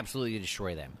absolutely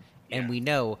destroy them. And Yeah. we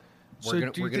know So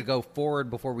we're do you gonna thi- go forward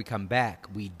before we come back.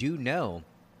 We do know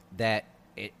that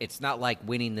it's not like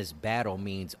winning this battle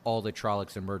means all the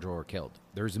Trollocs and Murdor are killed.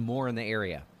 There's more in the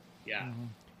area. yeah. Mm-hmm.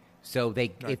 So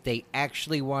if they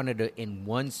actually wanted to, in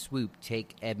one swoop,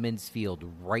 take Edmund's Field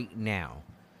right now,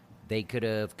 they could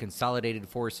have consolidated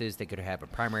forces. They could have a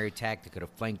primary attack. They could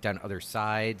have flanked on other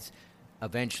sides.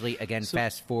 Eventually, again,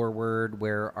 fast forward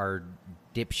where our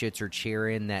dipshits are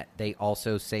cheering that they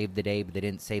also saved the day, but they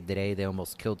didn't save the day. They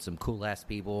almost killed some cool-ass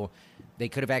people. They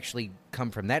could have actually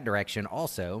come from that direction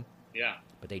also, Yeah.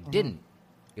 but they didn't.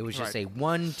 It was just Right. a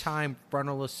one-time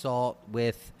frontal assault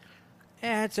with,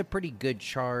 it's a pretty good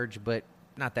charge, but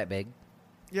not that big.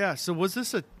 yeah. So was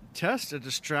this a test, a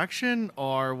distraction,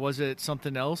 or was it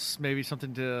something else? Maybe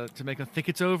something to make them think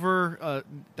it's over.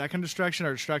 That kind of distraction,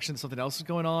 or distraction something else is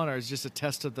going on, or is it just a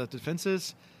test of the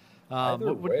defenses?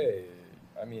 Either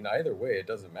way, it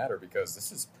doesn't matter because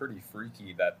this is pretty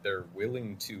freaky that they're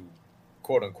willing to,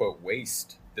 quote unquote,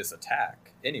 waste this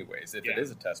attack. Anyways, if it Yeah.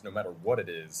 is a test, no matter what it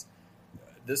is,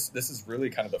 this is really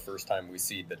kind of the first time we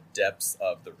see the depths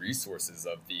of the resources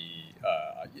of the.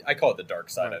 I call it the dark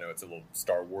side. Right. I know it's a little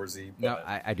Star Warsy, No, but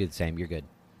I do the same. You're good.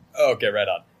 okay, right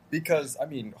on. Because I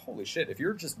mean, holy shit! If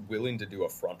you're just willing to do a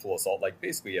frontal assault, like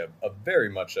basically a very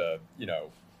much a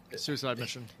Suicide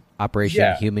mission. Operation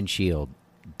Yeah. Human Shield,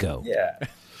 go. yeah.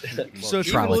 So if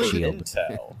Trolloc you're, shield.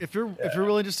 Intel. if you're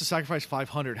willing just to sacrifice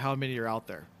 500, how many are out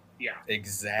there? Yeah.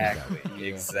 Exactly.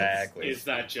 Exactly. Is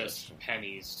that just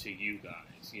pennies to you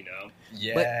guys, you know?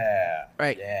 Yeah.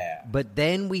 Right. Yeah. But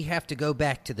then we have to go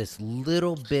back to this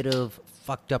little bit of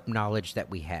fucked up knowledge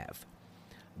that we have.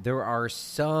 There are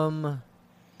some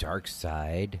dark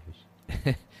side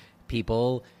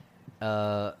people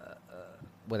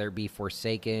whether it be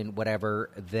Forsaken, whatever,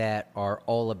 that are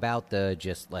all about the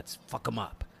just let's fuck them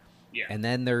up. Yeah. And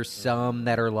then there's some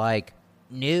that are like,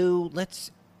 no,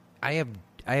 I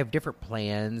have different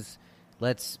plans.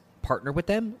 Let's partner with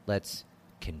them. Let's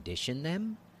condition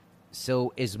them.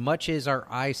 So as much as our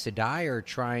Aes Sedai are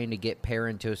trying to get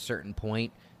Perrin to a certain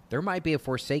point, there might be a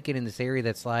Forsaken in this area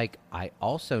that's like, I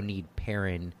also need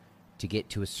Perrin to get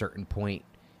to a certain point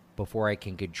before I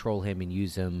can control him and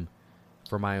use him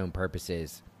for my own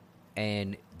purposes.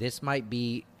 And this might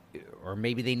be, or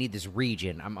maybe they need this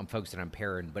region. I'm focusing on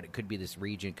Perrin, but it could be this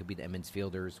region. It could be the Emmons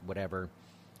Fielders, whatever.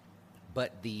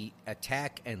 But the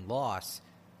attack and loss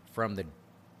from the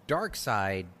dark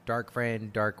side, dark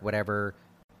friend, dark whatever,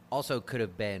 also could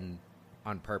have been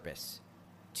on purpose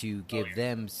to give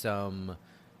them some,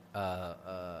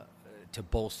 to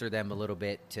bolster them a little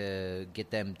bit, to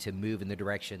get them to move in the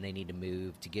direction they need to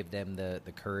move, to give them the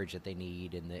courage that they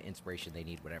need and the inspiration they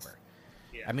need, whatever.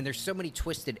 Yeah. I mean, there's so many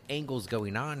twisted angles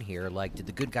going on here. Like, did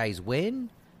the good guys win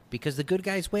because the good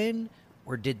guys win?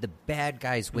 Or did the bad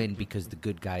guys win because the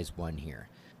good guys won here?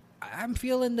 I'm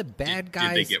feeling the bad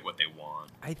guys. Did they get what they want?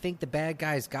 I think the bad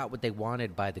guys got what they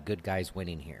wanted by the good guys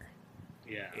winning here.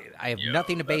 Yeah. I have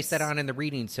nothing to base that on in the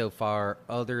reading so far,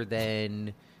 other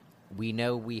than we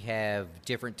know we have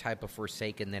different type of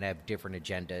Forsaken that have different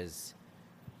agendas.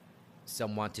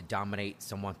 Some want to dominate,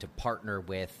 some want to partner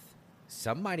with.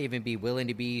 Some might even be willing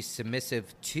to be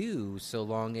submissive to, so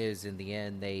long as in the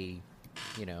end they,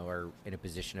 are in a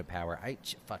position of power. I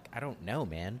don't know,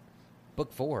 man.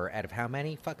 Book 4 out of how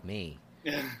many? Fuck me.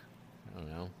 I don't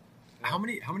know. How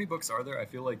many books are there? I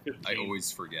feel like 15. I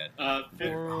always forget.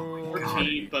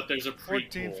 14, but there's a prequel.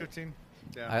 14, 15.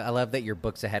 Yeah. I love that you're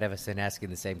books ahead of us and asking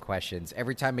the same questions.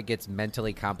 Every time it gets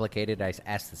mentally complicated, I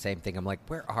ask the same thing. I'm like,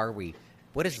 where are we?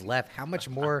 What is left? How much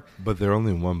more? But they're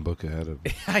only one book ahead of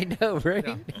me. I know,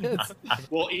 right? Yeah.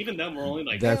 Well, even then, we're only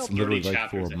like That's 30 literally like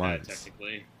chapters 4 ahead, months.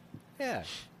 technically. Yeah,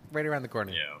 right around the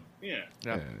corner. Yeah.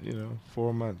 Yeah. Yeah,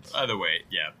 4 months. Either way,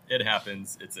 yeah, it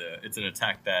happens. It's an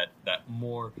attack that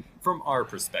more, from our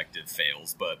perspective,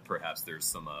 fails, but perhaps there's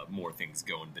some more things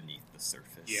going beneath the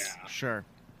surface. Yeah. Sure.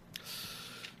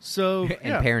 So,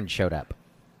 And Perrin showed up.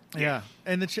 Yeah,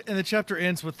 and the chapter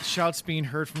ends with shouts being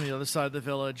heard from the other side of the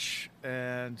village,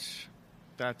 and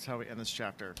that's how we end this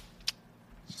chapter.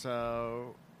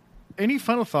 So, any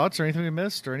final thoughts or anything we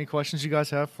missed, or any questions you guys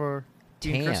have for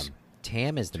Dean and Chris?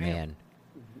 Tam is the Tam. man.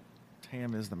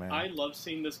 Tam is the man. I love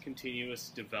seeing this continuous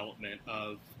development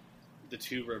of the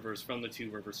Two Rivers, from the Two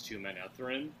Rivers to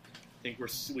Manetheren. I think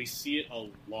we see it a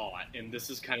lot, and this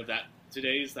is kind of that.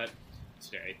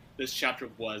 This chapter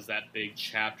was that big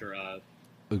chapter of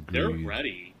Agreed. they're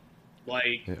ready.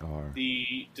 Like, They are.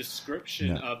 the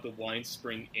description Yeah. of the Wine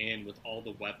Spring Inn with all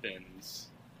the weapons,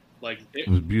 like It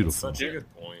was That's beautiful. such a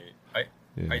good point.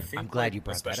 Yeah. I think I'm glad you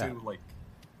brought that especially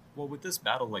up. with this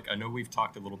battle, I know we've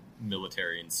talked a little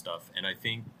military and stuff, and I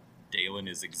think Dalen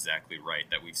is exactly right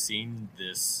that we've seen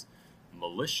this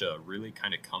militia really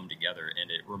kind of come together,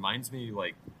 and it reminds me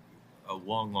a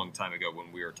long, long time ago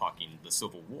when we were talking the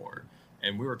Civil War,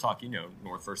 and we were talking,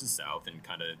 North versus South, and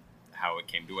kind of how it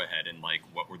came to a head, and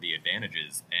what were the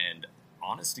advantages. And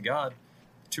honest to God,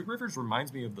 Two Rivers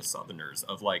reminds me of the Southerners,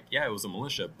 of it was a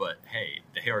militia, but hey,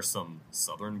 they are some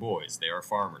Southern boys. They are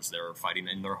farmers. They are fighting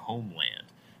in their homeland.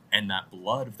 And that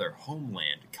blood of their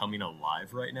homeland coming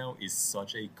alive right now is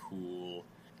such a cool...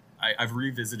 I've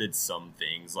revisited some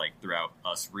things throughout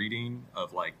us reading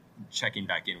of checking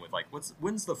back in with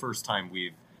when's the first time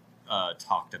we've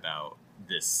talked about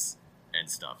this and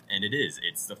stuff. And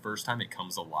it's the first time it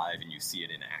comes alive and you see it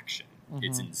in action. Mm-hmm.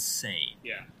 It's insane.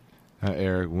 yeah.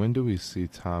 Eric, when do we see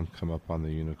Tom come up on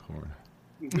the unicorn?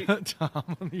 Tom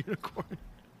on the unicorn.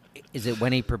 Is it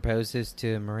when he proposes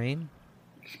to Marine?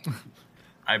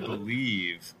 I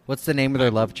believe. What's the name of their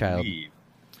love child?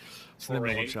 It's the middle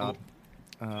Moraine. job.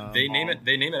 They name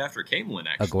it after Camelin,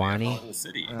 actually. Iguani? The whole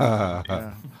city.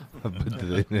 Yeah.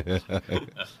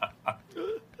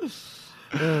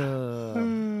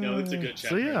 No, it's a good chapter.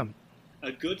 So yeah,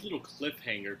 A good little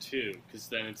cliffhanger too, because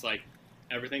then it's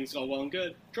everything's all well and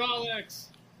good. Trollocs,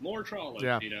 more Trollocs,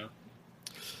 Yeah.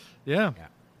 Yeah.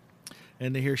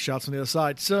 And they hear shouts on the other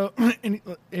side. So,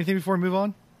 anything before we move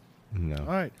on? No. All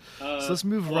right. So let's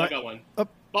move I right got one. up.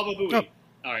 Baba Booey. Up.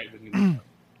 All right. We can move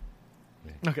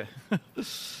on. Okay.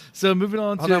 So moving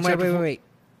on Hold to on, chapter wait.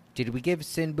 Did we give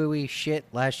Sin Buoy shit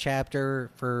last chapter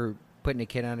for putting a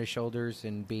kid on his shoulders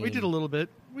and being... We did a little bit.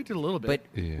 But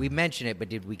Yeah. we mentioned it, but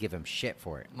did we give him shit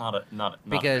for it? Not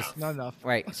Because- enough. Not enough.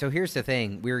 Right, so here's the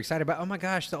thing. We were excited about, oh my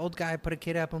gosh, the old guy put a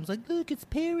kid up. I was like, look, it's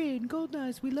Perrin, Gold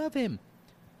Eyes, we love him.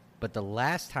 But the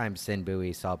last time Sin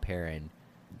Buoy saw Perrin,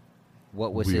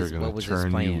 What was we his are gonna What was his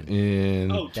turn plan? you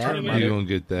in. Oh, That turn him mother- You in. gonna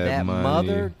get that, that money.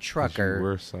 mother 'cause trucker- you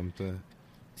worth something.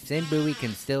 Sinbui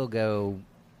can still go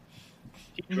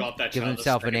He dropped that give child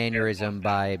himself an second hair aneurysm on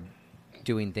by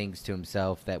doing things to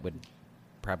himself that would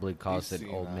probably cause He's an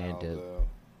old man senile, to though.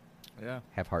 Yeah.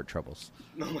 have heart troubles.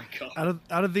 that. Oh my god.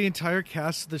 Out of the entire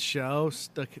cast of the show,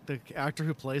 the actor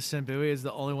who plays Sinbui is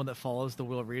the only one that follows the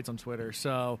Will Reeds on Twitter.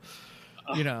 So,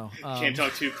 you know, Can't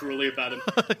talk too cruelly about him.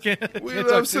 We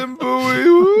love Sinbui.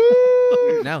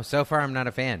 Woo! No, so far I'm not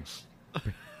a fan.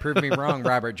 Prove me wrong,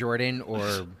 Robert Jordan,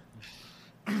 or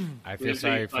I feel Wait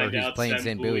sorry till you for find who's out playing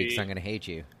Senbui- Sinbui because I'm going to hate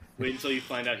you. Wait until you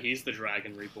find out he's the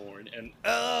Dragon Reborn. And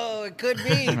Oh, it could be.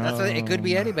 It could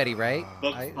be anybody, right?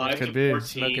 book 5 could to be. 14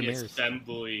 Smoke and is mirrors.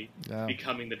 Senbui Yeah.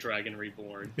 becoming the Dragon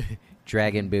Reborn.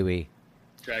 Dragon Buoy.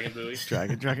 Dragon Buoy.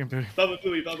 Dragon Booey. Baba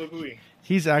Booey, Baba Booey.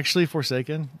 He's actually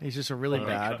Forsaken. He's just a really Oh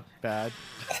my bad.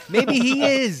 Maybe he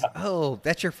is. Oh,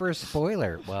 that's your first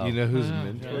spoiler. Well, You know whose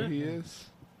mentor he is?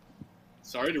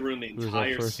 Sorry to ruin the Who's that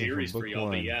entire person from series for book y'all,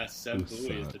 but one? yes, Who Senbui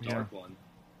is the sucked. dark one.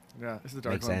 Yeah, it's the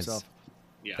Dark Makes One sense. himself.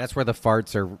 Yeah. that's where the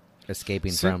farts are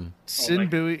escaping from.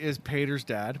 Sinbui is Pater's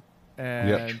dad,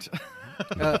 and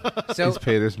So He's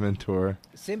Pater's mentor.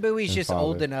 Sinbui's and just father.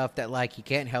 old enough that like he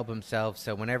can't help himself.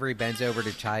 So whenever he bends over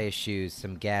to tie his shoes,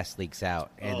 some gas leaks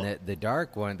out, and Oh. the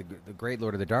dark one, the Great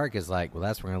Lord of the Dark, is like, well,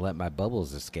 that's where I'm gonna let my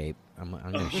bubbles escape. I'm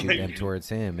gonna shoot my them God. towards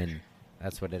him, and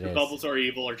that's what it the is. bubbles are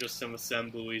evil or just some of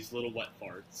Senbui's little wet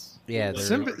farts. Yeah,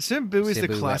 Little they're- wet farts. Sinbui's the Sinbui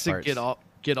wet classic farts.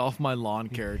 get off my lawn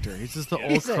character. He's just the Yeah.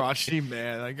 old He's a- crotchety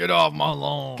man. Like, get off my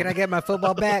lawn. Can I get my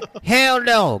football back? Hell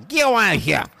no! Get out of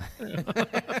here!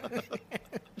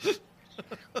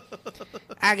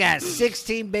 I got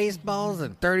 16 baseballs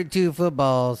and 32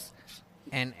 footballs,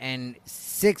 and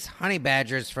 6 honey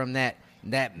badgers from that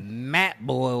Matt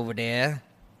boy over there.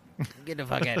 Get the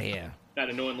fuck out of here! That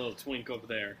annoying little twink over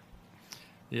there.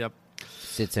 Yep.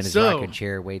 Sits in his So- rocking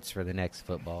chair, waits for the next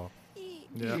football.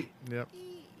 Yep.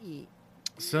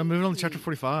 So moving on to chapter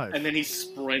 45. And then he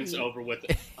sprints over with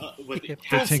the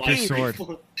Tinker's sword.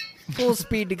 Full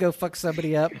speed to go fuck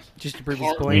somebody up just to prove his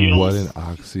Cartwheel. point. What an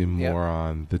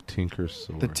oxymoron. The Tinker's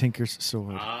Sword. The Tinker's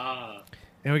Sword. Ah.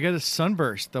 And we got a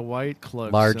Sunburst, the white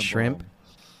cloak. Large symbol. shrimp,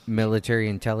 military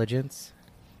intelligence,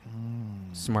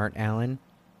 smart Alan.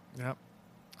 Yep.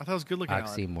 I thought it was good looking. Alan.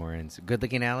 Oxymorons. Good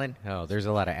looking Alan? Oh, there's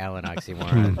a lot of Alan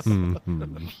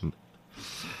oxymorons.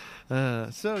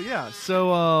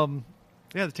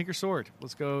 Yeah, the Tinker's Sword.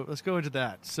 Let's go into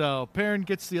that. So Perrin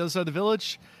gets to the other side of the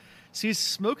village, sees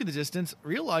smoke in the distance,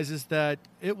 realizes that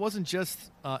it wasn't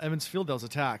just Emmons Fieldale's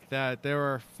attack, that there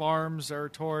are farms that are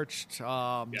torched,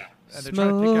 and they're trying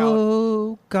to pick out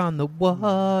Smoke on the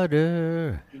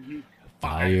water,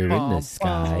 fire in the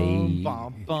sky.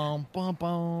 Bum, bum, bum,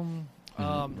 bum.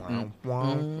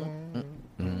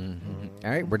 All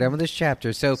right, we're done with this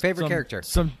chapter. So, favorite character.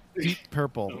 Some deep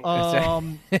purple.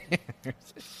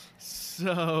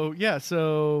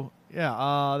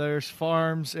 There's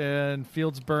farms and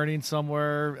fields burning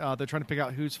somewhere. They're trying to pick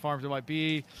out whose farms it might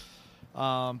be.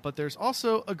 But there's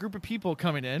also a group of people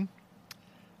coming in.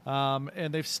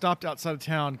 And they've stopped outside of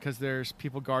town because there's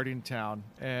people guarding town.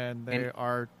 And they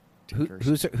are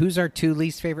tinkers. Who's our 2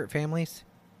 least favorite families?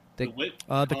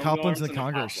 the Coplins and the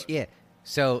Congers. Yeah.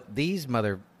 So these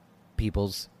mother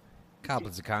peoples,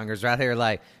 Coplins and Congers, right here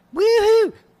like,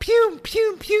 woohoo, pew,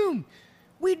 pew, pew.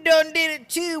 We done did it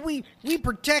too. We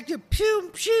protected, pew,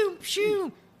 pew,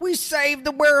 pew. We saved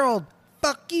the world.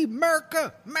 Fuck you,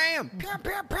 America, ma'am. Pow,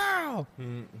 pow, pow.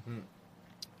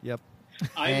 Yep.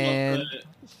 And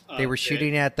they were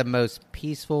shooting at the most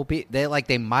peaceful.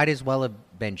 They might as well have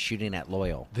been shooting at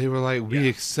Loyal, They were like, we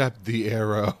accept the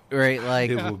arrow. right?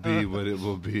 Like It will be what it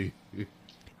will be.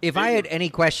 if I had any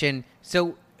question,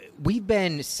 so we've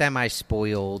been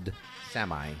semi-spoiled,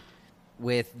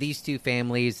 with these 2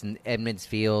 families in Edmonds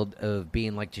Field of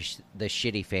being like just the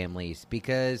shitty families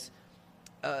because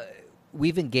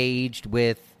we've engaged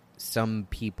with some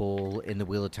people in the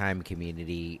Wheel of Time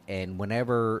community, and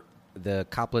whenever the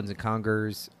Coplins and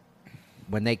Congers,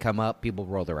 when they come up, people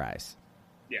roll their eyes.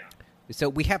 Yeah. So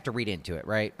we have to read into it,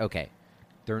 right? Okay,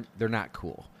 they're not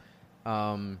cool.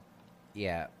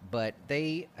 Yeah, but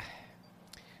I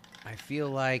feel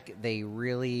like they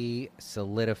really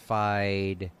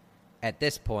solidified. At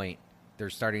this point, they're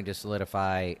starting to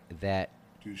solidify that.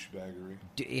 Douchebaggery.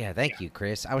 Yeah, thank you,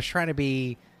 Chris. I was trying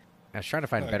to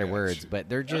find better got words, you. but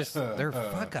they're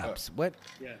fuck ups. What?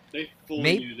 Yeah, they fully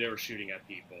Maybe- knew they were shooting at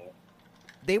people.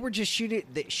 They were just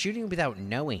shooting without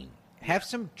knowing. Have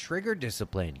some trigger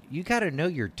discipline. You got to know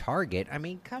your target. I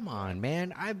mean, come on,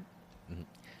 man.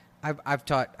 I've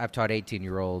taught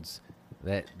 18-year-olds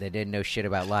that didn't know shit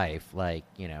about life, like,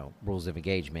 you know, rules of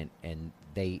engagement, and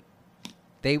they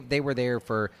were there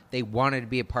for, they wanted to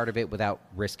be a part of it without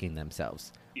risking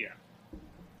themselves. Yeah.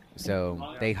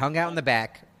 So they hung out in the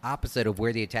back, opposite of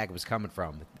where the attack was coming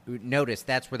from. Notice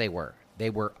that's where they were. They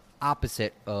were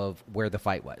opposite of where the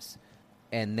fight was.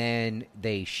 And then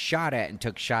they shot at and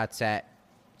took shots at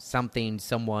something,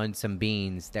 someone, some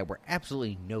beings that were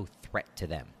absolutely no threat to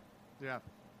them. Yeah.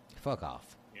 Fuck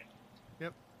off. Yeah.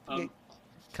 Yep.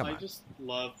 Come on. I just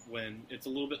love when it's a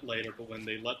little bit later, but when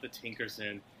they let the Tinkers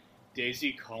in,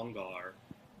 Daisy Kongar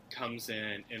comes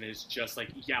in and is just like,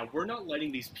 yeah, we're not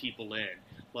letting these people in.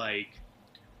 Like,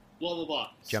 blah, blah, blah.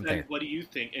 Jump Sen, there. what do you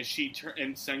think? And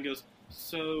and Sen goes,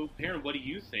 so, Perrin, what do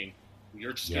you think?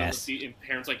 You're just going to and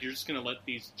Perrin's like, you're just going to let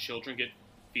these children get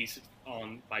feasted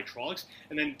on by Trollocs?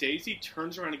 And then Daisy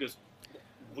turns around and goes,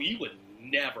 we would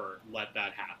never let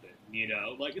that happen, you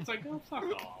know? Like, it's like, oh, fuck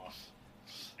off.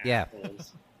 Yeah.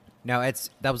 Assholes. No,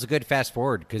 that was a good fast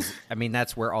forward, because, I mean,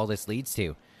 that's where all this leads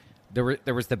to.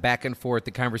 There was the back and forth,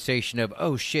 the conversation of,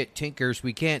 oh, shit, Tinkers,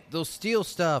 we can't, they'll steal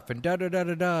stuff, and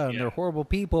da-da-da-da-da, and they're horrible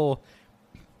people.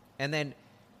 And then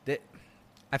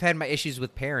I've had my issues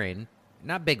with Perrin.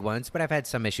 Not big ones, but I've had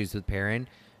some issues with Perrin.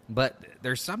 But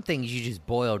there's some things you just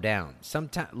boil down.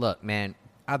 Sometimes, look, man,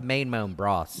 I've made my own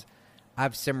broths.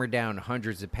 I've simmered down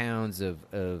hundreds of pounds of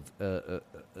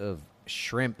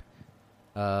shrimp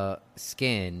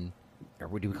skin, or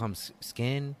what do we call them?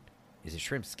 Skin? Is it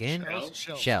shrimp skin?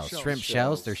 Shells. Shrimp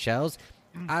shells. They're shells.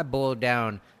 I boiled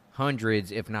down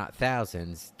hundreds, if not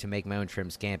thousands, to make my own shrimp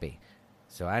scampi.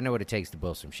 So I know what it takes to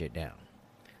boil some shit down.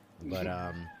 But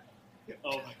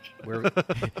oh my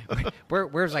God.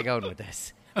 where's I going with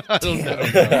this? I don't know.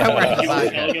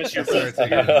 I guess your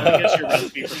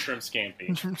recipe for shrimp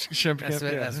scampi. Shrimp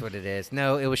That's what it is.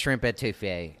 No, it was shrimp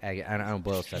etouffee. I don't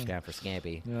boil stuff down for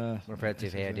scampi. What for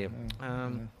etouffee I do?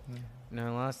 No, I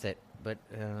lost it. But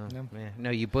no,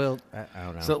 you boiled. I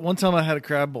don't know. So one time I had a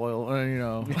crab boil, you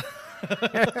know.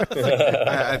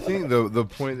 I think the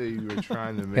point that you were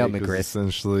trying to make is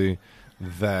essentially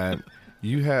that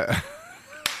you had.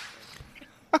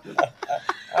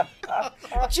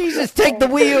 Jesus, take the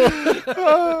wheel.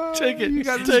 Take it. You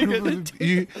got take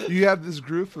it. You have this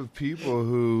group of people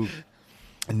who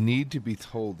need to be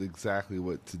told exactly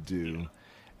what to do,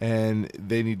 and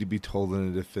they need to be told in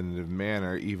a definitive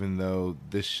manner, even though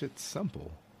this shit's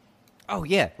simple. Oh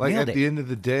yeah, like at the end of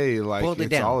the day, like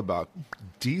it's all about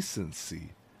decency.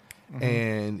 Mm-hmm.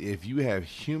 And if you have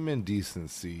human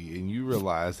decency and you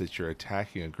realize that you're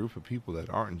attacking a group of people that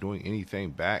aren't doing anything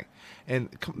back, and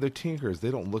they're Tinkers,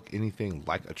 they don't look anything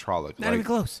like a Trolloc. Not even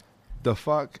close. The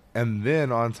fuck? And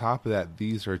then on top of that,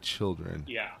 these are children.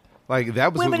 Yeah. Like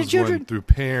that was Women what was going through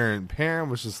Perrin. Perrin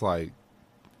was just like,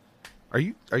 Are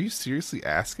you seriously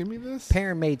asking me this?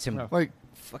 Perrin made some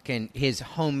fucking his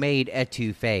homemade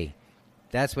etouffee.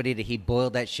 That's what he did. He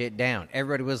boiled that shit down.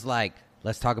 Everybody was like,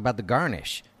 let's talk about the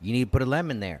garnish. You need to put a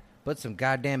lemon there. Put some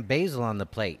goddamn basil on the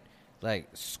plate. Like,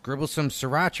 scribble some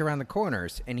sriracha around the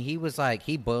corners. And he was like,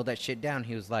 he boiled that shit down.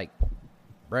 He was like,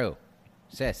 bro,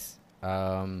 sis,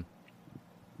 your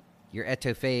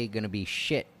etouffee going to be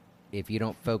shit if you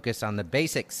don't focus on the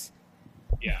basics.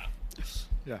 Yeah.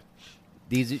 Yeah.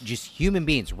 These are just human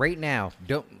beings right now.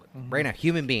 Right now,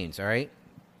 human beings, all right?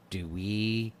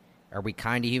 Are we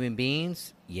kind to human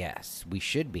beings? Yes, we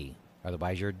should be.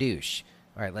 Otherwise, you're a douche.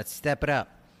 All right, let's step it up.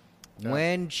 Yeah.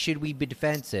 When should we be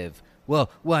defensive? Well,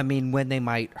 I mean, when they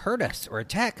might hurt us or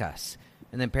attack us.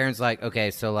 And then parents like,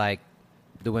 okay, so like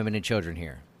the women and children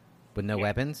here with no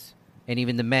weapons, and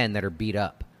even the men that are beat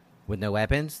up with no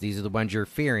weapons. These are the ones you're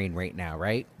fearing right now,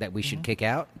 right? That we should kick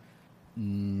out?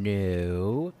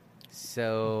 No.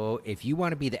 So if you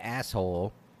want to be the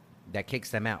asshole that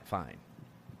kicks them out, fine.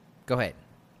 Go ahead.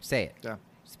 Say it. Yeah.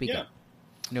 Speak up.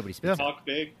 Nobody speaks up. Talk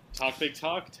big, have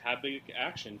big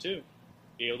action too.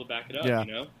 Be able to back it up,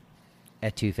 you know?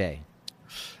 Etouffee.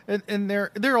 And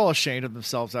they're all ashamed of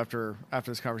themselves after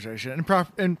this conversation,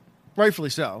 and rightfully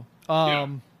so.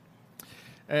 And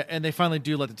they finally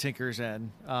do let the Tinkers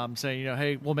in, saying, you know,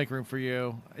 hey, we'll make room for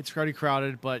you. It's already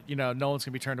crowded, but you know, no one's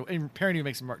gonna be turned away. And Perrin even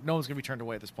makes no one's gonna be turned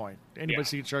away at this point. Anybody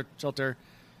seeking shelter,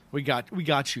 we got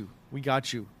you.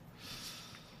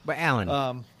 But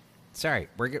Alan, sorry,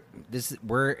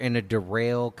 we're in a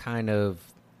derail kind of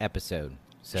episode.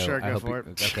 So sure, I go hope for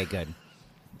it. Okay, good.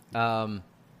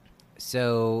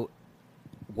 So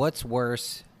what's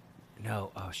worse?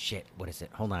 No, oh shit, what is it?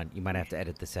 Hold on, you might have to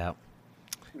edit this out.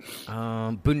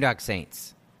 Boondock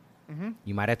Saints. Mm-hmm.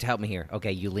 You might have to help me here.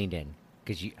 Okay, you leaned in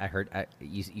because you heard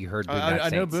Boondock Saints. I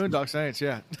know Boondock Saints,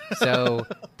 yeah. So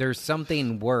there's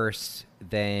something worse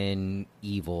than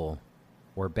evil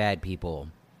or bad people.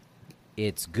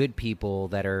 It's good people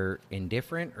that are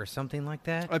indifferent or something like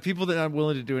that. People that aren't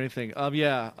willing to do anything.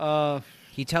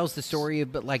 He tells the story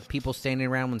of like people standing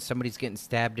around when somebody's getting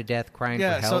stabbed to death, crying for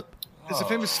help. So it's a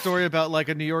famous story about like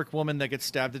a New York woman that gets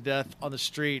stabbed to death on the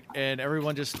street, and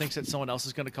everyone just thinks that someone else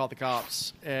is going to call the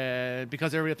cops, and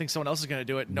because everybody thinks someone else is going to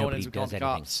do it, no one ends up calling the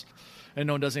cops, and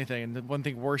no one does anything. And the one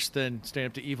thing worse than standing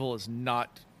up to evil is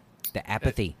not the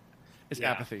apathy. It's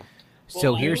apathy.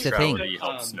 So here's the thing: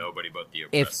 helps nobody but the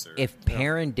oppressor. If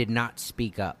Perrin did not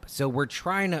speak up, so we're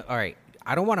trying to. All right,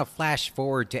 I don't want to flash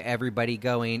forward to everybody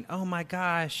going, "Oh my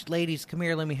gosh, ladies, come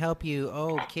here, let me help you.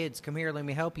 Oh, kids, come here, let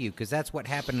me help you," because that's what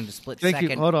happened in a split second.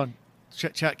 Thank you. Hold on,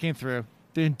 chat came through.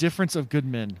 The indifference of good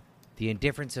men. The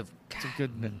indifference of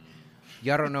good men.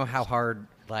 Y'all don't know how hard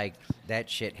like that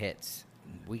shit hits.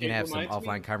 We can have some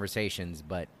offline conversations,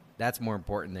 but that's more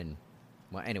important than.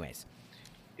 Well, anyways.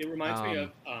 It reminds me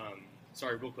of,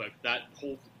 sorry, real quick, that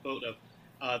whole boat of,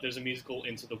 there's a musical,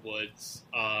 Into the Woods.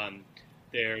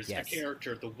 There's a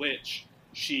character, the witch.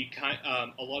 She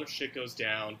a lot of shit goes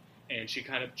down, and she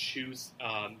kind of chews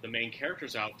the main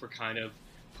characters out for kind of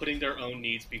putting their own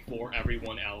needs before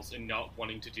everyone else and not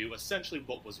wanting to do essentially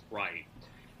what was right.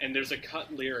 And there's a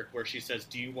cut lyric where she says,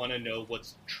 "Do you want to know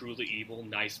what's truly evil?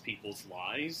 Nice people's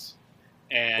lies."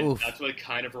 And that's what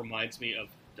kind of reminds me of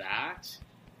that.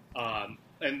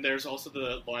 And there's also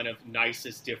the line of nice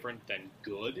is different than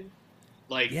good.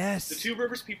 Like, the Two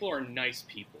Rivers people are nice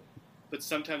people, but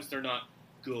sometimes they're not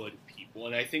good people.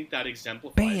 And I think that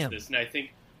exemplifies this. And I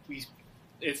think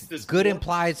it's this good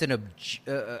implies an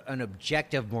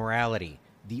objective morality.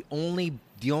 The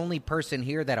only person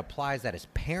here that applies that is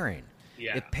Perrin.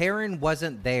 Yeah. If Perrin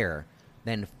wasn't there,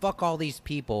 then fuck all these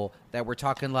people that were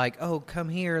talking like, "Oh, come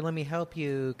here, let me help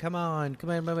you. Come on,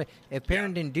 come on." If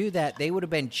Perrin didn't do that, they would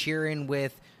have been cheering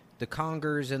with the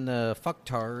Congers and the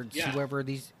fucktards, whoever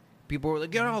these people were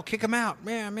like, kick them out.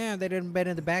 Man, they didn't been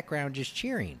in the background just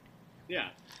cheering. Yeah,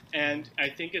 and I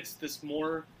think it's this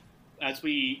more, as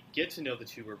we get to know the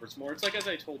Two Rivers more, it's like, as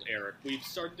I told Eric, we've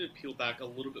started to peel back a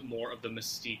little bit more of the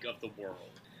mystique of the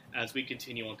world as we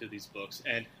continue on through these books.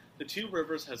 And the Two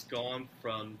Rivers has gone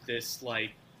from this,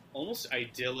 like, almost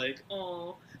idyllic,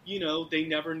 they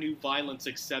never knew violence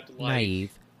except, like...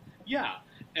 naive. Yeah,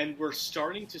 and we're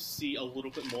starting to see a little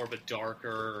bit more of a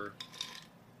darker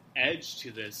edge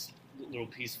to this little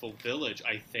peaceful village,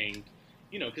 I think.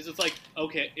 Because it's like,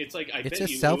 okay, it's like, I bet you...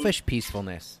 It's a selfish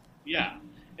peacefulness. Yeah,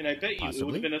 and I bet you it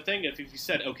would have been a thing if you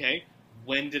said, okay,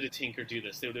 when did a tinker do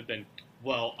this? They would have been,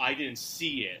 well, I didn't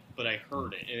see it, but I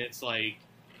heard it. And it's like...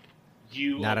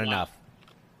 Not enough.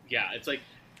 Yeah, it's like...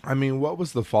 I mean, what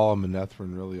was the fall of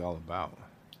Manetheren really all about?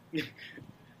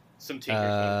 Some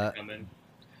tinkers come in.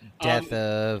 Death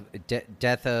of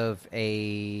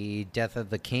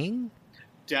the king?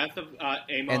 Death of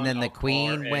Aemon and then the Alcar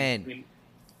queen went,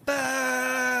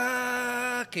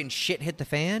 fuck, and shit hit the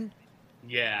fan?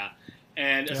 Yeah.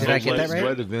 And did I get that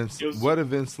right? What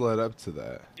events led up to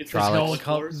that? It's no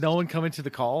one coming to the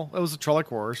call. It was the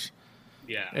Trolloc Wars.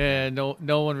 Yeah. And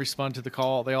no one responded to the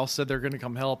call. They all said they're going to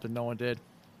come help, and no one did.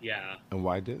 Yeah. And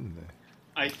why didn't they?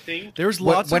 I think there's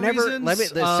lots of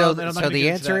reasons. So the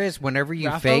answer is whenever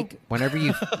you fake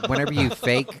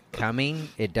coming,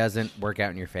 it doesn't work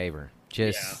out in your favor.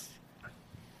 Just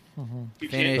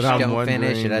finish, don't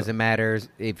finish. It doesn't matter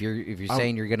if you're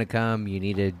saying you're going to come. You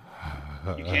need to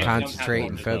concentrate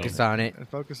and focus on it. And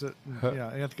focus it.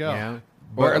 Yeah, you have to go. Yeah.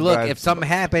 Or look, if something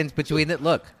happens between it,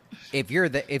 if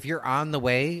you're on the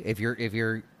way, if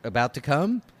you're about to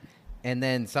come, and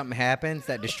then something happens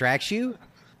that distracts you,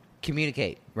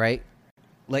 communicate, right?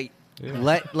 Like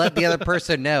let the other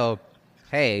person know,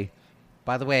 hey,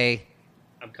 by the way,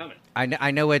 I'm coming.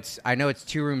 I know it's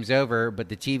 2 rooms over, but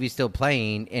the TV's still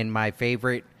playing, and my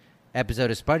favorite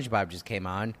episode of SpongeBob just came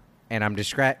on, and I'm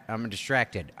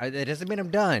distracted. It doesn't mean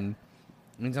I'm done.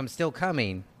 It means I'm still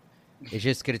coming. It's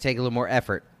just going to take a little more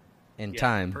effort and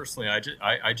time. Personally,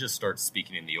 I just start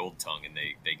speaking in the old tongue, and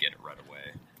they get it right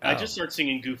away. I just start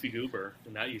singing Goofy Goober,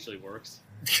 and that usually works.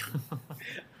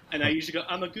 And I usually go,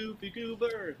 I'm a Goofy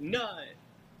Goober, nut.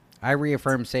 I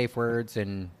reaffirm safe words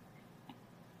and...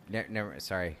 Never.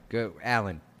 Sorry. Go,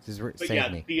 Alan.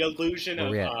 Save me. The illusion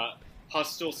of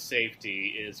hostile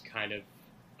safety is kind of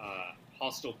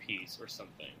hostile peace or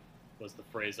something was the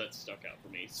phrase that stuck out for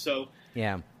me. So...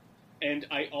 Yeah. And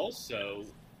I also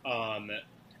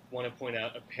want to point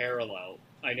out a parallel.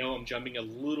 I know I'm jumping a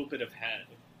little bit ahead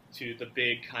to the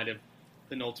big kind of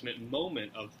penultimate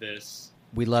moment of this.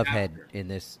 We love head in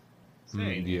this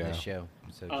this show.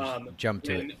 So just jump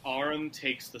to it. When Aram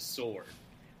takes the sword.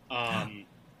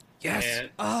 Yes.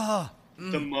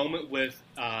 the moment with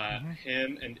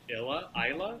him and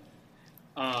Isla,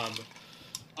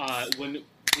 when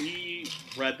we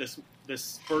read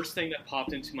this first thing that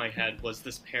popped into my head was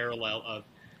this parallel of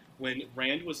when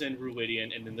Rand was in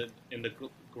Ruidian and in the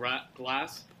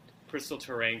glass crystal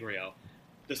Terangrio.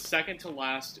 The second to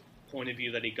last point of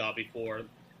view that he got before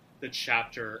the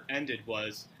chapter ended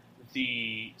was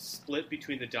the split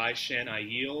between the Daishan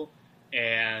Aiel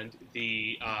and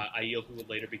the Aiel who would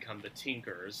later become the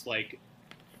Tinkers, like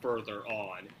further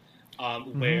on,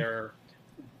 where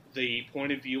the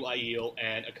point of view Aiel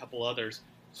and a couple others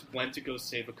went to go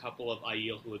save a couple of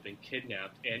Aiel who had been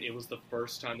kidnapped, and it was the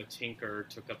first time a Tinker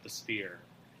took up the spear.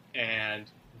 And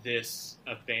this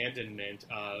abandonment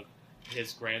of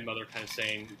his grandmother kind of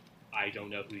saying, I don't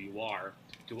know who you are.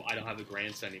 I don't have a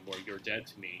grandson anymore. You're dead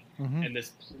to me. And this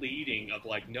pleading of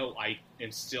like, no, I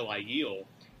am still Aiel.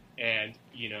 And,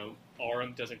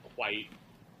 Aram doesn't quite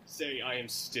say I am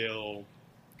still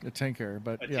a Tinker,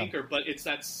 but Tinker, but it's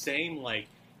that same like,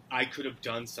 I could have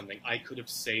done something. I could have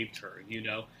saved her,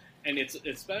 And it's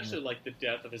especially like the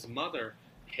death of his mother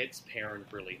hits Perrin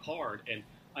really hard. And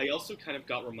I also kind of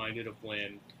got reminded of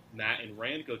when Matt and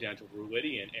Rand go down to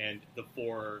Ruidian and the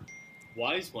four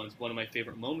wise ones. One of my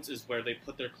favorite moments is where they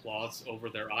put their cloths over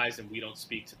their eyes and we don't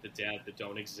speak to the dead that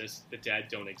don't exist. The dead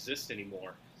don't exist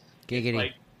anymore.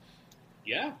 Giggity.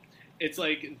 It's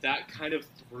like that kind of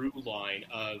through line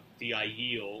of the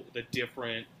Aiel, the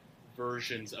different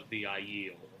versions of the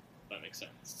Aiel. If that makes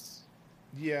sense.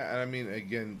 Yeah, and I mean,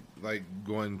 again, like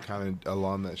going kind of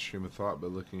along that stream of thought,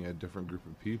 but looking at a different group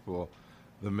of people,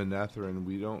 the Manetheren,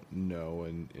 we don't know,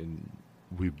 and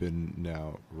we've been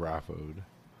now Raphoed.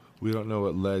 We don't know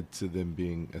what led to them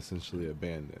being essentially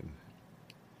abandoned.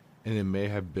 And it may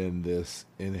have been this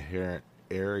inherent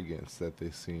arrogance that they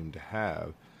seem to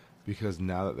have, because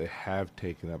now that they have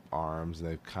taken up arms and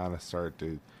they've kind of started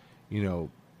to,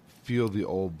 feel the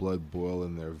old blood boil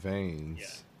in their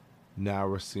veins, now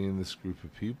we're seeing this group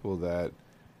of people that,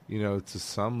 to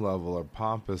some level are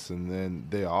pompous, and then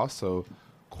they also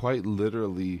quite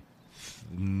literally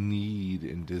need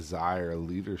and desire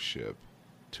leadership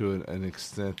to an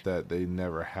extent that they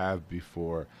never have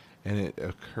before, and it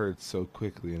occurred so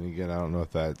quickly. And again, I don't know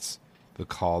if that's the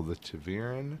call of the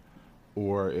ta'veren,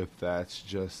 or if that's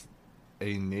just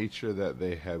a nature that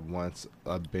they had once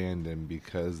abandoned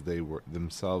because they were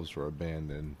themselves were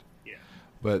abandoned. Yeah.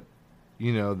 But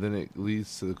then it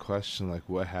leads to the question, like,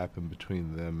 what happened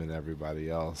between them and everybody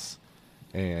else?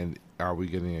 And are we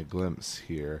getting a glimpse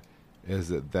here?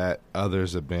 Is it that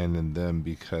others abandoned them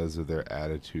because of their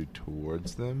attitude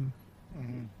towards them?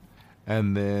 Mm-hmm.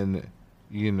 And then,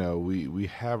 we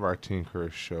have our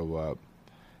Tinkerers show up,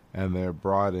 and they're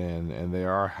brought in, and they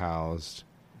are housed,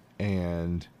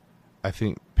 and I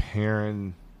think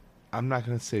Perrin, I'm not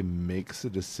going to say makes a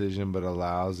decision, but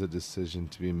allows a decision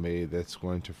to be made that's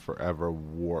going to forever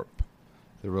warp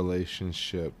the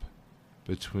relationship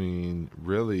between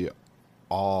really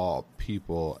all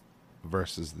people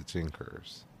versus the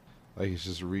Tinkerers. Like, it's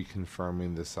just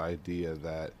reconfirming this idea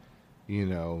that,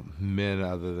 men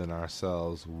other than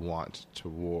ourselves want to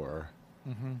war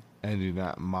and do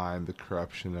not mind the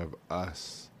corruption of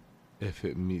us if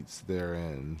it meets their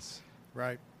ends.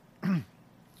 Right.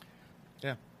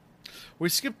 Yeah. We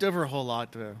skipped over a whole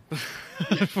lot, though,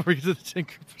 before we get to the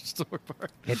Tinker store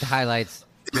part. Hit the highlights.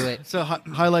 Do it. So,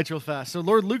 highlights real fast. So,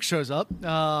 Lord Luke shows up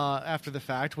after the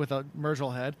fact with a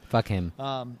Myrtle head. Fuck him.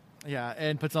 Yeah,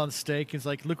 and puts on the stake. He's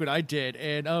like, look what I did.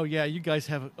 And, oh, yeah, you guys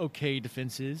have okay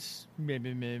defenses. Meh,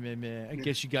 meh, meh, meh, meh. I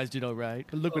guess you guys did all right.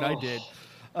 But look what I did.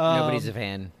 Nobody's a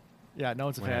fan. Yeah, no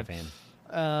one's a We're fan. not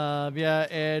a fan. Yeah,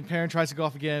 and Perrin tries to go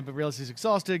off again, but realizes he's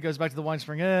exhausted, goes back to the Wine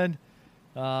Spring Inn.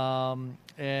 And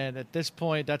at this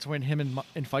point, that's when him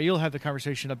and Faile have the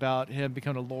conversation about him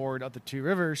becoming a lord of the Two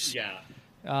Rivers. Yeah.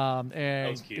 And, that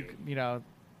was cute.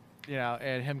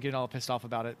 And him getting all pissed off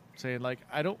about it, saying, like,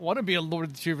 I don't want to be a lord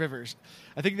of the Two Rivers.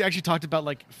 I think they actually talked about,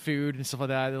 like, food and stuff like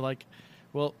that. They're like,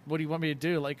 well, what do you want me to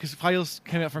do? Like, because Faile's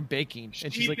came out from baking,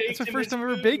 and she's like, "It's my first time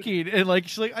ever baking," and like,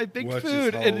 she's like, "I baked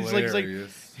food," and he's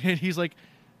like,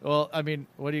 "Well, I mean,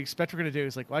 what do you expect we're gonna do?"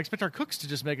 He's like, "Well, I expect our cooks to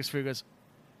just make us food." He goes,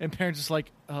 and Perrin's just like,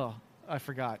 "Oh, I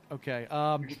forgot." Okay,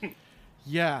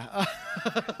 yeah.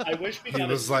 I wish we He had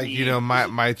was a like, scene.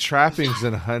 my trappings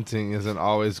in hunting isn't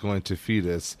always going to feed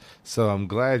us, so I'm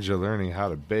glad you're learning how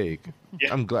to bake.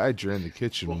 Yeah. I'm glad you're in the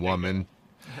kitchen, woman.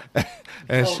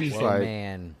 And she's Oh, like,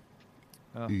 man.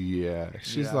 yeah.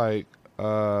 She's Yeah. like,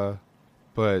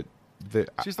 but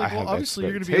She's I like, well, have obviously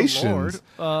you're gonna be a lord. expectations.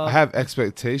 I have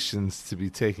expectations to be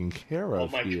taken care Oh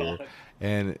of my here, God.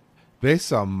 and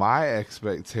based on my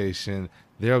expectation,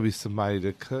 there'll be somebody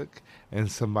to cook and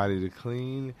somebody to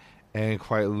clean, And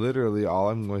quite literally, all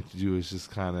I'm going to do is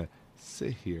just kind of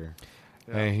sit here.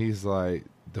 Yeah. And he's like,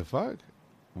 the fuck?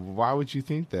 Why would you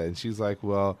think that? And she's like,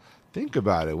 well, think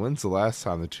about it. When's the last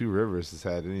time the Two Rivers has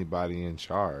had anybody in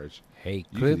charge? Hey,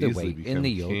 clear the way in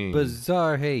the old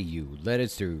bazaar. Hey, you, let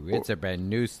us through. It's a brand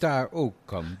new star. Oh,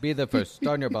 come be the first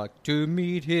on your block to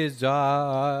meet his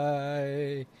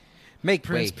eye. Make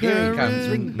Prince way, here he comes.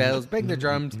 Ring bells, bang the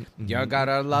drums. You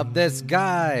gotta love this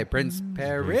guy. Prince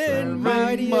Perrin,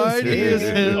 mighty as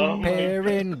him.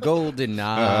 Perrin, golden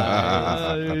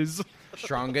eyes.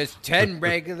 Strongest 10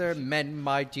 regular men,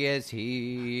 mighty as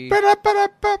he.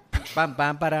 Bum,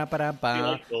 bum, ba-da, ba-da,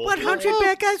 ba. 100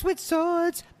 bad guys with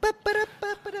swords.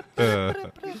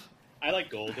 I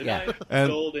like Golden Eyes.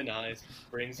 Golden Eyes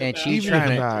brings it and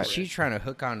back. she's trying to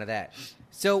hook onto that.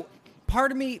 So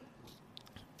part of me,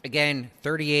 again,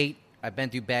 38. I've been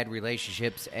through bad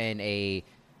relationships and a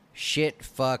shit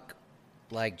fuck,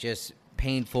 like just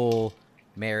painful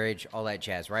marriage, all that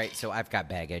jazz, right? So I've got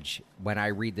baggage when I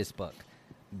read this book.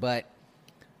 But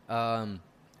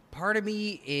part of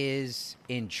me is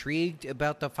intrigued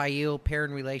about the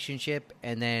Faile-Perrin relationship,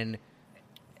 and then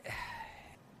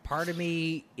part of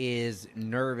me is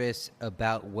nervous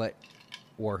about what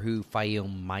or who Faile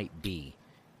might be.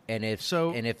 And if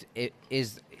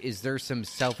is there some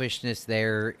selfishness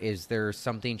there? Is there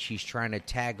something she's trying to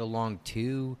tag along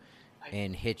to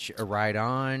and hitch a ride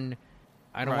on?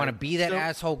 I don't want to be that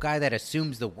asshole guy that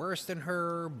assumes the worst in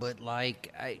her, but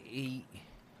like,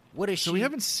 what is she? So we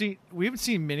haven't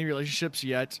seen many relationships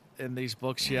yet in these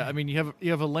books yet. I mean,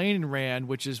 you have Elaine and Rand,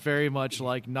 which is very much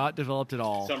like not developed at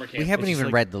all. We haven't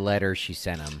even read the letter she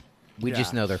sent him. We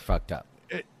just know they're fucked up.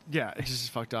 It's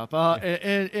just fucked up.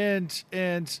 And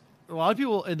a lot of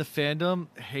people in the fandom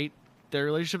hate their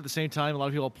relationship. At the same time, a lot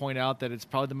of people point out that it's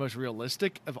probably the most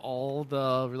realistic of all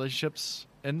the relationships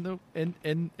in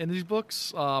these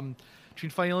books between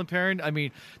Faile and Perrin. I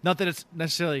mean, not that it's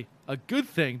necessarily a good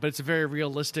thing, but it's a very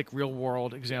realistic, real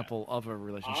world example of a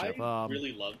relationship. I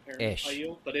really love Perrin and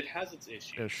Faile, but it has its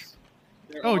issues.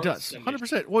 It does,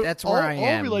 100%. Well, that's where I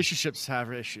am. All relationships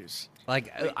have issues.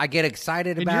 Like I get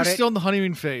excited about it. And you're still in the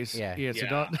honeymoon phase. Yeah. So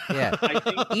don't. Yeah. I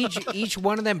think each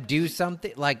one of them do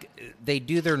something. Like they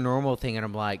do their normal thing, and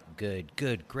I'm like,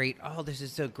 good, great. Oh, this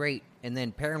is so great. And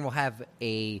then Perrin will have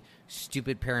a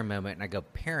stupid Perrin moment, and I go,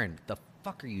 Perrin, what the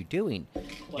fuck are you doing?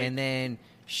 And then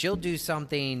she'll do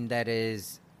something that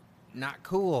is not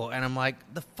cool, and I'm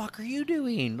like, the fuck are you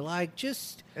doing? Like,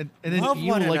 just and then love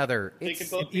one another.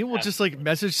 He will just like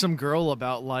message some girl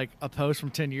about like a post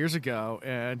from 10 years ago,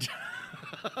 and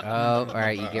oh, all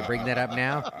right, you can bring that up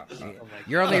now.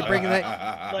 You're only bringing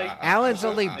that. Alan's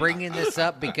only bringing this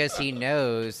up because he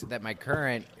knows that my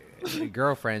current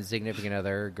girlfriend, significant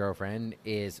other girlfriend,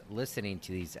 is listening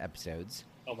to these episodes.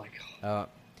 Oh my god.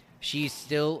 She's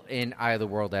still in Eye of the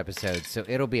World episodes, so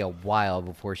it'll be a while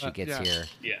before she gets here.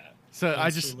 Yeah. So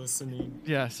Thanks for listening.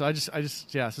 So it's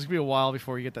gonna be a while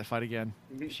before you get that fight again.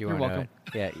 You're welcome.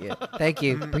 Yeah. Thank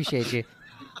you. Appreciate you.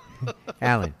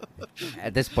 Alan,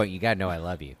 at this point, you gotta know I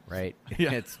love you, right?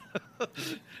 Yeah.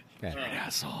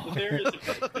 Asshole. There is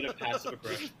a bit of passive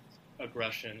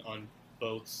aggression on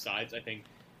both sides. I think,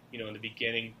 in the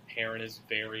beginning, Perrin is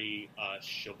very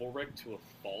chivalric to a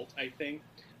fault, I think.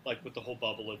 Like with the whole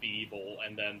bubble of evil,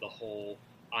 and then the whole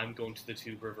I'm going to the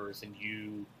Two Rivers and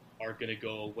you are going to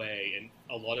go away. And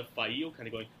a lot of Faile kind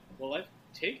of going, well, I've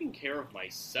taken care of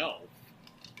myself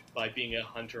by being a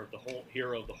hunter of the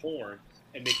hero of the Horn.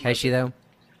 And making Has she, though?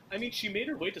 I mean, she made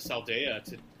her way to Saldea.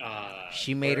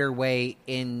 She made her way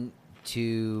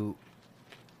into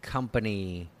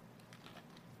company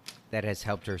that has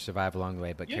helped her survive along the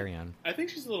way, but carry on. I think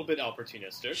she's a little bit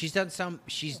opportunistic. She's done some,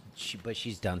 but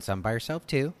she's done some by herself,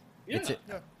 too. Yeah.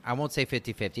 I won't say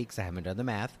 50-50 because I haven't done the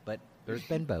math, but there's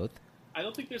been both. I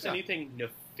don't think there's anything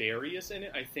nefarious in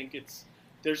it. I think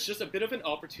there's just a bit of an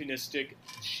opportunistic,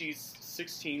 she's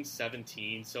 16,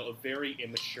 17, so a very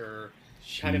immature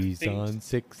kind of thing. She's on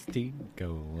 16,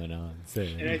 going on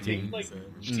 17. And I think,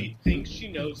 she thinks she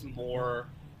knows more.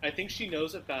 I think she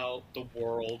knows about the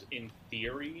world in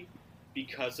theory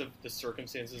because of the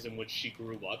circumstances in which she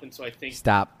grew up, and so I think.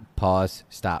 Stop. Pause.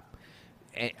 Stop.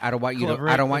 I don't want you to.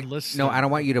 I don't want. No, I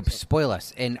don't want you to spoil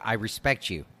us, and I respect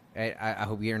you. I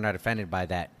hope you're not offended by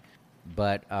that.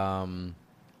 But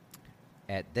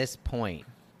at this point,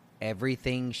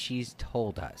 everything she's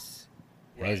told us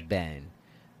has been,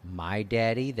 my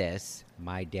daddy this,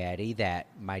 my daddy that,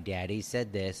 my daddy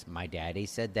said this, my daddy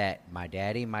said that, my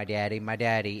daddy, my daddy, my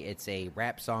daddy. It's a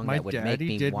rap song that would make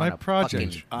me want to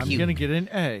fucking I'm going to get an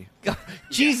A.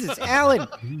 Jesus, Alan,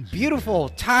 beautiful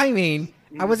timing.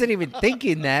 I wasn't even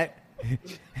thinking that.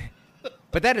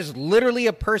 But that is literally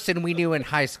a person we knew in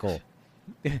high school.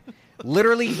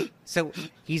 Literally. So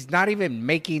he's not even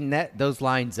making those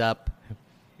lines up.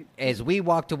 As we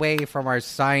walked away from our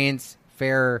science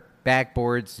fair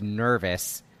backboards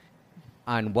nervous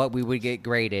on what we would get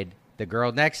graded, the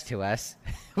girl next to us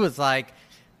was like,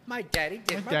 my daddy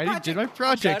did my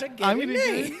project. I'm going to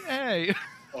get an A.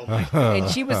 Oh my God. And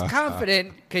she was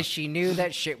confident because she knew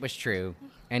that shit was true.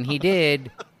 And he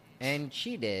did. And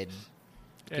she did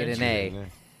get an A.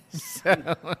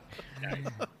 So,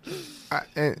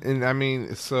 and I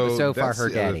mean, so far that's her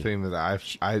the daddy. other thing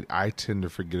that I tend to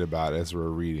forget about as we're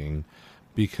reading,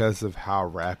 because of how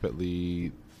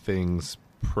rapidly things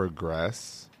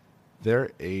progress.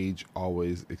 Their age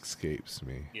always escapes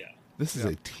me. Yeah. This is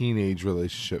a teenage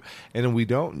relationship, and we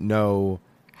don't know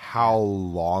how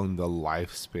long the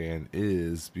lifespan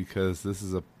is because this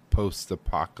is a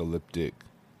post-apocalyptic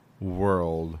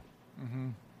world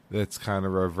that's kind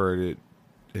of reverted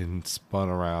and spun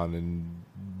around and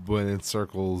went in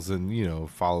circles and, you know,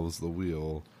 follows the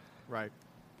wheel. Right.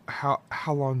 How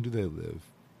long do they live?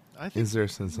 I think, is there a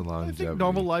sense of longevity? I think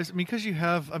normal life, I mean, because you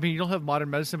don't have modern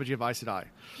medicine, but you have Aes Sedai.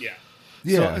 Yeah.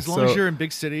 Yeah. So as long as you're in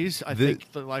big cities, I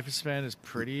think the lifespan is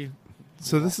pretty.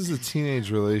 So this is a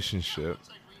teenage relationship.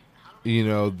 You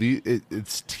know,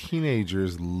 it's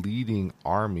teenagers leading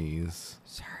armies.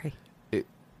 sorry.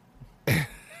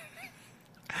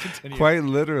 Continue. Quite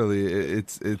literally,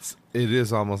 it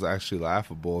is almost actually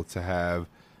laughable to have,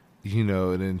 you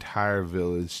know, an entire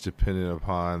village dependent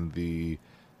upon the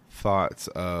thoughts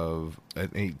of an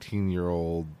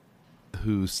 18-year-old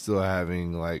who's still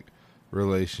having like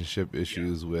relationship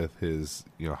issues with his,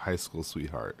 you know, high school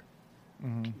sweetheart.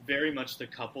 Very much the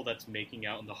couple that's making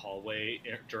out in the hallway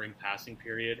during passing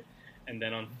period, and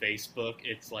then on Facebook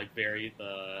it's like very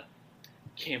the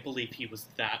can't believe he was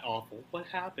that awful. What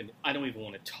happened? I don't even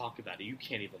want to talk about it. You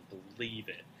can't even believe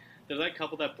it. There's that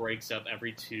couple that breaks up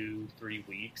every 2-3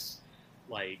 weeks,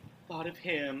 like thought of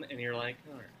him, and you're like,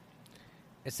 all right.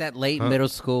 It's that late middle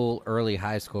school, early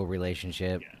high school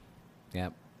relationship. Yeah.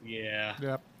 Yep. Yeah.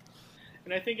 Yep.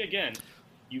 And I think again,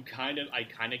 I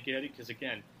kind of get it because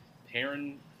again,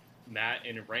 Perrin, Matt,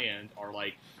 and Rand are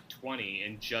like 20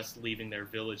 and just leaving their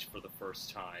village for the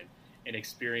first time and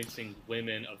experiencing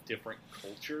women of different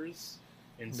cultures.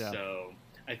 And so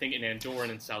I think in Andoran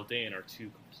and Saldaean are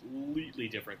two completely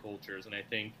different cultures, and I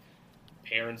think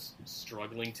Perrin's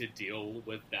struggling to deal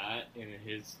with that in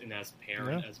as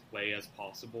Perrin as way as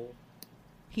possible.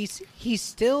 He's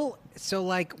still, so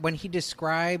like when he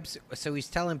describes, so he's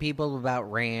telling people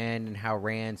about Rand and how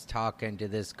Rand's talking to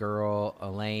this girl,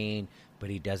 Elaine, but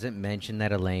he doesn't mention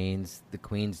that Elaine's the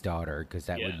queen's daughter because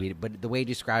that would be, but the way he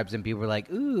describes them, people are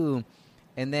like, ooh.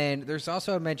 And then there's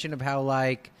also a mention of how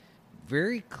like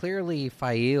very clearly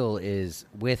Fael is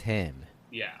with him.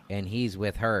 Yeah. And he's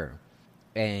with her.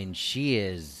 And she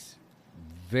is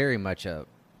very much a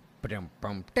foxy.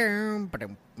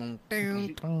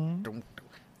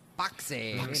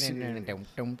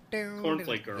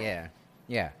 Cornflake girl. Yeah.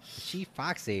 Yeah. She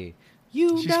foxy.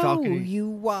 She's falcony.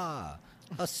 You are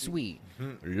a sweet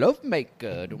love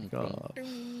maker.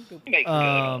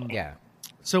 Yeah.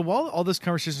 So while all this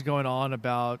conversation is going on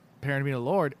about Perrin being a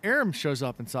lord, Aram shows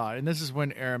up inside, and this is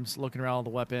when Aram's looking around all the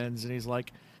weapons, and he's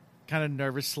like, kind of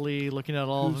nervously looking at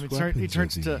all of them. He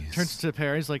turns to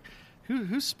Perrin. He's like,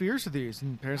 "Whose spears are these?"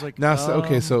 And Perrin's like, Now,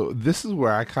 so this is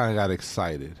where I kind of got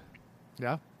excited.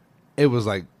 Yeah. It was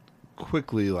like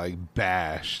quickly like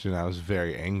bashed, and I was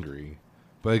very angry,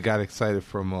 but I got excited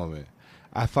for a moment.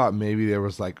 I thought maybe there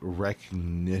was like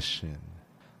recognition.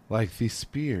 Like these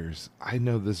spears, I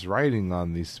know this writing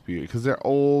on these spears because they're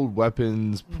old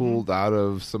weapons pulled out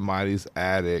of somebody's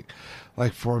attic.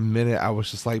 Like for a minute, I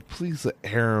was just like, please let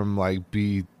Aram like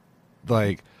be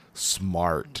like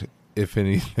smart, if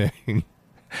anything.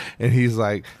 And he's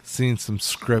like seeing some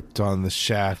script on the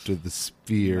shaft of the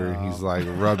spear. And he's like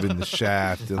rubbing the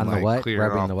shaft and On the like what? clearing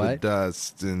Rubbing off the the what?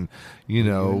 dust and, you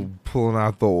know, pulling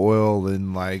out the oil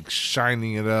and like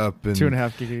shining it up and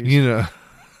 2.5 gigs. you know.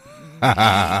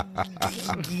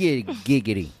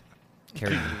 Giggity.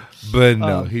 But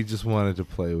no, he just wanted to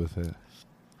play with it.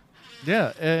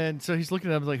 Yeah, and so he's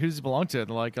looking at them like, who does he belong to? And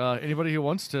like, anybody who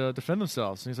wants to defend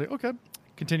themselves. And he's like, okay.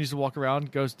 Continues to walk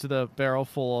around, goes to the barrel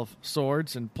full of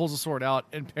swords and pulls a sword out.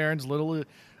 And Perrin's literally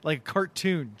like a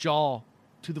cartoon, jaw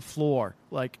to the floor.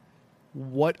 Like,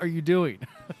 what are you doing?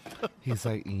 He's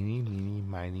like, eeny, meeny,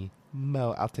 miny,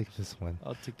 mo. I'll take this one.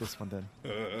 I'll take this one then.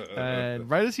 And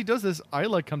right as he does this,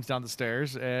 Isla comes down the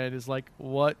stairs and is like,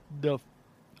 what the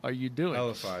are you doing?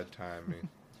 Hellified timing.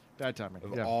 Bad timing.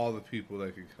 Of Yeah. all the people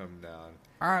that could come down.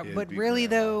 All right, but really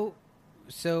though,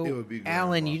 would be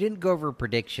Alan, grandma. you didn't go over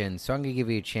predictions, so I'm going to give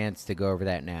you a chance to go over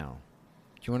that now.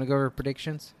 Do you want to go over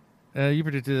predictions? You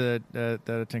predicted that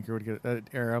a Tinker would get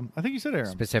Aram. I think you said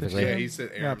Aram. Specifically. Yeah, he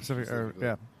said Aram.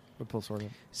 Yeah, the pull sword.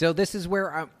 So this is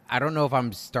where I don't know if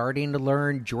I'm starting to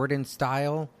learn Jordan's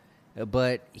style,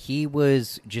 but he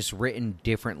was just written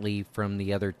differently from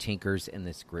the other Tinkers in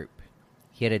this group.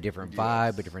 He had a different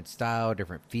vibe, a different style,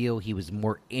 different feel. He was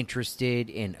more interested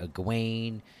in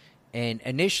Egwene. And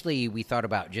initially we thought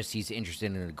about just he's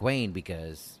interested in Egwene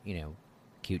because,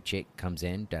 cute chick comes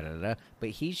in, da-da-da. But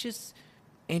he's just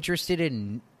interested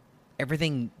in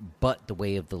everything but the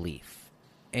Way of the Leaf.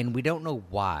 And we don't know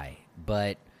why,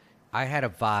 but I had a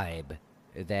vibe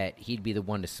that he'd be the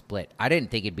one to split. I didn't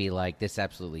think it'd be like this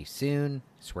absolutely soon.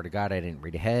 Swear to God, I didn't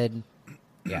read ahead.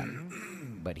 Yeah.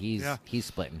 But he's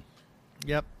splitting.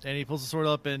 Yep, and he pulls the sword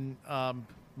up, and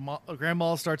Grand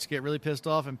Maul starts to get really pissed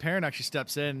off, and Perrin actually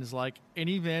steps in and is like,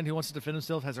 any man who wants to defend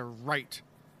himself has a right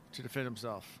to defend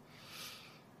himself.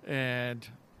 And,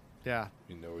 yeah.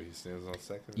 You know where he stands on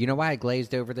second? You know why I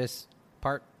glazed over this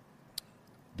part?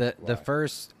 The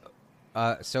first...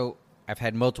 so I've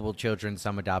had multiple children,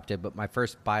 some adopted, but my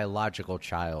first biological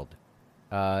child,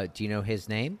 do you know his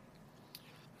name?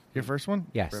 Your first one?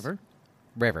 Yes.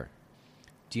 River.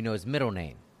 Do you know his middle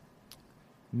name?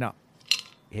 No.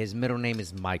 His middle name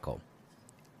is Michael.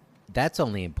 That's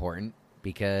only important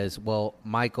because, well,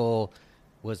 Michael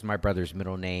was my brother's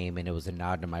middle name, and it was a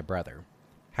nod to my brother.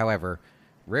 However,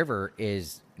 River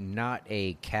is not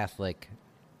a Catholic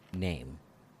name.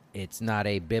 It's not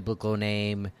a biblical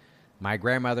name. My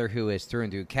grandmother, who is through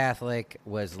and through Catholic,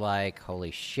 was like,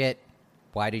 holy shit,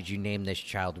 why did you name this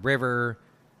child River?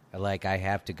 Like, I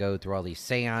have to go through all these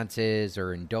seances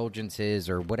or indulgences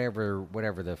or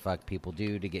whatever the fuck people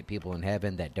do to get people in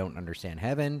heaven that don't understand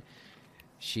heaven.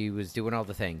 She was doing all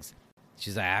the things.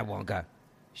 She's like, I won't go.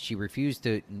 She refused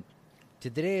to the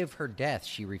day of her death,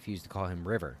 she refused to call him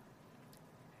River.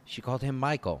 She called him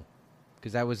Michael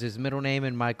because that was his middle name,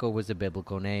 and Michael was a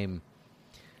biblical name.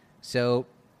 So,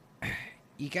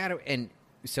 you gotta, and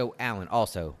so Alan,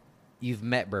 also, you've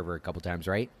met River a couple times,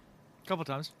 right? A couple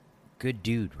times. Good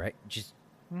dude, right?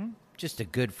 Just a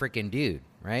good freaking dude,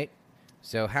 right?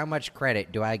 So how much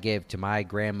credit do I give to my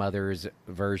grandmother's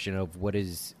version of what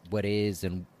is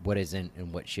and what isn't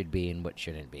and what should be and what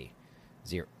shouldn't be?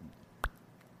 0.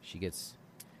 She gets...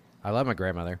 I love my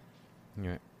grandmother.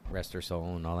 Rest her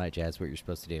soul and all that jazz, what you're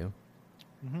supposed to do.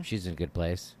 Mm-hmm. She's in a good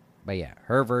place. But yeah,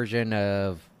 her version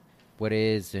of what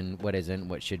is and what isn't,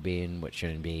 what should be and what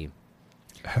shouldn't be.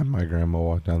 I had my grandma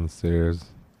walk down the stairs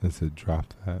and said, drop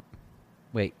that.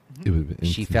 Wait, it would have been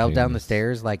she fell down the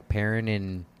stairs like Perrin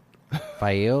and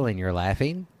Fael, and you're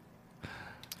laughing?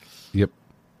 Yep.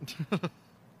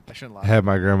 I shouldn't laugh. I had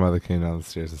my grandmother came down the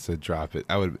stairs and said, drop it.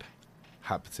 I would have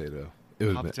hot potato. It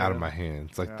would have been out of my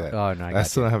hands like that. Oh, no, I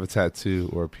still don't have a tattoo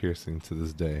or a piercing to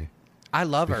this day. I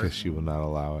love her. Because she will not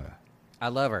allow it. I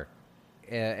love her.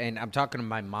 And I'm talking to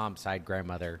my mom's side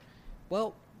grandmother.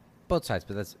 Well, both sides,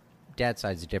 but that's... Dad's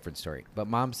side's a different story, but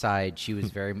mom's side, she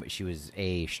was she was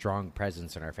a strong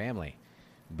presence in our family.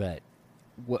 But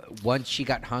once she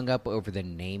got hung up over the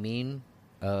naming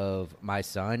of my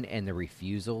son and the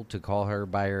refusal to call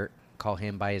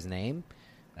him by his name,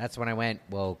 that's when I went,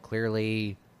 well,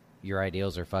 clearly your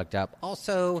ideals are fucked up.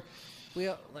 Also, we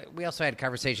also had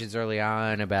conversations early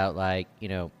on about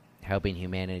helping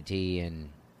humanity, and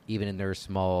even in their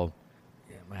small.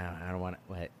 I don't want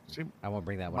to. I won't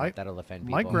bring that one up. That'll offend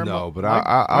people. My grandma, no, but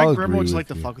my grandma would just like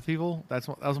to fuck with people. That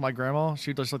was my grandma. She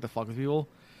would just like to fuck with people.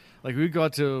 Like, we would go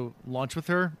out to lunch with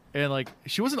her, and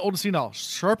she wasn't old and senile,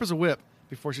 sharp as a whip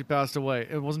before she passed away.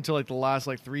 It wasn't until the last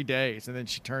 3 days, and then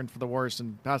she turned for the worse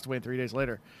and passed away 3 days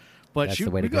later. But That's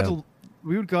the way to go.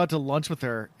 We would go out to lunch with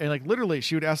her, and literally,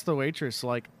 she would ask the waitress, do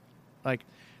you have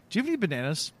any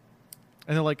bananas?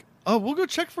 And they're like, oh, we'll go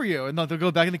check for you. And they'll go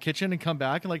back in the kitchen and come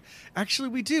back and actually,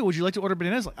 we do. Would you like to order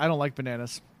bananas? I don't like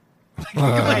bananas.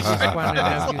 I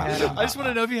just wanted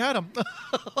to know if you had them. I just want to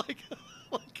know if you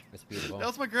had them. That's beautiful. That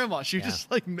was my grandma. She would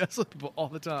just mess with people all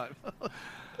the time.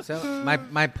 So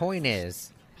my point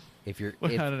is, if you're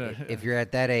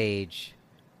at that age,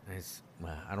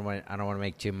 I don't want to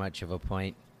make too much of a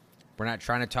point. We're not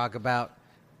trying to talk about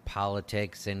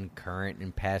politics and current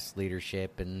and past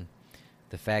leadership and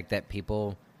the fact that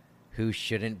people who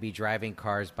shouldn't be driving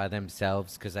cars by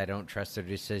themselves because I don't trust their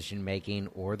decision making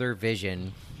or their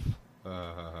vision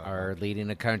are leading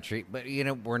a country. But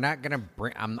we're not gonna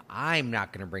bring. I'm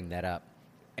not gonna bring that up,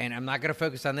 and I'm not gonna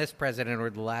focus on this president or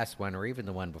the last one or even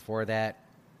the one before that.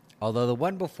 Although the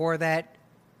one before that,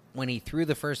 when he threw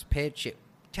the first pitch,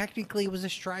 technically it was a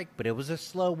strike, but it was a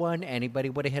slow one. Anybody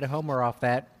would have hit a homer off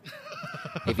that.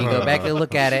 If you go back and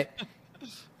look at it,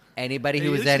 anybody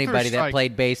who was anybody that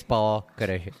played baseball could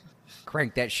have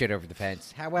cranked that shit over the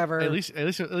fence. However, at least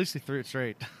he threw it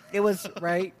straight. It was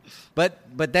right, but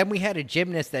then we had a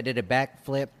gymnast that did a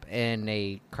backflip and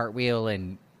a cartwheel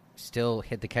and still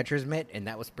hit the catcher's mitt, and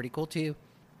that was pretty cool too.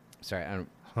 Sorry,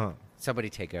 somebody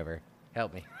take over.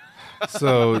 Help me.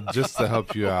 So just to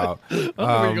help you out, where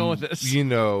you're going with this. You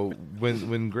know,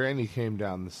 when Granny came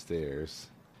down the stairs,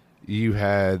 you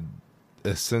had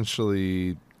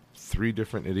essentially 3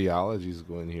 different ideologies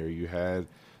going here. You had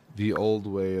the old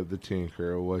way of the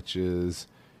Tinker, which is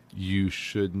you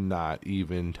should not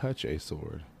even touch a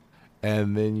sword.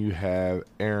 And then you have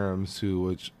Aram's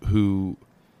who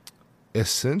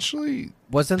essentially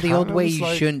wasn't the old way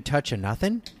you shouldn't touch a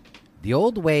nothing? The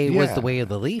old way was the way of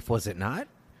the leaf, was it not?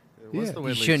 It was the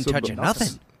way you shouldn't touch a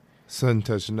nothing. Shouldn't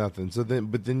touch nothing. So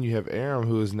then you have Aram,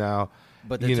 who is now,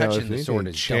 but the touching the sword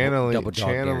is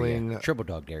channeling, triple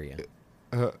dog area.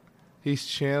 He's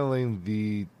channeling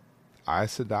the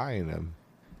Aes Sedai in him.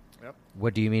 Yep.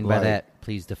 What do you mean by that?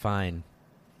 Please define,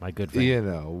 my good friend. You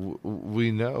know,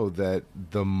 we know that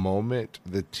the moment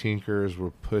the Tinkers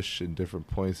were pushed in different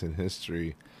points in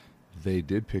history, they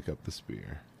did pick up the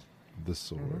spear, the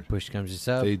sword. Push comes to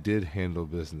shove. They did handle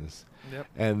business. Yep.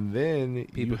 And then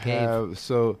you have,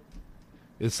 so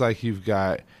it's like you've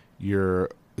got your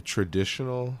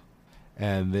traditional,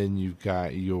 and then you've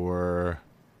got your,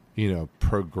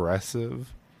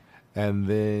 progressive, and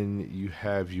then you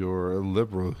have your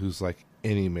liberal, who's like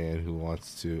any man who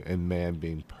wants to, and man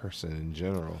being person in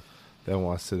general, that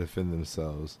wants to defend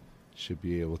themselves should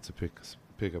be able to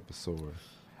pick up a sword.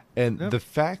 And the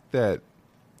fact that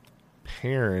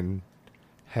Perrin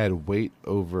had weight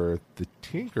over the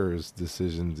Tinker's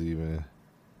decisions, even,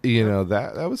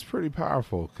 that was pretty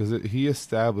powerful, because he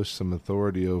established some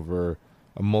authority over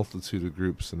a multitude of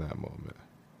groups in that moment.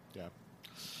 Yeah.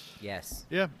 Yes.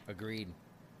 Yeah. Agreed.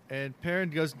 And Perrin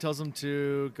goes and tells him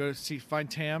to go find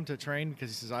Tam to train, because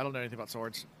he says, I don't know anything about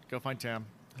swords. Go find Tam.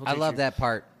 I love that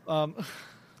part.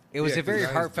 It was a very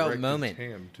heartfelt moment.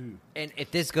 Tam too. And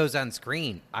if this goes on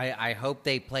screen, I hope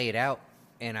they play it out,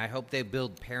 and I hope they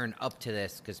build Perrin up to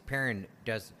this, because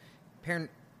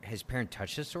has Perrin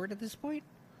touched a sword at this point?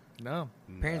 No.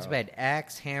 Perrin's had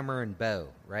axe, hammer, and bow,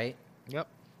 right? Yep.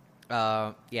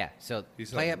 Yeah, so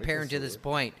play up Perrin to this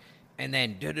point, and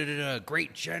then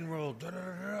great general,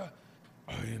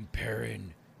 I am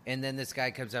Perrin. And then this guy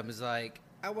comes up and is like,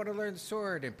 I want to learn the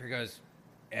sword. And Perrin goes,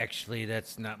 actually,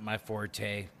 that's not my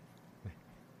forte.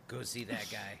 Go see that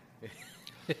guy.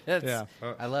 Yeah.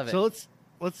 I love it. So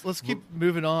let's keep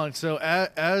moving on. So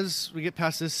as we get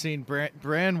past this scene,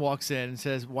 Bran walks in and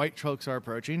says white cloaks are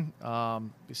approaching.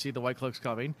 You see the white cloaks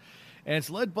coming, and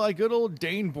it's led by good old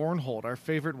Dane Bornhold, our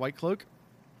favorite white cloak.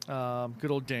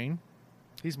 Good old Dane.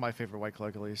 He's my favorite white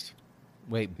cloak, at least.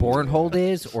 Wait, Bornhold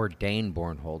is, or Dane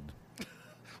Bornhold?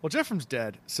 Well, Jeffrem's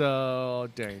dead, so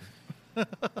Dane. Well,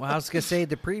 I was gonna say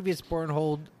the previous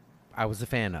Bornhold, I was a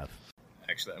fan of.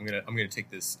 Actually, I'm gonna take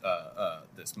this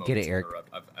this moment Get it, to Eric. interrupt.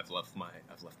 I've left my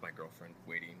girlfriend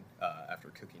waiting after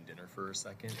cooking dinner for a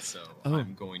second, so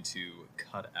I'm going to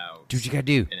cut out. Do what you gotta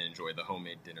do and enjoy the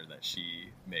homemade dinner that she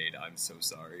made. I'm so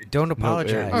sorry. Don't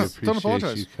apologize. We Don't appreciate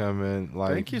apologize. you coming.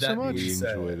 Thank you so much. We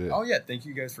enjoyed it. Oh yeah, thank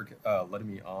you guys for letting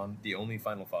me on. The only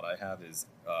final thought I have is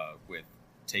with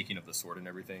taking of the sword and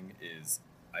everything is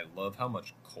I love how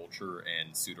much culture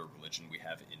and pseudo religion we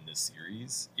have in this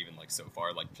series, even like so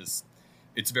far. Like just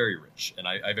it's very rich, and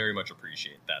I very much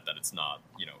appreciate that it's not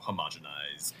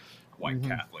homogenized white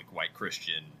Catholic, white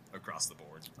Christian across the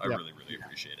board. I really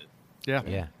appreciate it. Yeah.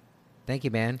 Yeah. Thank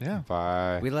you, man. Yeah.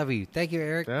 Bye. We love you. Thank you,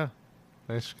 Eric. Yeah.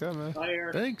 Thanks for coming. Bye,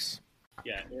 Eric. Thanks.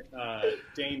 Yeah,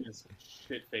 Dane is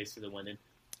shit-faced to the wind. And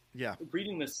Yeah.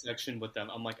 reading this section with them,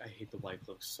 I'm like, I hate the white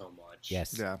cloaks so much.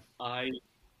 Yes. Yeah.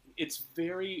 It's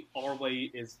very our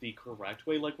way is the correct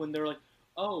way. Like when they're like,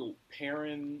 oh,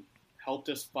 Perrin helped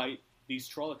us fight these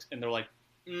Trollocs, and they're like,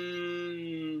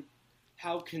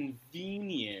 how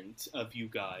convenient of you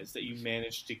guys that you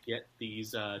managed to get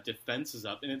these defenses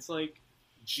up. And it's like,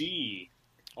 gee,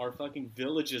 our fucking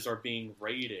villages are being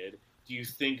raided. Do you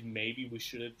think maybe we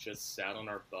should have just sat on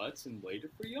our butts and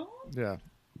waited for y'all? Yeah.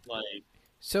 Like,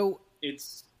 So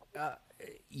it's...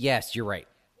 yes, you're right,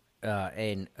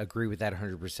 and agree with that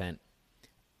 100%.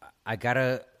 I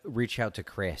gotta reach out to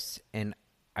Chris, and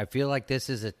I feel like this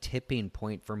is a tipping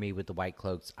point for me with the White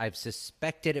Cloaks. I've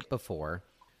suspected it before,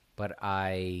 but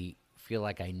I feel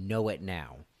like I know it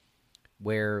now,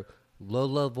 where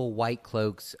low-level white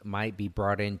cloaks might be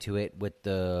brought into it with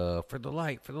the for the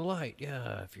light.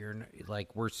 Yeah, if you're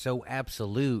like we're so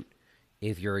absolute,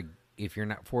 if you're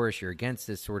not for us, you're against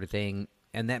this sort of thing,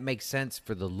 and that makes sense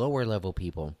for the lower level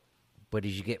people. But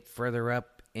as you get further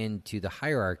up into the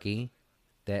hierarchy,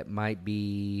 that might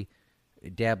be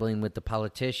dabbling with the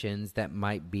politicians, that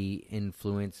might be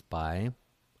influenced by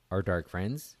our dark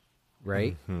friends,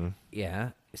 right? Mm-hmm.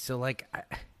 Yeah. So like,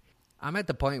 I'm at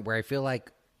the point where I feel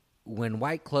like when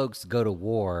white cloaks go to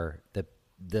war,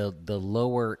 the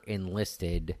lower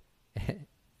enlisted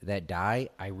that die,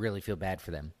 I really feel bad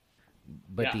for them.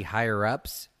 But the higher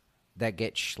ups that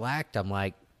get schlacked, I'm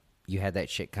like, you had that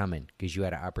shit coming because you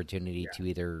had an opportunity to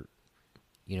either,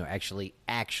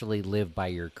 actually live by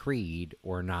your creed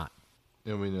or not.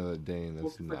 And we know that Dane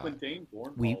is not. When Dane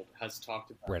Bornhold has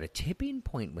talked about, we're at a tipping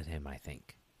point with him, I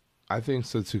think. I think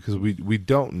so too, because we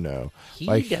don't know. He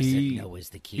doesn't know is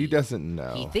the key. He doesn't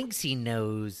know. He thinks he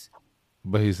knows,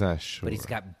 but he's not sure. But he's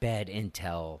got bad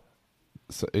intel.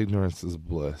 So ignorance is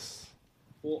bliss.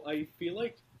 Well, I feel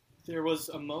like there was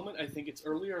a moment, I think it's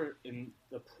earlier in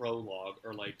the prologue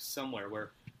or like somewhere,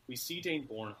 where we see Dane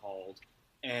Bornhold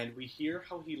and we hear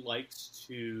how he likes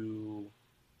to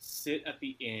sit at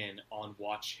the inn on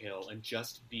Watch Hill and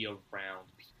just be around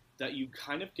people. That you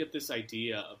kind of get this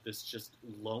idea of this just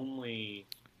lonely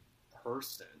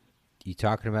person. You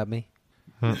talking about me?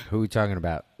 Who are we talking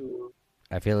about?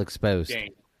 I feel exposed.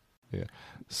 Dane. Yeah.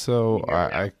 So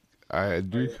I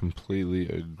do completely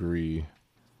agree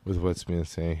with what's being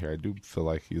said here. I do feel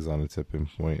like he's on a tipping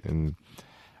point, and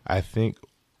I think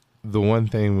the one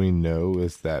thing we know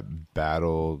is that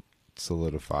battle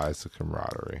solidifies the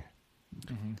camaraderie.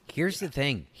 Mm-hmm. Here's the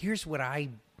thing. Here's what I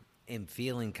am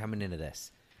feeling coming into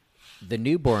this. The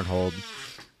new Bornhold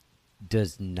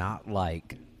does not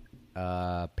like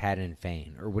Padan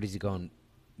Fain, or what is he going?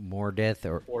 Mordeth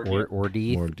or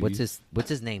Ordeeth? What's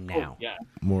his name now? Yeah.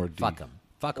 Mordeth.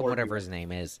 Fuck him, whatever his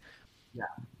name is. Yeah.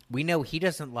 We know he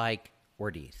doesn't like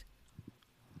Ordeeth,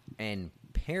 and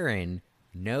Perrin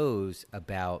knows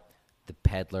about the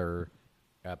peddler,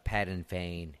 Padan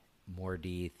Fain,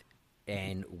 Mordeth,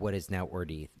 and what is now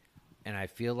Ordeeth. And I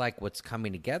feel like what's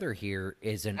coming together here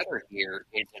is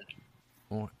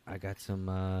Oh, I got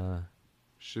some.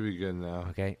 Should be good now.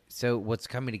 Okay, so what's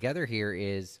coming together here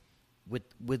is with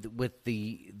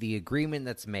the agreement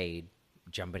that's made.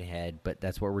 Jumping ahead, but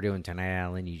that's what we're doing tonight,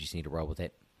 Alan. You just need to roll with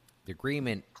it. The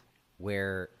agreement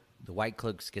where the White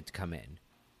Cloaks get to come in,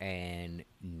 and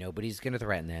nobody's going to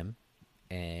threaten them,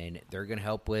 and they're going to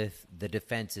help with the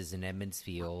defenses in Edmonds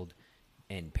Field,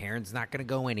 and Perrin's not going to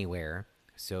go anywhere,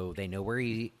 so they know where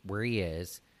he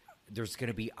is. There's going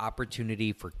to be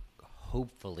opportunity for,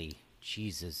 hopefully,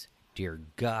 Jesus, dear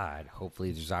God,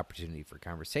 hopefully there's opportunity for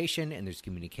conversation and there's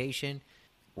communication.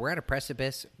 We're at a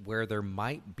precipice where there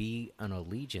might be an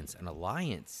allegiance, an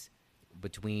alliance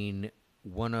between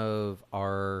one of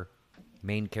our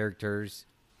main characters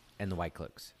and the White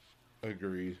Cloaks.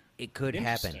 Agreed. It could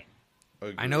happen.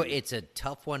 Agreed. I know it's a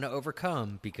tough one to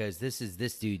overcome because this is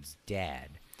this dude's dad.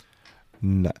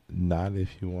 Not if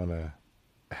you want to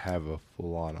have a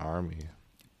full-on army.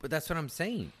 But that's what I'm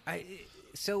saying.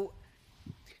 So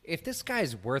if this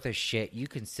guy's worth a shit, you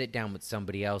can sit down with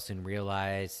somebody else and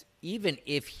realize, even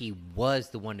if he was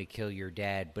the one to kill your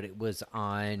dad, but it was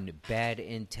on bad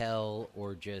intel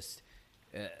or just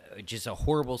a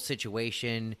horrible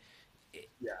situation.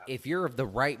 Yeah. If you're of the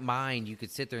right mind, you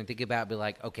could sit there and think about it, be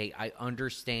like, okay, I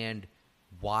understand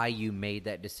why you made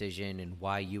that decision and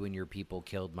why you and your people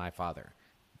killed my father.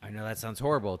 I know that sounds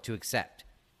horrible to accept,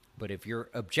 but if you're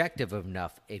objective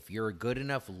enough, if you're a good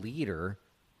enough leader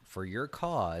for your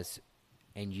cause,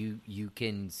 and you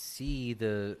can see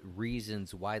the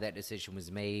reasons why that decision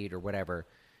was made or whatever,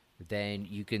 then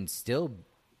you can still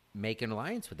make an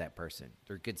alliance with that person.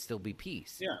 There could still be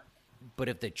peace. Yeah. But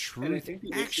if the truth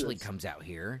actually comes out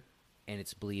here and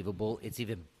it's believable, it's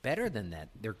even better than that.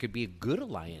 There could be a good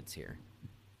alliance here.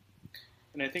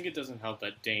 And I think it doesn't help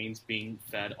that Dane's being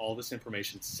fed all this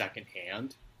information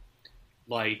secondhand.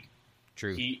 Like,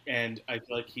 true. I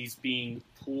feel like he's being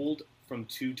pulled from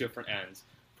two different ends.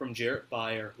 From Jarrett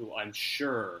Beyer, who I'm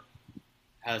sure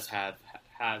has had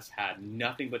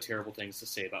nothing but terrible things to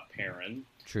say about Perrin.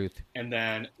 Truth. And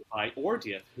then by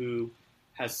Ordeeth, who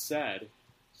has said,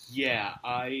 yeah,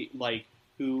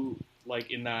 who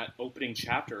in that opening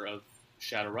chapter of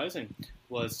Shadow Rising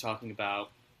was talking about,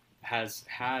 has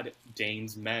had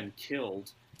Dane's men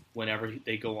killed whenever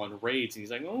they go on raids. And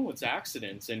he's like, oh, it's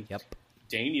accidents. And yep.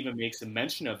 Dane even makes a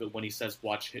mention of it when he says,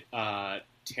 watch,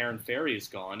 Taryn Ferry is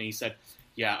gone. And he said,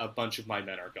 yeah, a bunch of my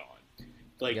men are gone.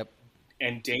 Like, yep.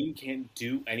 And Dane can't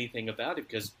do anything about it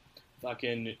because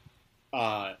fucking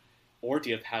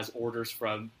Ordeith has orders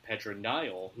from Pedro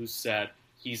Nile, who said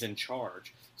he's in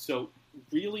charge. So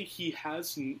really,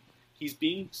 he's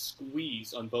being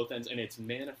squeezed on both ends, and it's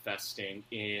manifesting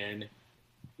in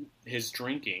his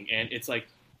drinking. And it's like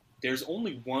there's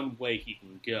only one way he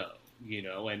can go,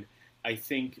 And I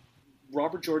think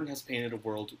Robert Jordan has painted a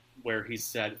world where he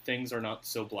said things are not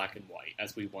so black and white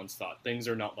as we once thought. Things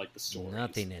are not like the stories.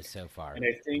 Nothing is so far. And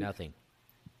I think nothing.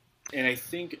 And I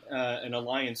think an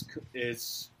alliance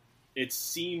is. It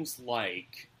seems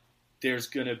like there's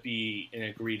going to be an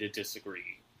agree to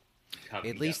disagree.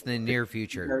 At least in the near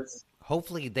future.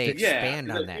 Hopefully they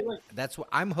expand on that. That's what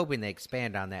I'm hoping they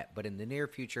expand on that. But in the near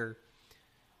future,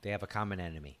 they have a common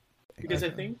enemy. Because I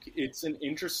think it's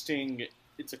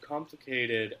it's a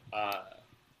complicated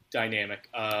dynamic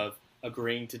of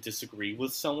agreeing to disagree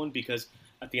with someone, because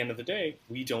at the end of the day,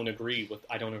 I don't agree with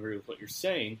what you're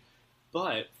saying,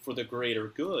 but for the greater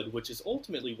good, which is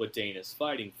ultimately what Dane is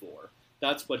fighting for.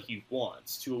 That's what he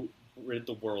wants, to rid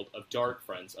the world of dark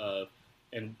friends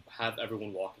and have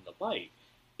everyone walk in the light.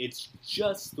 It's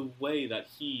just the way that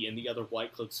he and the other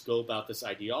White Cloaks go about this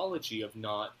ideology of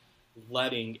not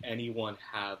letting anyone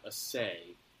have a say.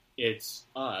 It's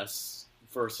us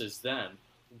versus them,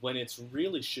 when it's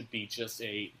really should be just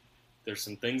there's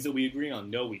some things that we agree on.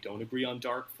 No, we don't agree on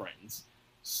dark friends.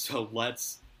 So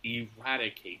let's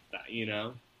eradicate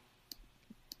that,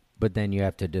 But then you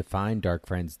have to define dark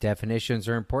friends. Definitions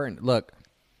are important. Look,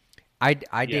 I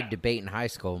did debate in high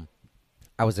school.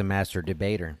 I was a master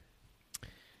debater.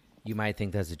 You might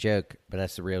think that's a joke, but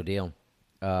that's the real deal.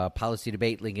 Policy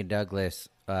debate, Lincoln Douglas.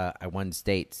 I won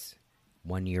states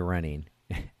 1 year running.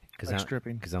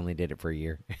 Because I only did it for a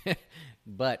year.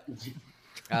 But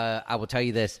I will tell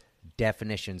you this.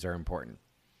 Definitions are important.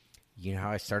 You know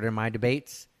how I started my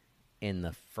debates? In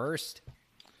the first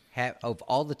half of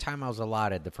all the time I was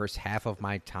allotted, the first half of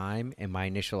my time and my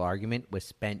initial argument was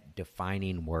spent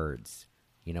defining words.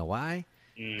 You know why?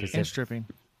 And stripping.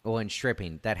 Well, and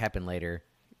stripping. That happened later.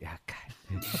 Yeah,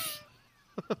 God.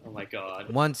 Oh, my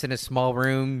God. Once in a small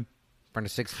room in front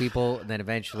of 6 people, and then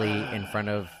eventually in front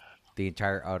of the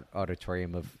entire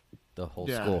auditorium of the whole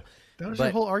school. That was your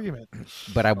whole argument.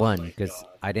 But I won because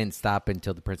I didn't stop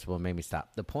until the principal made me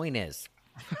stop. The point is,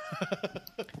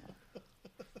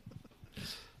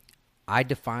 I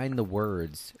defined the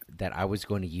words that I was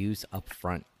going to use up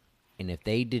front. And if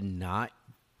they did not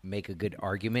make a good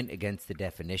argument against the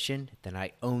definition, then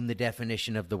I own the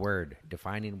definition of the word.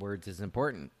 Defining words is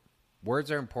important.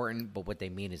 Words are important, but what they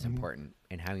mean is important.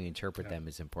 And how you interpret them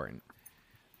is important.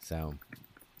 So,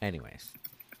 anyways.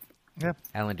 Yeah.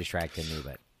 Alan distracted me,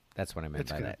 but that's what I meant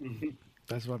by that.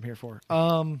 That's what I'm here for.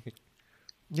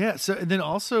 Yeah. So, and then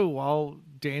also while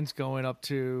Dane's going up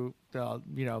to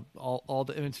all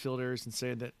the image filters and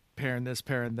saying that pairing this,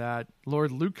 pairing that,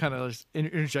 Lord Luke kind of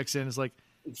interjects in, is like,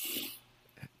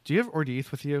 "Do you have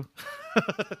Ordeith with you?"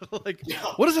 Like,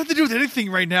 what does that have to do with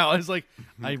anything right now? It's like,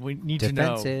 we need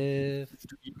Defensive. to know.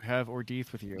 Do you have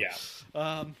Ordeith with you?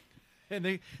 Yeah.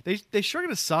 And they shrug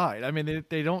it aside. I mean,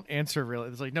 they don't answer really.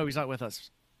 It's like, no, he's not with us.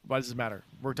 Why does it matter?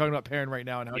 We're talking about pairing right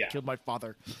now and how he killed my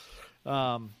father.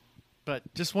 But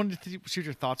just wanted to see what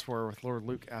your thoughts were with Lord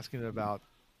Luke asking about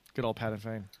good old Padan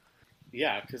Fain.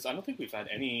 Yeah, because I don't think we've had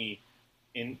any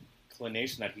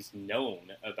inclination that he's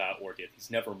known about Ordeith.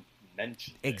 He's never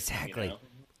mentioned Exactly. it.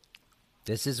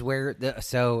 This is where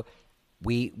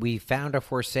we found a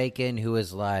Forsaken who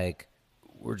is like,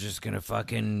 we're just gonna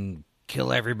fucking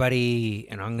kill everybody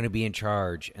and I'm gonna be in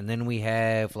charge. And then we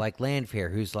have like Lanfear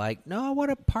who's like, no, I want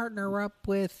to partner up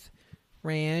with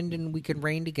Rand and we can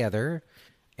reign together.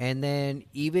 And then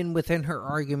even within her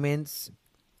arguments,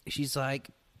 she's like,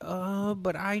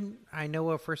 but I know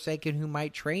a Forsaken who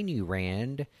might train you,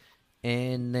 Rand.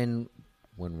 And then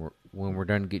when we're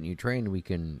done getting you trained, we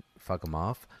can fuck them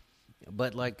off.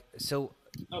 But like, so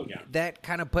that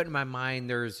kind of put in my mind,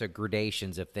 there's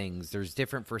gradations of things. There's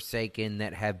different Forsaken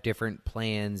that have different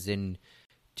plans and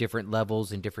different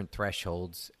levels and different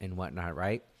thresholds and whatnot,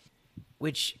 right?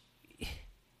 Which,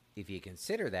 if you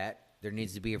consider that, there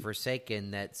needs to be a Forsaken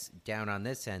that's down on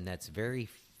this end that's very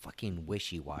fucking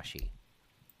wishy-washy.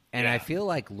 And I feel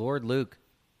like Lord Luke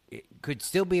could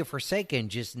still be a Forsaken,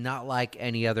 just not like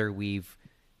any other we've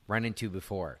run into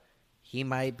before. He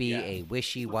might be a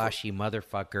wishy-washy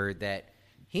motherfucker that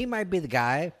he might be the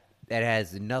guy that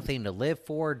has nothing to live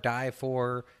for, die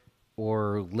for,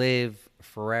 or live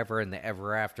forever in the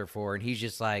ever after for. And he's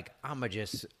just like, I'm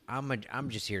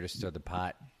just here to stir the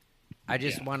pot. I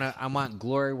want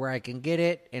glory where I can get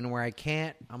it, and where I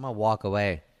can't, I'm going to walk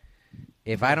away.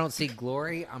 If I don't see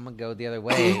glory, I'm going to go the other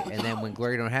way. And then when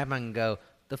glory don't happen, I can go,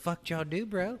 the fuck y'all do,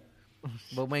 bro?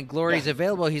 But when Glory's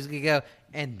available, he's going to go,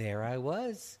 and there I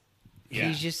was. Yeah.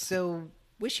 He's just so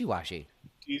wishy-washy.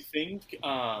 Do you think,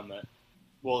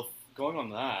 well, going on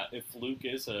that, if Luke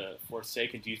is a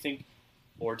Forsaken, do you think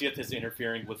Ordeath is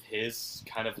interfering with his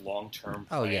kind of long-term plans?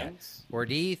 Oh, yeah.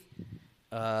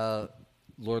 Ordeath,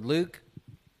 Lord Luke,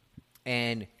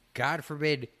 and God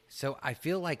forbid, so I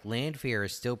feel like Lanfear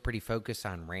is still pretty focused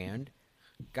on Rand.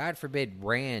 God forbid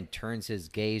Rand turns his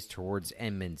gaze towards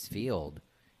Emond's Field.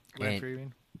 Lanfear, you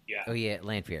mean? Yeah. Oh, yeah,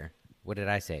 Lanfear. What did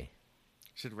I say?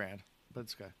 Should Rand, but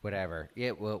it's okay. Whatever.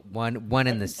 Yeah, well, one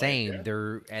and the same. Lanfear.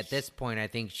 They're at this point. I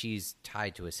think she's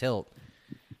tied to his hilt.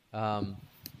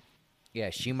 Yeah,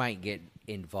 she might get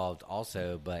involved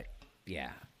also, but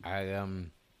yeah,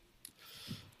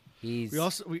 he's.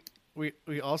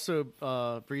 We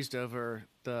also breezed over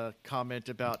the comment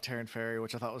about Terran Ferry,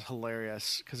 which I thought was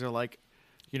hilarious because they're like,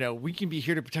 we can be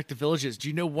here to protect the villages. Do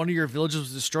you know one of your villages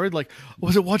was destroyed? Like,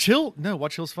 was it Watch Hill? No,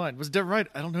 Watch Hill's fine. Was it Devon Ride?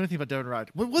 I don't know anything about Devon Ride.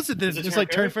 What was it then? It's like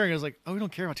Terran Ferry. I was like, oh, we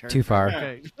don't care about Terran Too far.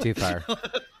 Okay. Too far.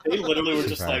 They literally were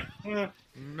just like,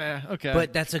 Meh, okay.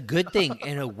 But that's a good thing.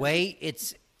 In a way,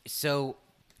 it's so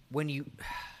when you.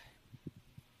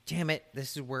 Damn it,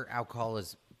 this is where alcohol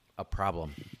is a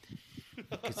problem.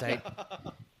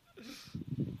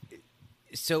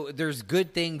 So there's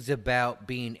good things about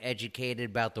being educated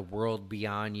about the world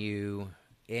beyond you.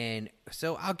 And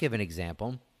so I'll give an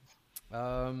example.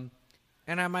 And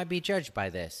I might be judged by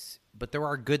this, but there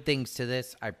are good things to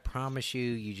this. I promise you,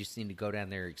 you just need to go down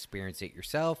there and experience it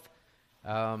yourself.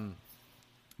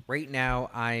 Right now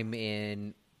I'm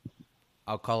in,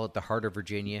 I'll call it the heart of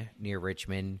Virginia, near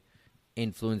Richmond,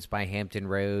 influenced by Hampton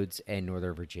Roads and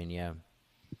Northern Virginia.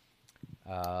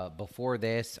 Before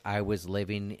this, I was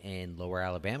living in Lower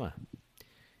Alabama.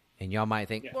 And y'all might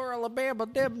think, Lower Alabama,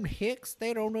 them hicks,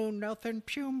 they don't know nothing.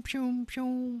 Pshum, pshum,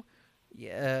 pshum.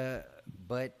 Yeah,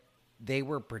 but they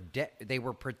were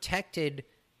protected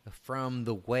from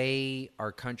the way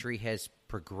our country has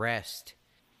progressed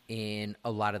in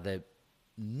a lot of the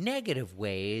negative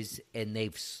ways, and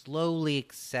they've slowly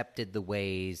accepted the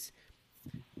ways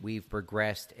we've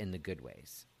progressed in the good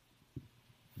ways.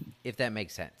 If that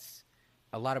makes sense.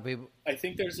 A lot of people... I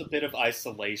think there's a bit of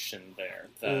isolation there.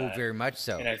 Very much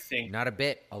so. And I think... Not a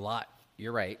bit, a lot.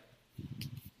 You're right.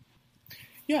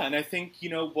 Yeah, and I think,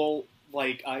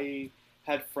 I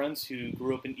had friends who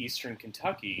grew up in eastern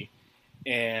Kentucky,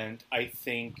 and I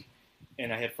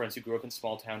had friends who grew up in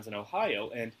small towns in Ohio,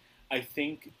 and I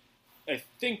think what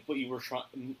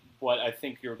I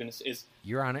think you were going to say is...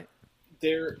 You're on it.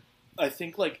 I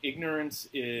think, ignorance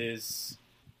is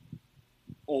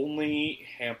only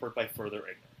hampered by further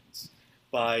ignorance,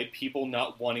 by people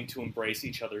not wanting to embrace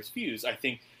each other's views. I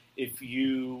think if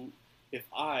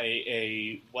I,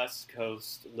 a West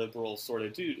Coast liberal sort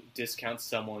of dude, discount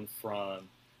someone from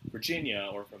Virginia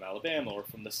or from Alabama or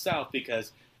from the South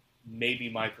because maybe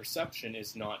my perception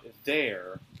is not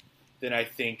there, then I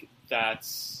think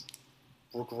that's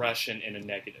regression in a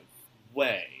negative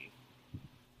way.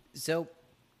 So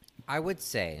I would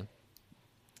say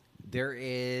there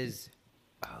is,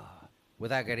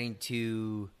 without getting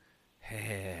too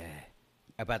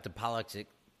about the politics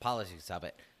of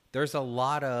it, there's a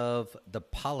lot of the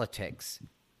politics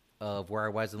of where I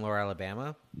was in Lower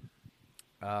Alabama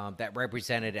that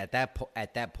represented at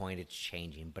that point it's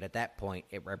changing, but at that point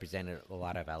it represented a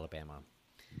lot of Alabama.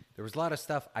 There was a lot of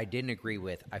stuff I didn't agree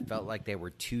with. I felt like they were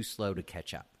too slow to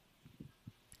catch up.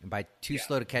 And by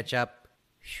slow to catch up,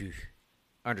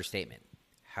 understatement.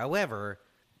 However,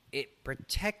 it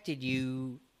protected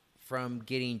you from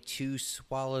getting too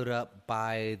swallowed up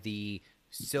by the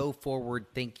so forward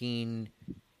thinking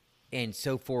and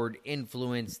so forward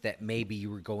influence that maybe you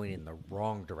were going in the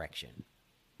wrong direction.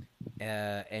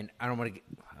 And I don't want to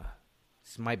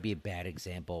this might be a bad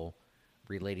example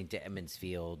relating to Emond's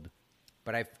Field,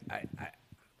 but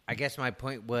I guess my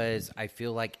point was I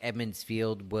feel like Emond's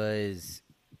Field was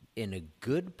in a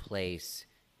good place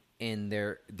in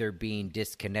their being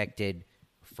disconnected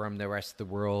from the rest of the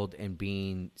world and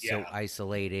being so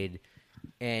isolated.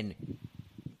 And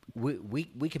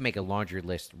we can make a laundry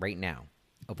list right now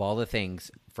of all the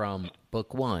things from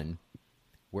book 1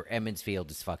 where Emond's Field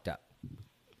is fucked up.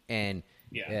 And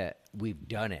we've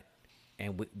done it.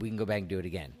 And we can go back and do it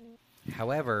again.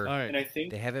 However, and I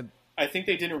think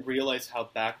they didn't realize how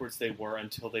backwards they were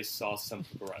until they saw some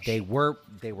progression.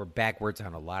 They were backwards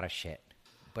on a lot of shit.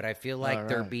 But I feel like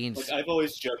they're being... I've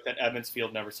always joked that Emond's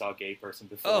Field never saw a gay person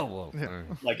before. Oh, well.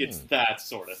 It's that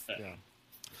sort of thing.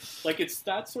 Yeah. It's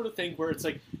that sort of thing where it's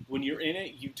when you're in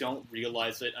it, you don't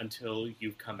realize it until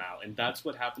you've come out. And that's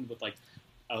what happened with,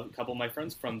 a couple of my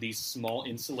friends from these small,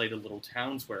 insulated little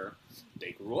towns where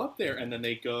they grew up there, and then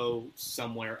they go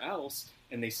somewhere else,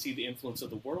 and they see the influence of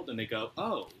the world, and they go,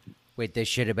 oh. Wait, this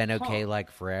should have been okay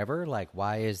like forever? Like,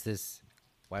 why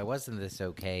wasn't this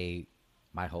okay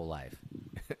my whole life?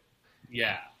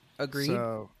 Yeah. Agreed.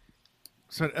 So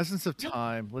in essence of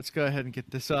time, let's go ahead and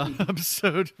get this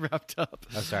episode wrapped up.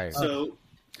 Oh, sorry. So,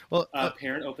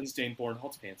 Perrin opens Dane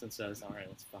Bornhold's pants and says, all right,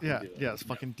 let's fucking do it. Yeah, let's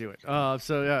fucking do it.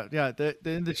 The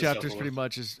end of the chapter is pretty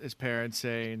much is Perrin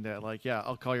saying that, like, yeah,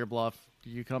 I'll call your bluff.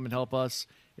 You come and help us.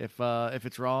 If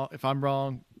it's wrong, if I'm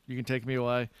wrong, you can take me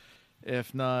away.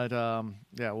 If not,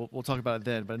 we'll talk about it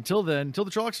then. But until then, until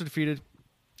the Trollocs are defeated,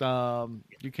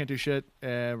 you can't do shit,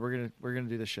 and we're gonna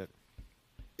do this shit.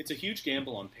 It's a huge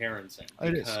gamble on Perrin's end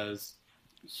because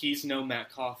he's no Matt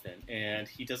Coffin, and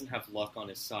he doesn't have luck on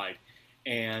his side,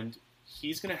 and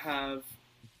he's going to have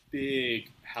big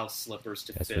house slippers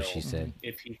to That's fill what she said.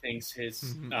 if he thinks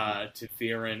his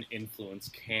Ta'Veren influence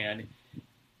can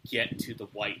get to the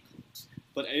White Cloaks.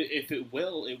 But if it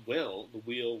will, it will. The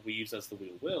wheel weaves as the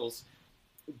wheel wills.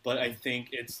 But I think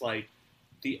it's like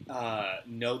the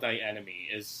know thy enemy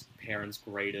is Perrin's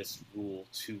greatest rule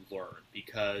to learn,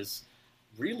 because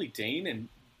really, Dane and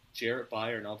Jarrett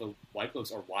Byer and all the White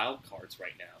Cloaks are wild cards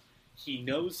right now. He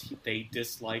knows they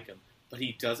dislike him, but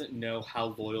he doesn't know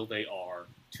how loyal they are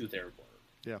to their word.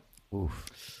 Yeah.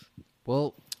 Oof.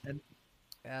 Well,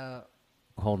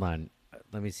 hold on.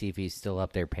 Let me see if he's still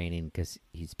up there painting, because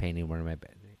he's painting one of my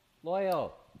beds.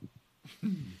 Loyal!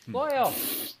 Loyal!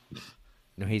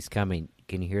 No, he's coming.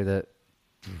 Can you hear the...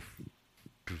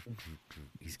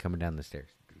 He's coming down the stairs.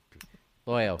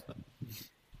 Loyal.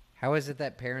 How is it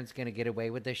that Perrin's going to get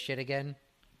away with this shit again?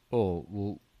 Oh,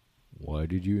 well, why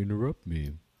did you interrupt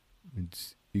me?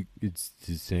 It's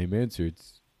the same answer.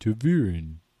 It's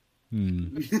Ta'Veren.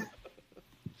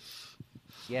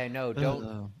 Yeah, no,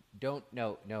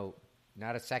 no,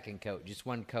 not a second coat, just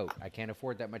one coat. I can't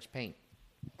afford that much paint.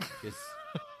 Just,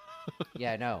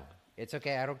 yeah, no, it's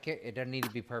okay. I don't care. It doesn't need to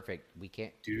be perfect. We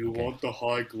can't. Do you want the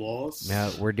high gloss?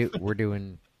 No, we're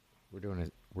doing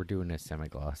a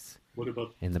semi-gloss. What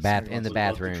about in the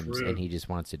bathrooms, and he just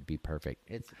wants it to be perfect.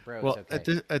 It's okay. What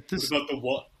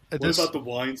about the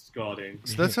wainscoting?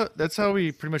 So that's how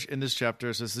we pretty much end this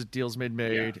chapter. So the deal's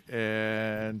made,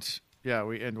 and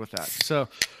we end with that. So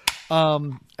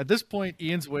at this point,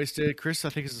 Ian's wasted. Chris, I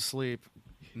think, is asleep.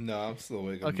 No, I'm still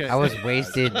awake. Okay. I was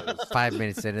wasted 5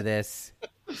 minutes into this.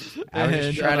 I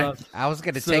was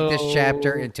going to take this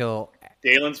chapter until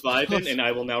Dalen's vibing, and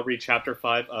I will now read chapter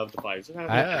 5 of the Fires of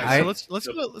Heaven. So let's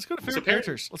go to favorite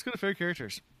characters. Let's go to favorite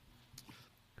characters.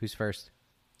 Who's first?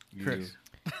 Chris.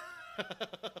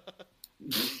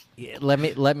 Yeah, let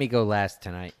me go last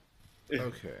tonight.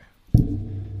 Okay.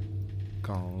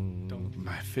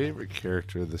 My favorite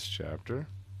character of this chapter,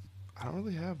 I don't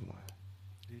really have one.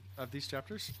 Of these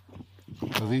chapters?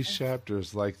 Of these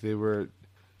chapters, like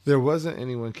there wasn't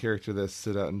any one character that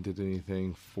stood out and did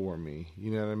anything for me.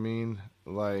 You know what I mean?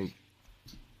 Like,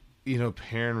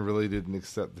 Perrin really didn't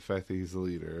accept the fact that he's the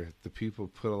leader. The people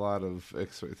put a lot of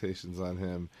expectations on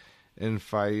him, and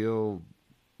Faile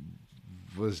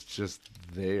was just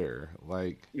there.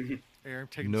 Like,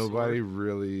 nobody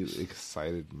really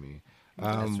excited me.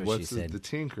 The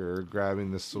Tinker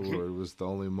grabbing the sword was the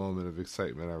only moment of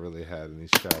excitement I really had in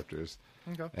these chapters.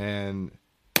 Okay. And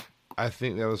I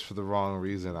think that was for the wrong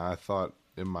reason. I thought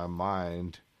in my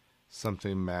mind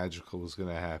something magical was going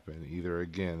to happen. Either,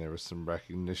 again, there was some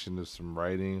recognition of some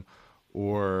writing,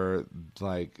 or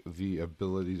like the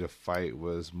ability to fight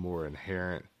was more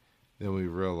inherent than we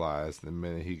realized. The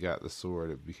minute he got the sword,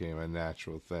 it became a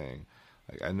natural thing.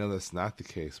 Like, I know that's not the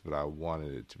case, but I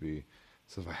wanted it to be.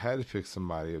 So if I had to pick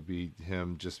somebody, it'd be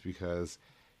him, just because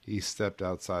he stepped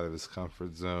outside of his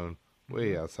comfort zone,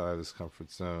 way outside of his comfort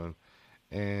zone,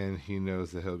 and he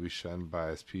knows that he'll be shunned by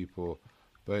his people,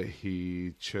 but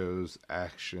he chose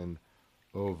action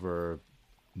over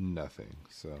nothing.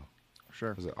 So,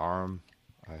 sure. Was it Aram?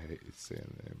 I hate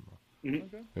saying the name.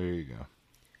 Okay. There you go.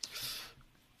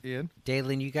 Ian?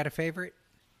 Dalen, you got a favorite?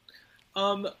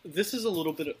 This is a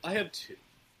little bit of... I have two.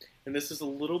 And this is a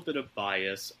little bit of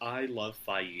bias. I love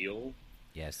Faile.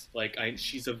 Yes. Like,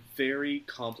 she's a very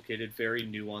complicated, very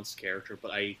nuanced character,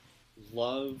 but I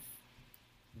love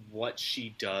what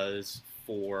she does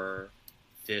for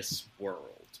this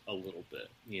world a little bit,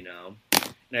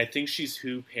 And I think she's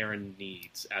who Perrin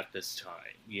needs at this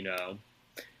time,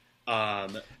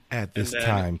 At this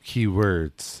time,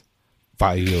 keywords,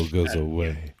 Faile goes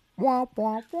away. But,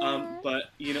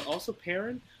 also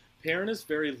Perrin is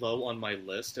very low on my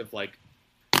list of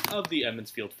the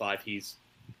Emonsfield 5. He's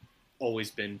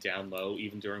always been down low,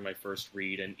 even during my first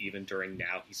read, and even during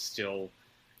now, he's still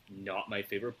not my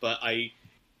favorite. But I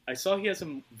saw he has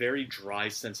a very dry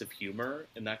sense of humor,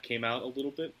 and that came out a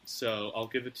little bit. So I'll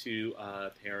give it to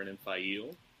Perrin and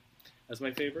Fail as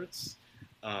my favorites.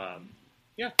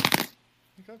 Yeah.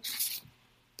 Okay.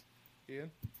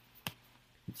 Ian?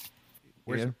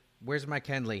 Where's my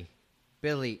Kenley?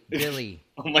 Billy,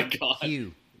 Oh my god.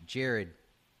 Hugh, Jared,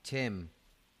 Tim,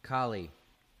 Kali,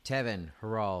 Tevin,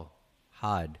 Haral,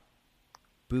 Hod,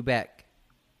 Bubek,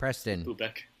 Preston,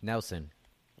 Bubek. Nelson.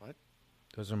 What?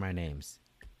 Those are my names.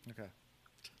 Okay.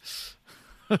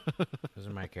 Those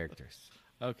are my characters.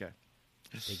 Okay.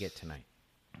 They get tonight.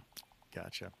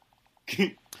 Gotcha.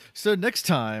 So next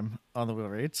time on the Wheel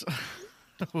Reads,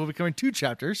 we'll be covering 2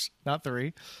 chapters, not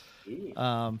 3.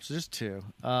 So just 2.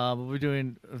 We'll be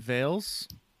doing Veils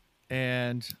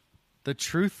and The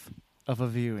Truth of a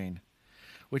Viewing,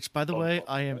 which, by the way,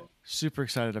 I am super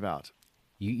excited about.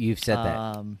 You've said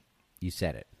that. You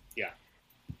said it. Yeah.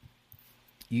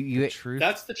 You Truth.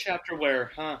 That's the chapter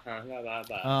where Yeah.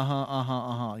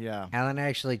 Alan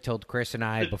actually told Chris and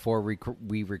I before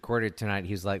we recorded tonight,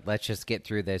 he was like, let's just get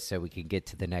through this so we can get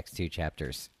to the next 2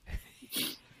 chapters.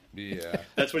 Yeah.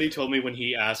 That's what he told me when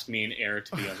he asked me and Eric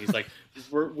to be on. He's like,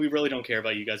 we really don't care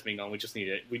about you guys being on. We just need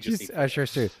it. We just need Sure,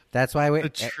 true. That's why we... The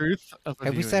Truth of a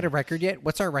Have we Viewing. set a record yet?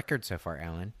 What's our record so far,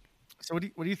 Alan? So what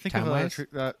do you think Time-wise? of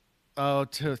that?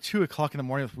 To 2 o'clock in the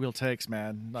morning with Wheel Takes,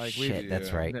 man. Like Shit,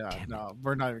 that's Yeah. right. Yeah, Damn it. no,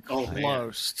 we're not even Oh, man.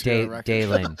 close to a record.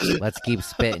 Dalen, let's keep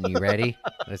spitting. You ready?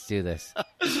 Let's do this.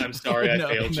 I'm sorry I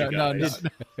failed you guys.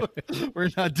 No. We're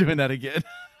not doing that again.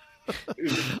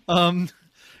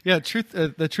 Yeah,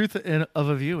 the truth of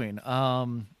a viewing.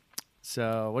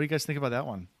 So what do you guys think about that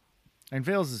one? And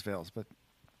Veils is Veils, but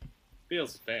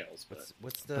Fails, but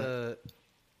What's the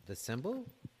symbol?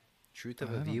 Truth of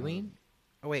I a don't viewing?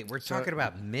 Oh, wait, we're talking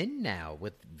about men now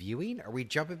with viewing? Are we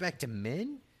jumping back to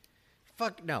men?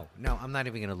 Fuck, no, I'm not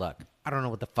even going to look. I don't know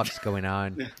what the fuck's going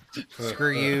on.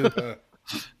 Screw you.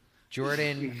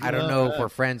 Jordan, I don't know if we're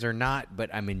friends or not, but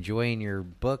I'm enjoying your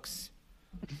books.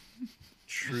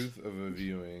 Truth of a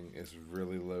Viewing is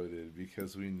really loaded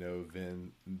because we know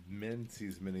Min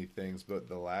sees many things, but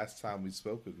the last time we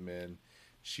spoke with Min,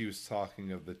 she was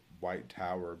talking of the White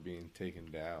Tower being taken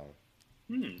down.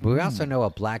 We also know a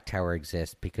Black Tower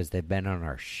exists because they've been on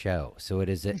our show. So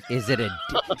is it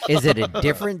a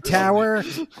different tower,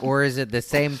 or is it the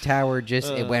same tower? Just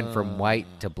it went from white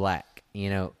to black.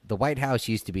 You know, the White House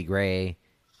used to be gray,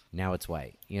 now it's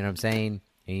white. You know what I'm saying?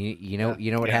 And you know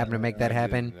what happened to make that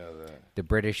happen? Didn't know that. The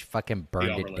British fucking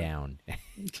burned it down,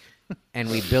 and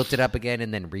we built it up again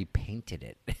and then repainted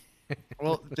it.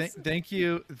 well, thank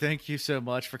you so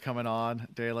much for coming on,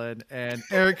 Dalen, and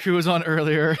Eric, who was on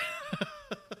earlier.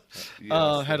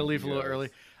 Had to leave a little early.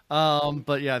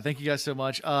 But yeah, thank you guys so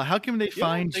much. How can they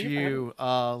find thank you you,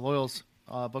 Loyal's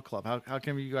book club? How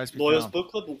can you guys be Loyal's found?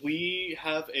 Book Club, we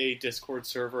have a Discord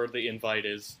server. The invite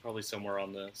is probably somewhere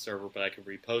on the server, but I can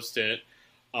repost it.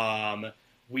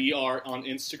 We are on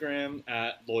Instagram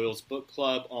at Loyal's Book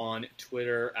Club, on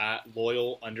Twitter at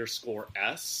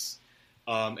Loyal_S.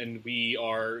 And we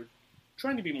are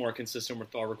trying to be more consistent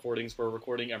with our recordings. We're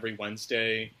recording every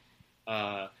Wednesday.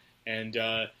 And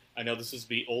I know this is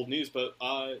the old news, but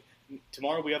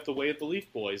tomorrow we have the Way of the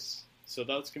Leaf Boys. So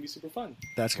that's going to be super fun.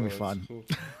 That's gonna be fun. Cool.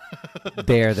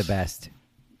 They are the best.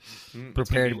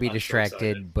 Prepare to be I'm so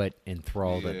distracted, excited. but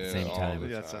enthralled at the Yeah, same all time. the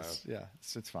Yeah, time.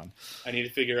 it's fun. I need to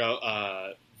figure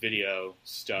out video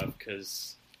stuff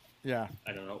because Yeah,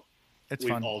 I don't know. it's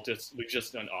We've fun.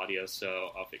 just done audio,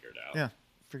 so I'll figure it out. Yeah,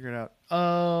 figure it out.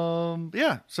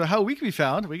 Yeah. So how we can be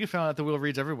found? We can be found at the Wheel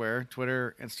Reads everywhere: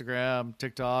 Twitter, Instagram,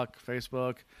 TikTok,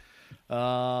 Facebook,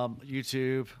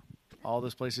 YouTube. All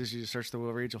those places, you just search the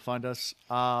Wheel Reads, you'll find us.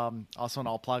 Also on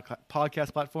all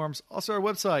podcast platforms. Also, our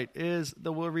website is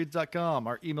thewheelreads.com.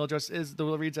 Our email address is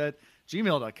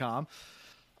thewheelreads@gmail.com.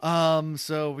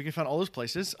 So we can find all those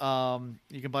places.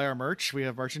 You can buy our merch. We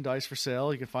have merchandise for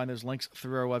sale. You can find those links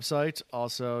through our website.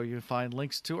 Also, you can find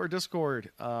links to our Discord.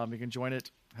 You can join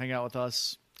it, hang out with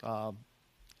us.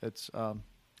 It's a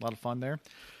lot of fun there.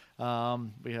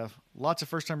 We have lots of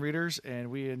first-time readers, and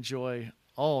we enjoy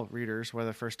all readers,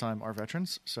 whether first time or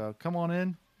veterans. So come on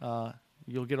in.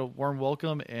 You'll get a warm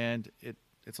welcome, and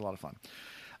it's a lot of fun.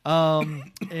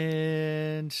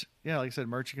 And yeah, like I said,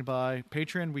 merch you can buy.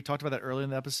 Patreon, we talked about that earlier in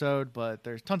the episode, but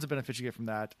there's tons of benefits you get from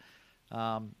that.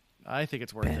 I think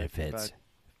it's worth Benefits. it.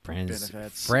 Friends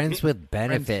But with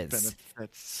benefits.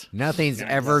 benefits. Nothing's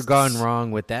ever gone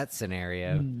wrong with that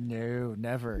scenario. No,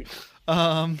 never.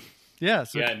 Yeah.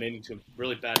 So, Yeah, it made into a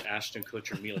really bad Ashton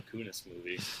Kutcher Mila Kunis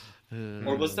movie.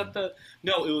 Or was that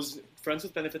No, it was Friends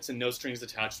with Benefits and No Strings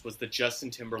Attached was the Justin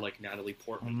Timberlake Natalie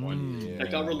Portman one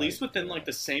that got released within like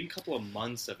the same couple of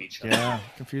months of each other. Yeah,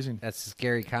 confusing. That's a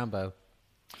scary combo.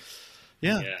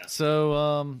 Yeah.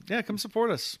 So, come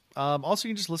support us. Also,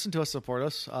 you can just listen to us, support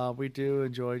us. We do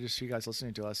enjoy just you guys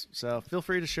listening to us. So feel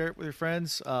free to share it with your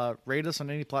friends. Rate us on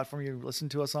any platform you listen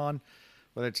to us on,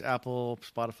 whether it's Apple,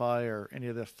 Spotify, or any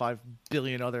of the 5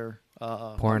 billion other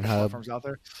Pornhub platforms out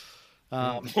there.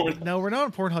 No, we're not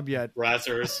on Pornhub yet.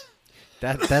 Brazzers.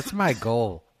 That's my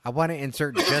goal. I want to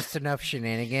insert just enough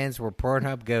shenanigans where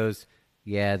Pornhub goes,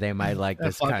 yeah, they might like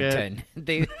this content.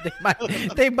 They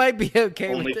might be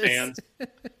okay with this.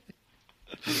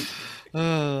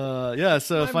 OnlyFans.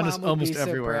 So My fun is mom would almost be so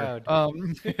everywhere.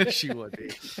 proud. She would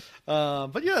be.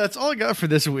 But yeah, that's all I got for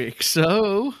this week.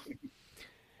 So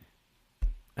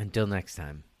until next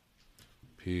time.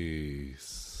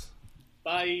 Peace.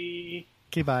 Bye.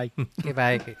 okay, bye. Okay,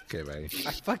 bye. Okay, bye.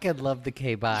 I fucking love the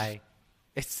K-bye.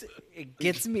 It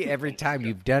gets me every time.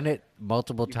 You've done it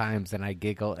multiple times, and I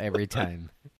giggle every time.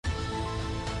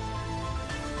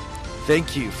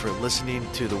 Thank you for listening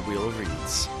to The Wheel of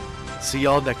Reeds. See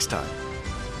y'all next time.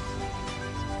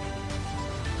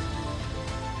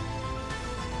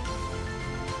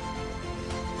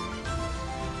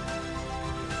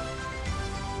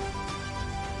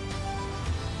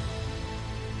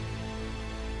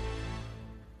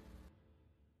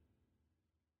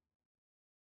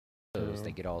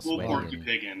 They get all We'll sweaty. porky and-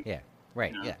 pig in. Yeah,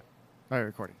 right, Yeah. yeah. All right,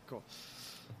 recording. Cool.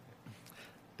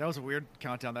 That was a weird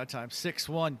countdown that time. 6,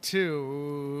 1,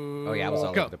 2. Oh, yeah, I was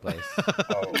all go. over the place.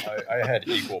 I had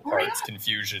equal parts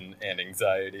confusion and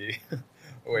anxiety.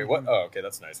 Wait, what? Oh, okay,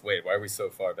 that's nice. Wait, why are we so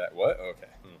far back? What? Okay.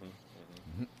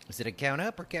 Is it a count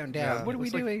up or count down? Yeah, what are we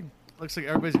looks like- doing? Looks like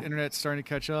everybody's internet's starting to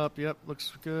catch up. Yep,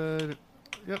 looks good.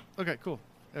 Yep. Okay, cool.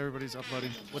 Everybody's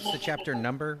uploading. What's the chapter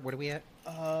number? What are we at?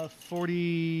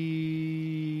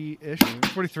 40-ish.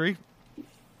 43.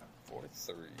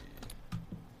 43.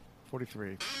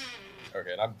 43.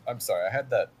 Okay, and I'm sorry. I had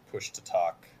that push to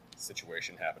talk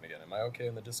situation happen again. Am I okay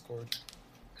in the Discord?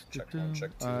 Check one,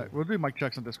 check two. All right, we'll do mic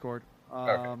checks on Discord.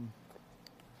 Okay. All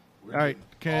right,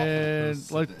 can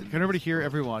everybody hear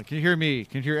everyone? Can you hear me?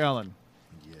 Can you hear Alan?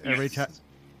 Everybody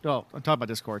I'm talking about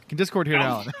Discord. Can Discord hear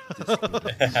Alan?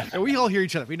 And we all hear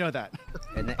each other. We know that.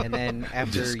 And then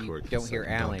after you Discord don't is hear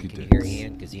a Alan, donkey can you dicks. hear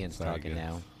Ian? Because Ian's Sorry, talking guys.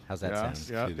 now. How's that Yeah,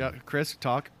 sound? yeah. Chris,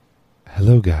 talk.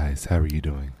 Hello, guys. How are you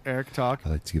doing? Eric, talk. I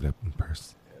like to get up in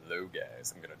person. Hello,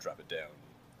 guys. I'm gonna drop it down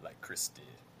like Chris did.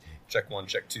 Check one,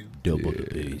 check two. Double the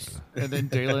bass. And then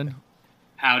Dalen.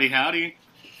 Howdy, howdy.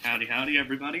 Howdy, howdy,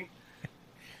 everybody.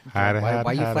 Hi, Why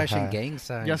are you hi, flashing hi. gang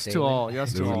signs? Yes to Dalen? all.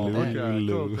 Yes to all. Lulu, Okay,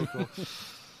 Lulu. cool.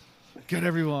 Get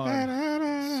everyone.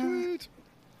 Sweet.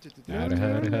 Howdy,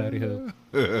 howdy, howdy, ho.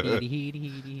 Heedy,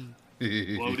 heedy, heedy.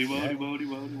 Wody, wody, wody,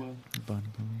 wody, wody.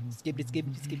 Skibbity,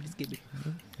 skibbity, skibbity,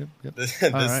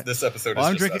 skibbity. This episode Well,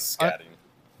 I'm is just us drinking- scatting.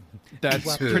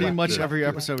 That's pretty much every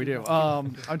episode we do.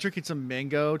 I'm drinking some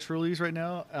mango Trulies right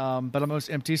now, but I'm almost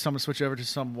empty, so I'm going to switch over to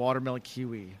some watermelon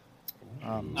kiwi.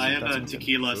 I have that's a what-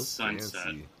 tequila So sunset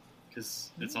fancy.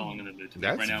 because it's all I'm going to do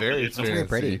That's right now. very It's That's very almost-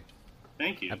 pretty.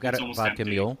 Thank you. I've got It's a almost vodka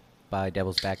empty. mule by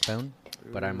Devil's Backbone,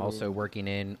 but I'm also working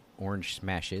in Orange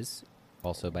Smashes,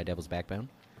 also by Devil's Backbone.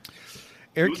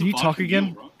 Eric, Who's can the you talk vodka again?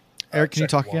 mule, bro? Eric, can you Check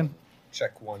talk one. again?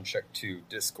 Check one, check two.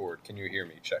 Discord, can you hear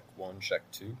me? Check one, check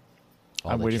two.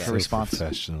 All I'm the waiting for checks. a response.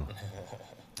 Professional.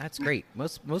 That's great.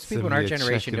 Most people in our Somebody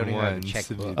generation don't checking even have a one,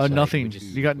 checkbook. somebody checking Nothing. We just-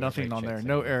 You got we nothing write on there. checks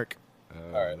No in. Eric.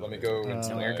 All right, let me go into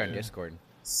No my Eric on Discord.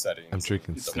 settings. I'm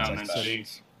drinking Double some. check Down that. city.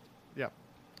 Yeah.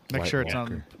 Make White sure it's on.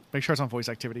 Walker. Make sure it's on voice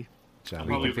activity. Johnny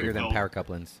Probably Walker. Figure them refill. power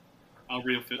couplings. I'll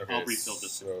refill. Okay, I'll refill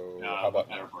this. so how about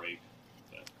better now? break.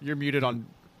 You're muted on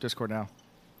Discord now.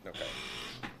 Okay.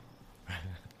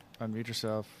 Unmute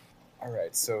yourself. All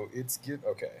right, so it's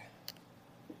okay.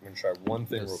 I'm gonna try one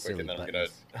thing Those real quick, and then silly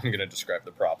I'm gonna describe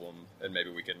the problem, and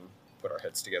maybe we can put our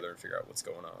heads together and figure out what's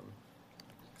going on.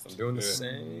 Because I'm doing the Yeah.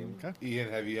 same. Okay.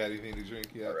 Ian, have you had anything to drink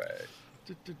yet? All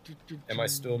right. Am I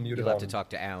still muted You'll have on to talk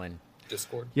to Alan.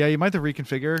 Discord? Yeah, you might have to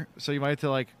reconfigure. So you might have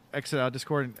to like exit out of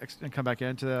Discord and come back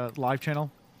into the live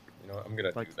channel. You know what? I'm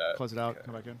gonna Like do that. close it out, Okay.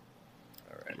 come back in.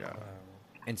 All right. Yeah.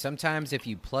 And sometimes if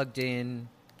you plugged in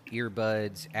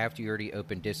earbuds after you already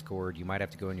opened Discord, you might have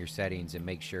to go in your settings and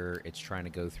make sure it's trying to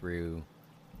go through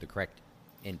the correct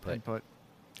input. Input.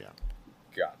 Yeah.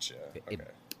 Gotcha. It- Okay.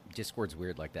 Discord's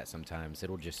weird like that sometimes.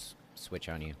 It'll just switch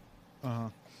on you. Uh-huh.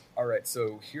 All right,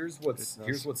 so here's It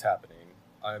does. what's happening.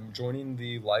 I'm joining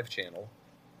the live channel,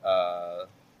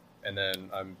 and then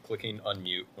I'm clicking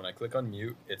unmute. When I click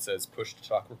unmute, it says push to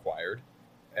talk required,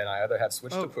 and I either have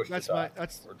switch to push to talk.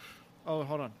 Oh,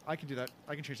 hold on. I can do that.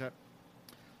 I can change that.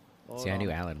 See, I knew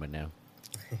Alan would know.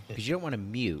 Because you don't want to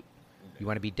mute. You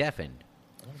want to be deafened.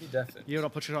 I want to be deafened. You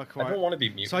don't push it on quiet. I don't want to be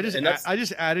mute. So I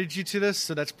just added you to this,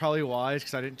 so that's probably why,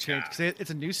 because I didn't change. Because it's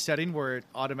a new setting where it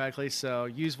automatically, so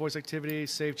use voice activity,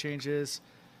 save changes.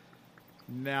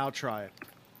 Now try it.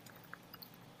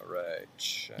 All right.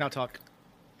 Check. Now talk.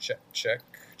 Check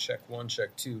 1,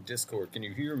 check 2. Discord, can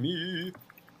you hear me?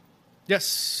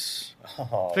 Yes.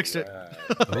 Fixed it.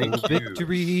 Thank you.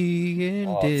 Victory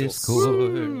in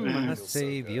Discord, my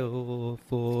savior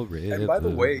forever. And by the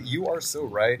way, you are so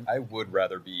right. I would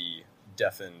rather be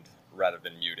deafened rather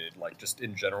than muted. Like just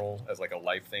in general, as like a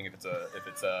life thing. If it's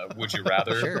a would you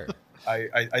rather? Sure.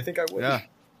 I think I would. Yeah.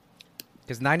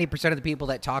 Because 90% of the people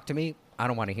that talk to me, I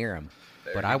don't want to hear them.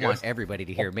 But I want everybody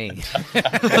to hear me.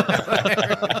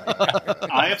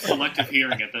 I have selective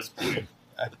hearing at this point.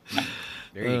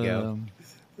 There you go.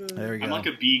 There we go. I'm like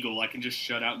a beagle. I can just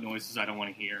shut out noises I don't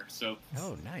want to hear. So,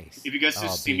 Oh, nice. if you guys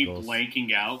just see beagles. me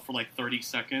blanking out for like 30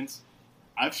 seconds,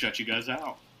 I've shut you guys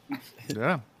out.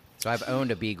 Yeah. So I've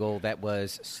owned a beagle that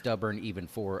was stubborn even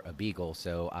for a beagle,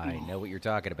 so I know what you're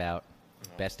talking about.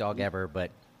 Best dog ever,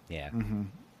 but yeah. Mm-hmm.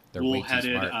 They're way too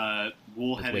Wool-headed, smart. With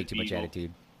wool-headed way too much beagle.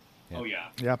 attitude. Yeah. Oh yeah.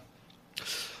 Yep.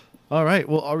 All right.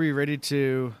 Well, are we ready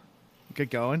to get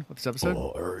going with this episode?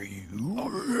 Are you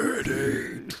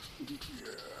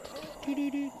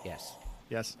ready? Yes.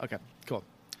 Yes. Okay. Cool.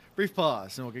 Brief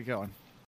pause, and we'll get going.